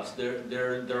discussed.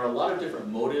 There are a lot of different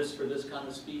motives for this kind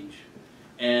of speech.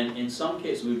 And in some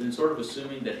cases, we've been sort of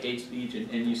assuming that hate speech,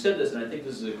 and you said this, and I think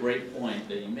this is a great point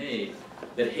that you made,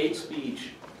 that hate speech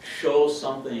shows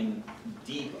something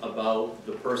deep about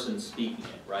the person speaking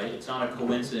it, right? It's not a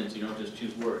coincidence, you don't just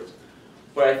choose words.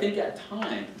 But I think at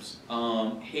times,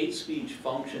 hate speech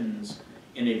functions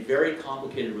in a very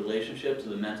complicated relationship to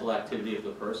the mental activity of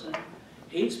the person.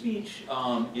 Hate speech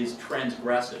is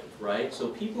transgressive, right? So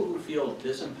people who feel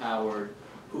disempowered,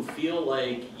 who feel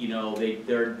like, you know,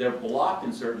 they're blocked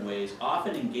in certain ways,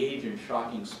 often engage in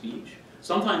shocking speech.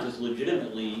 Sometimes it's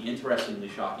legitimately, interestingly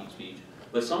shocking speech,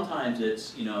 but sometimes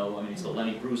it's, you know, I mean, it's the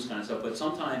Lenny Bruce kind of stuff, but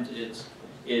sometimes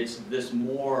it's this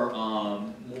more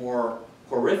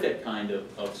horrific kind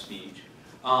of speech.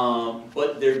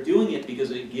 But they're doing it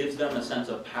because it gives them a sense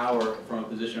of power from a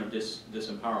position of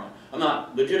disempowerment. I'm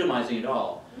not legitimizing it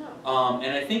all. No.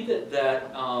 And I think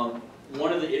that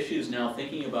one of the issues now,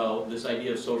 thinking about this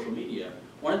idea of social media,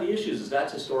 one of the issues is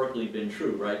that's historically been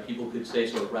true, right? People could say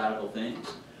sort of radical things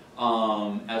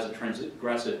as a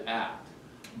transgressive act.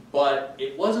 But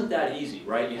it wasn't that easy,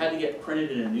 right? You had to get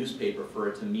printed in a newspaper for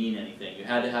it to mean anything. You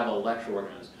had to have a lecture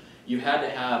organized. You had to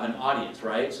have an audience,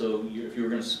 right? So if you were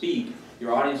going to speak,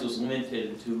 your audience was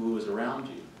limited to who was around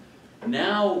you.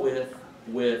 Now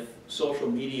with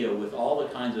social media, with all the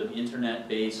kinds of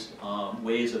internet-based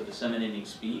ways of disseminating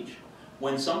speech,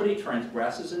 when somebody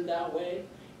transgresses in that way,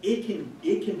 it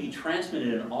can be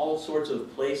transmitted in all sorts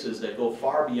of places that go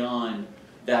far beyond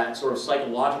that sort of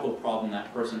psychological problem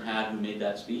that person had who made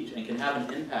that speech, and can have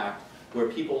an impact where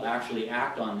people actually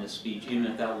act on this speech, even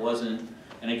if that wasn't,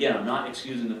 and again, I'm not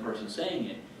excusing the person saying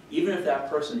it, even if that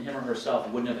person, him or herself,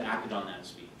 wouldn't have acted on that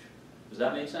speech. Does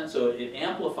that make sense? So it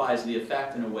amplifies the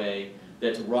effect in a way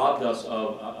that's robbed us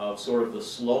of sort of the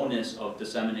slowness of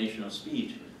dissemination of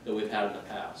speech that we've had in the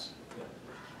past.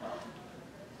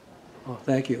 Oh,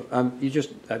 thank you.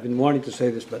 I've been wanting to say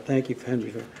this, but thank you,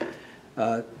 Henry,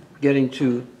 for getting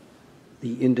to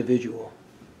the individual.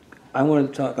 I want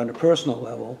to talk on a personal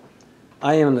level.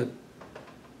 I am in the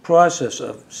process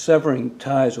of severing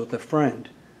ties with a friend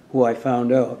who I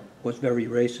found out was very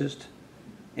racist,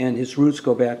 and his roots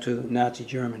go back to Nazi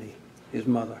Germany. His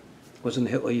mother was in the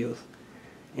Hitler Youth.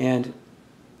 And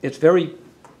it's very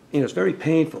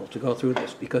painful to go through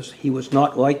this because he was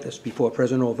not like this before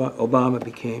President Obama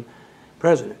became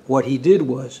president. What he did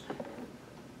was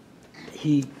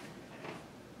he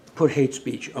put hate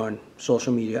speech on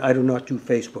social media. I do not do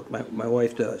Facebook. My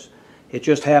wife does. It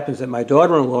just happens that my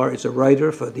daughter-in-law is a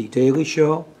writer for The Daily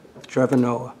Show, Trevor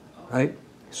Noah, right?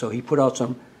 So he put out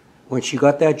some, when she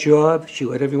got that job, she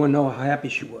let everyone know how happy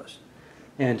she was.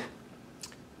 And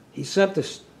he sent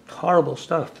this horrible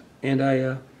stuff, and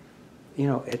I,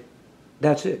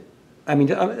 that's it. I mean,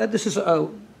 this is a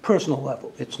personal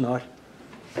level. It's not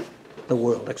the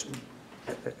world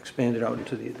expanded out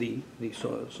into the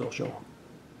social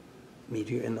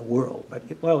media in the world, but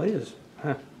it is.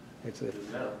 Huh.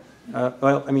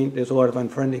 Well, I mean, there's a lot of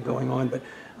unfriending going on, but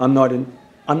I'm not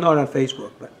on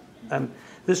Facebook. But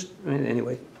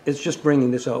anyway, it's just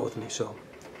bringing this out with me. So.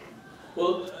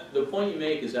 Well, the point you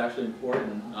make is actually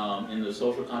important in the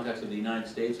social context of the United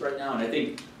States right now, and I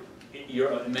think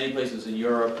in many places in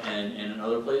Europe and in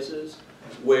other places,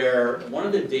 where one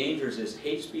of the dangers is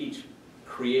hate speech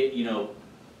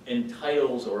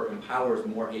entitles or empowers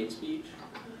more hate speech.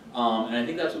 And I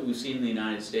think that's what we've seen in the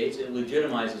United States. It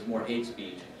legitimizes more hate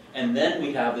speech. And then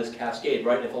we have this cascade,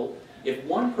 right? If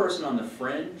one person on the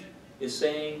fringe is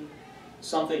saying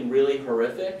something really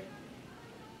horrific,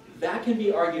 that can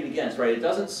be argued against, right? It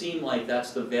doesn't seem like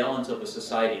that's the valence of a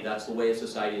society, that's the way a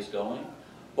society is going.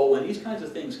 But when these kinds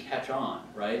of things catch on,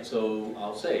 right? So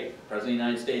I'll say, President of the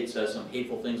United States says some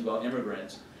hateful things about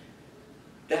immigrants,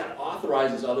 that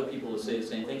authorizes other people to say the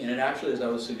same thing, and it actually, as I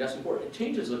was suggesting before, it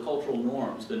changes the cultural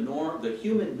norms, the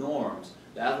human norms,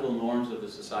 the ethical norms of the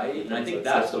society, and I think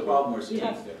that's the problem we're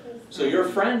seeing. So your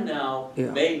friend now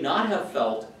may not have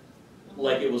felt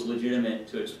like it was legitimate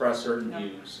to express certain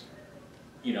views,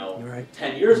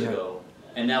 10 years ago,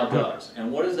 and now does.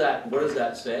 And what does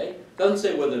that say? It doesn't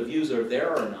say whether the views are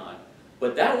there or not.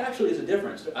 But that actually is a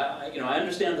difference. I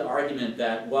understand the argument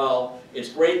that, well, it's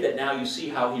great that now you see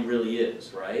how he really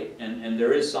is, right? And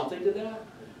there is something to that.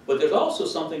 But there's also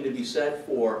something to be said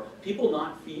for people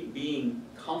not being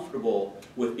comfortable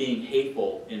with being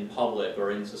hateful in public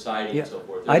or in society and so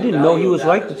forth. I didn't know he was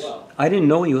like this. I didn't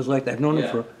know he was like that. I've known him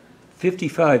for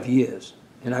 55 years,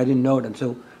 and I didn't know it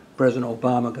until President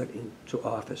Obama got into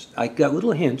office. I got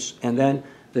little hints, and then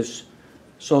this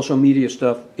social media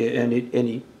stuff,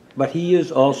 but he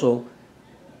is also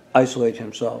isolated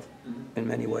himself in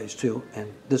many ways too,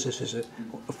 and this is a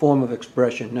form of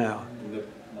expression now.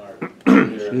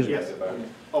 Excuse me. Yes.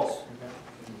 Oh,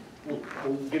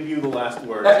 we'll give you the last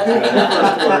word.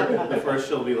 The first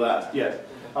shall be last. Yes.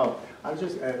 Oh, I was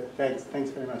just,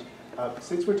 thanks very much.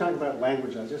 Since we're talking about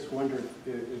language, I just wondered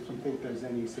if you think there's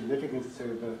any significance to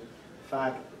the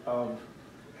fact of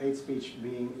hate speech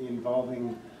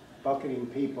involving bucketing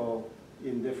people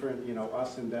in different,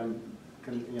 us and them,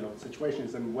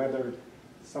 situations, and whether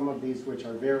some of these which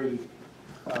are very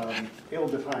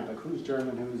ill-defined, like who's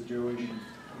German, who's Jewish,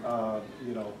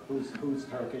 who's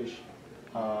Turkish,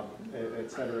 et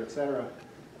cetera,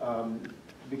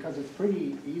 because it's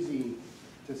pretty easy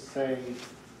to say,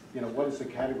 what is the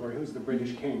category, who's the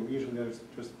British king? Usually there's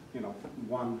just,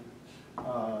 one,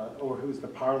 or who's the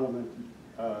parliament,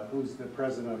 who's the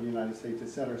president of the United States, et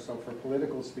cetera, so for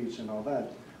political speech and all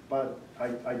that. But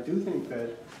I do think that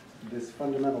this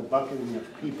fundamental bucketing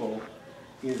of people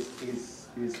is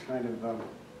kind of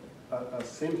a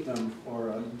symptom or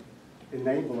an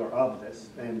enabler of this,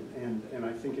 and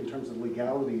I think in terms of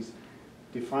legalities,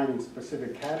 defining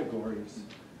specific categories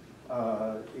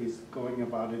is going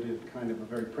about it in kind of a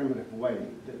very primitive way.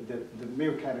 The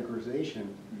mere categorization,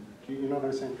 you know what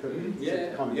I'm saying?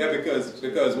 Yeah,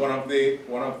 because one of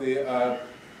the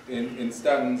in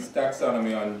Stanton's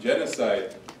taxonomy on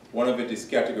genocide, one of it is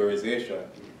categorization.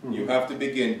 You have to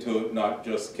begin to not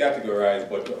just categorize,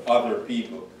 but to other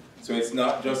people. So it's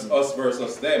not just us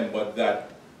versus them, but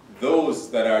that those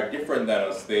that are different than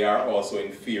us, they are also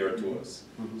inferior to us.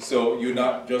 So you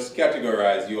not just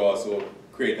categorize, you also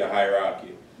create a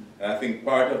hierarchy. And I think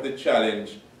part of the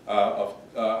challenge of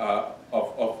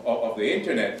the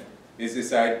internet is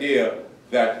this idea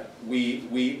that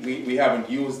we haven't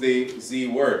used the Z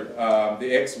word,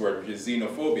 the X word, which is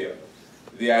xenophobia.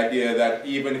 The idea that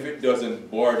even if it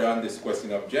doesn't border on this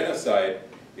question of genocide,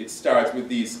 it starts with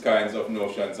these kinds of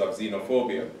notions of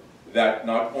xenophobia. That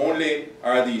not only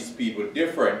are these people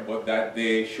different, but that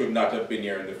they should not have been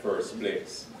here in the first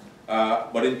place.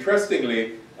 But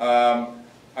interestingly, I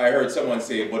heard someone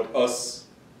say, but us,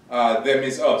 them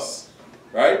is us,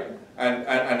 right? And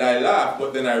I laughed,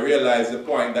 but then I realized the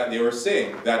point that they were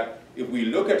saying, that if we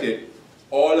look at it,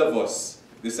 all of us,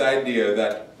 this idea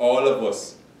that all of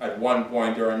us at one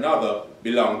point or another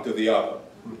belong to the other,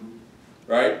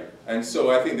 right? And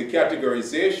so I think the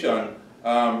categorization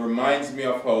reminds me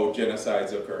of how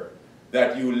genocides occur,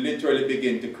 that you literally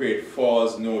begin to create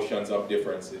false notions of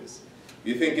differences.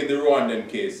 You think in the Rwandan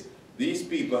case, these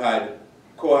people had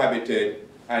cohabited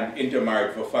and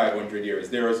intermarried for 500 years.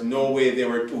 There was no way they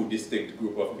were two distinct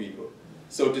group of people.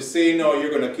 So to say, no, you're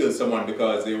going to kill someone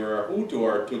because they were a Hutu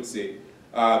or a Tutsi,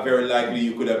 very likely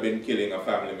you could have been killing a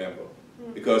family member,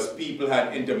 because people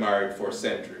had intermarried for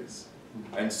centuries.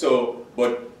 And so,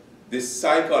 but this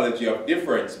psychology of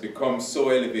difference becomes so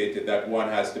elevated that one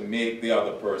has to make the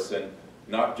other person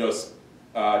not just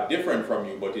different from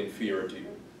you, but inferior to you.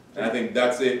 And I think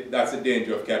that's a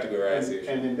danger of categorization.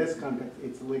 And in this context,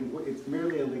 it's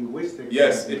merely a linguistic.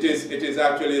 Yes, it is. It is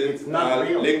actually it's not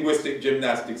real. Linguistic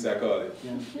gymnastics, I call it.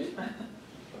 Yeah.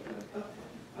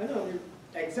 I know,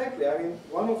 exactly. I mean,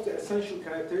 one of the essential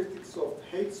characteristics of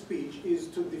hate speech is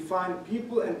to define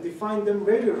people and define them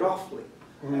very roughly.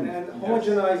 And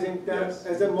homogenizing them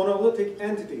as a monolithic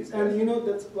entities. And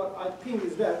that's what I think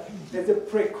is that as a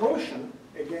precaution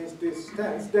against this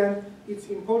stance, then it's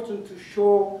important to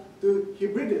show the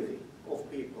hybridity of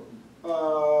people,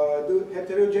 the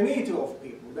heterogeneity of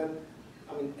people. Then,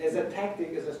 I mean, as a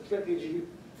tactic, as a strategy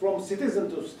from citizen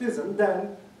to citizen,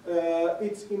 then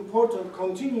it's important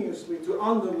continuously to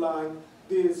underline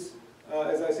this,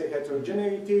 as I say,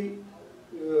 heterogeneity,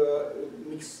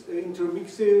 mixed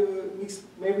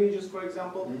marriages, for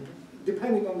example,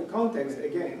 depending on the context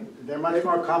again. They're much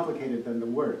more complicated than the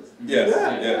words. Yes.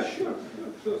 Yeah, sure.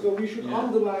 So we should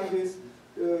underline this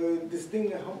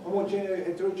distinct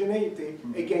heterogeneity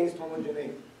against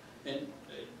homogeneity.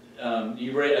 And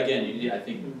you raise, again, I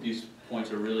think these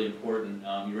points are really important.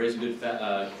 You raise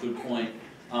a good point.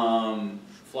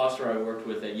 Philosopher I worked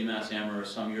with at UMass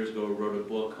Amherst some years ago wrote a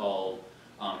book called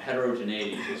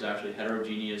heterogeneity, which is actually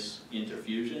heterogeneous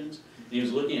interfusions. And he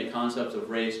was looking at concepts of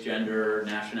race, gender,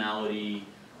 nationality,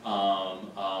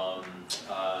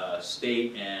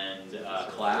 state, and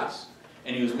class.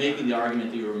 And he was making the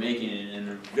argument that you were making in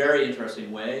a very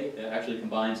interesting way. It actually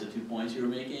combines the 2 points you were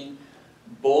making.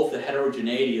 Both the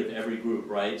heterogeneity of every group,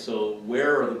 right? So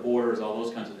where are the borders, all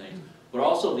those kinds of things, but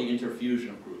also the interfusion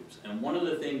of groups. And one of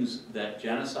the things that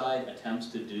genocide attempts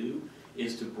to do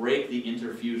is to break the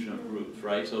interfusion of groups,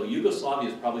 right? So Yugoslavia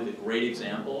is probably the great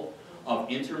example of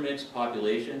intermixed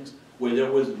populations where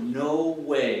there was no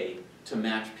way to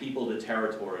match people to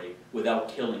territory without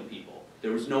killing people.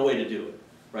 There was no way to do it,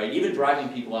 right? Even driving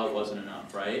people out wasn't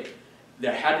enough, right?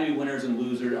 There had to be winners and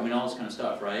losers, I mean, all this kind of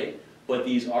stuff, right? But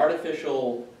these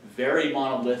artificial, very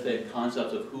monolithic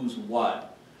concepts of who's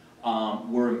what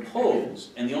were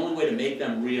imposed, and the only way to make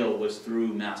them real was through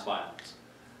mass violence.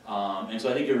 And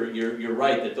so I think you're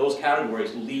right that those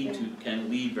categories can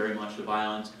lead very much to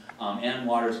violence. Ann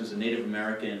Waters, who's a Native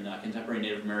American, contemporary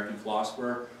Native American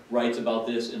philosopher, writes about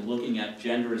this in looking at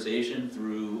genderization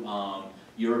through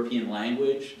European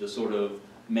language, the sort of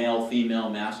male, female,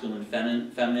 masculine,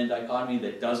 feminine dichotomy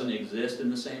that doesn't exist in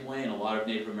the same way in a lot of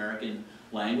Native American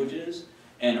languages,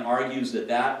 and argues that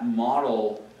that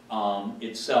model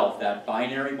itself, that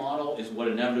binary model, is what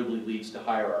inevitably leads to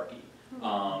hierarchy.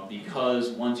 Because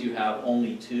once you have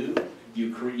only two,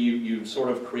 you sort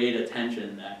of create a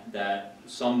tension that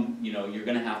some, you're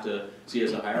going to have to see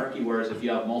as a hierarchy, whereas if you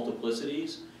have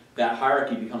multiplicities, that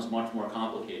hierarchy becomes much more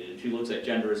complicated. And she looks at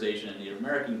genderization in Native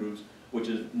American groups, which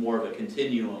is more of a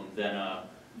continuum than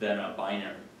a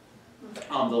binary.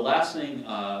 The last thing,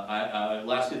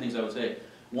 last two things I would say.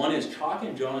 One is Chalk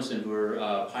and Jonassen, who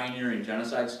are pioneering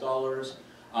genocide scholars,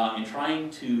 in trying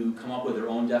to come up with their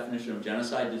own definition of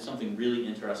genocide, did something really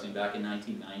interesting back in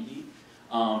 1990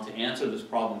 to answer this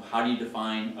problem. How do you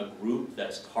define a group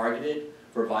that's targeted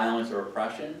for violence or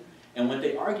oppression? And what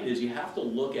they argued is you have to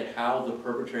look at how the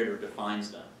perpetrator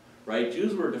defines them, right?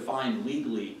 Jews were defined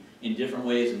legally in different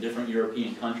ways in different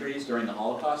European countries during the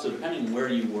Holocaust, so depending on where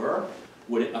you were,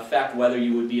 would it affect whether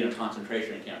you would be in a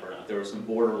concentration camp or not. There was some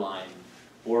borderline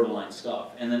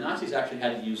stuff. And the Nazis actually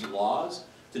had to use laws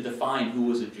to define who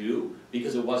was a Jew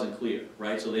because it wasn't clear,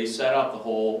 right? So they set up the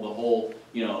whole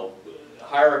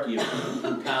hierarchy of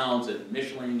who counts and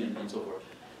Michelin and so forth.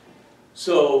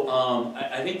 So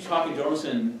I think Chalk and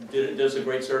Jonassen does a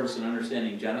great service in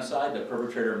understanding genocide. The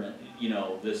perpetrator,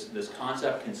 this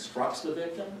concept constructs the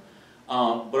victim.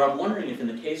 But I'm wondering if in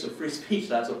the case of free speech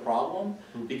that's a problem,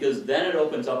 because then it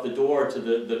opens up the door to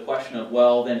the question of,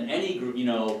 well, then any group,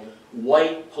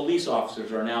 white police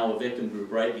officers are now a victim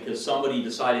group, right? Because somebody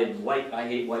decided, I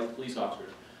hate white police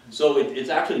officers. So it's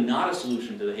actually not a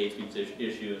solution to the hate speech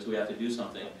issue, and so we have to do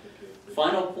something.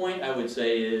 Final point I would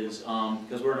say is,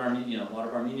 because we're in Armenia, a lot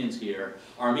of Armenians here,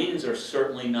 Armenians are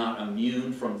certainly not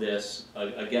immune from this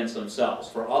against themselves,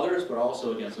 for others, but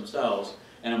also against themselves.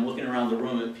 And I'm looking around the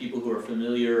room at people who are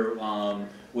familiar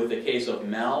with the case of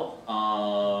Mel,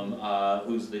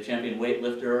 who's the champion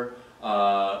weightlifter,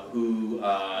 who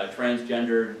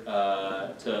transgendered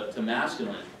to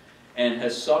masculine, and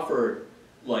has suffered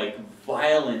like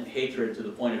violent hatred to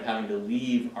the point of having to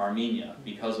leave Armenia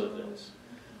because of this.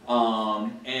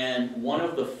 And one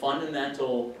of the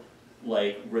fundamental,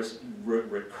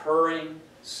 recurring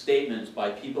statements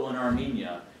by people in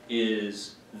Armenia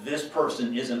is, this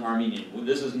person isn't Armenian.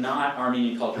 This is not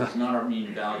Armenian culture. It's not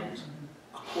Armenian values.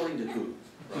 According to who,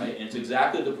 right? And it's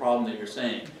exactly the problem that you're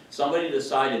saying. Somebody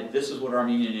decided this is what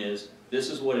Armenian is, this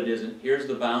is what it isn't, here's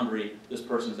the boundary, this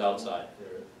person's outside.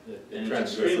 And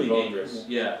it's extremely dangerous.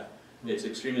 Yeah, it's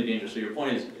extremely dangerous. So your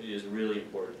point is really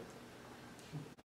important.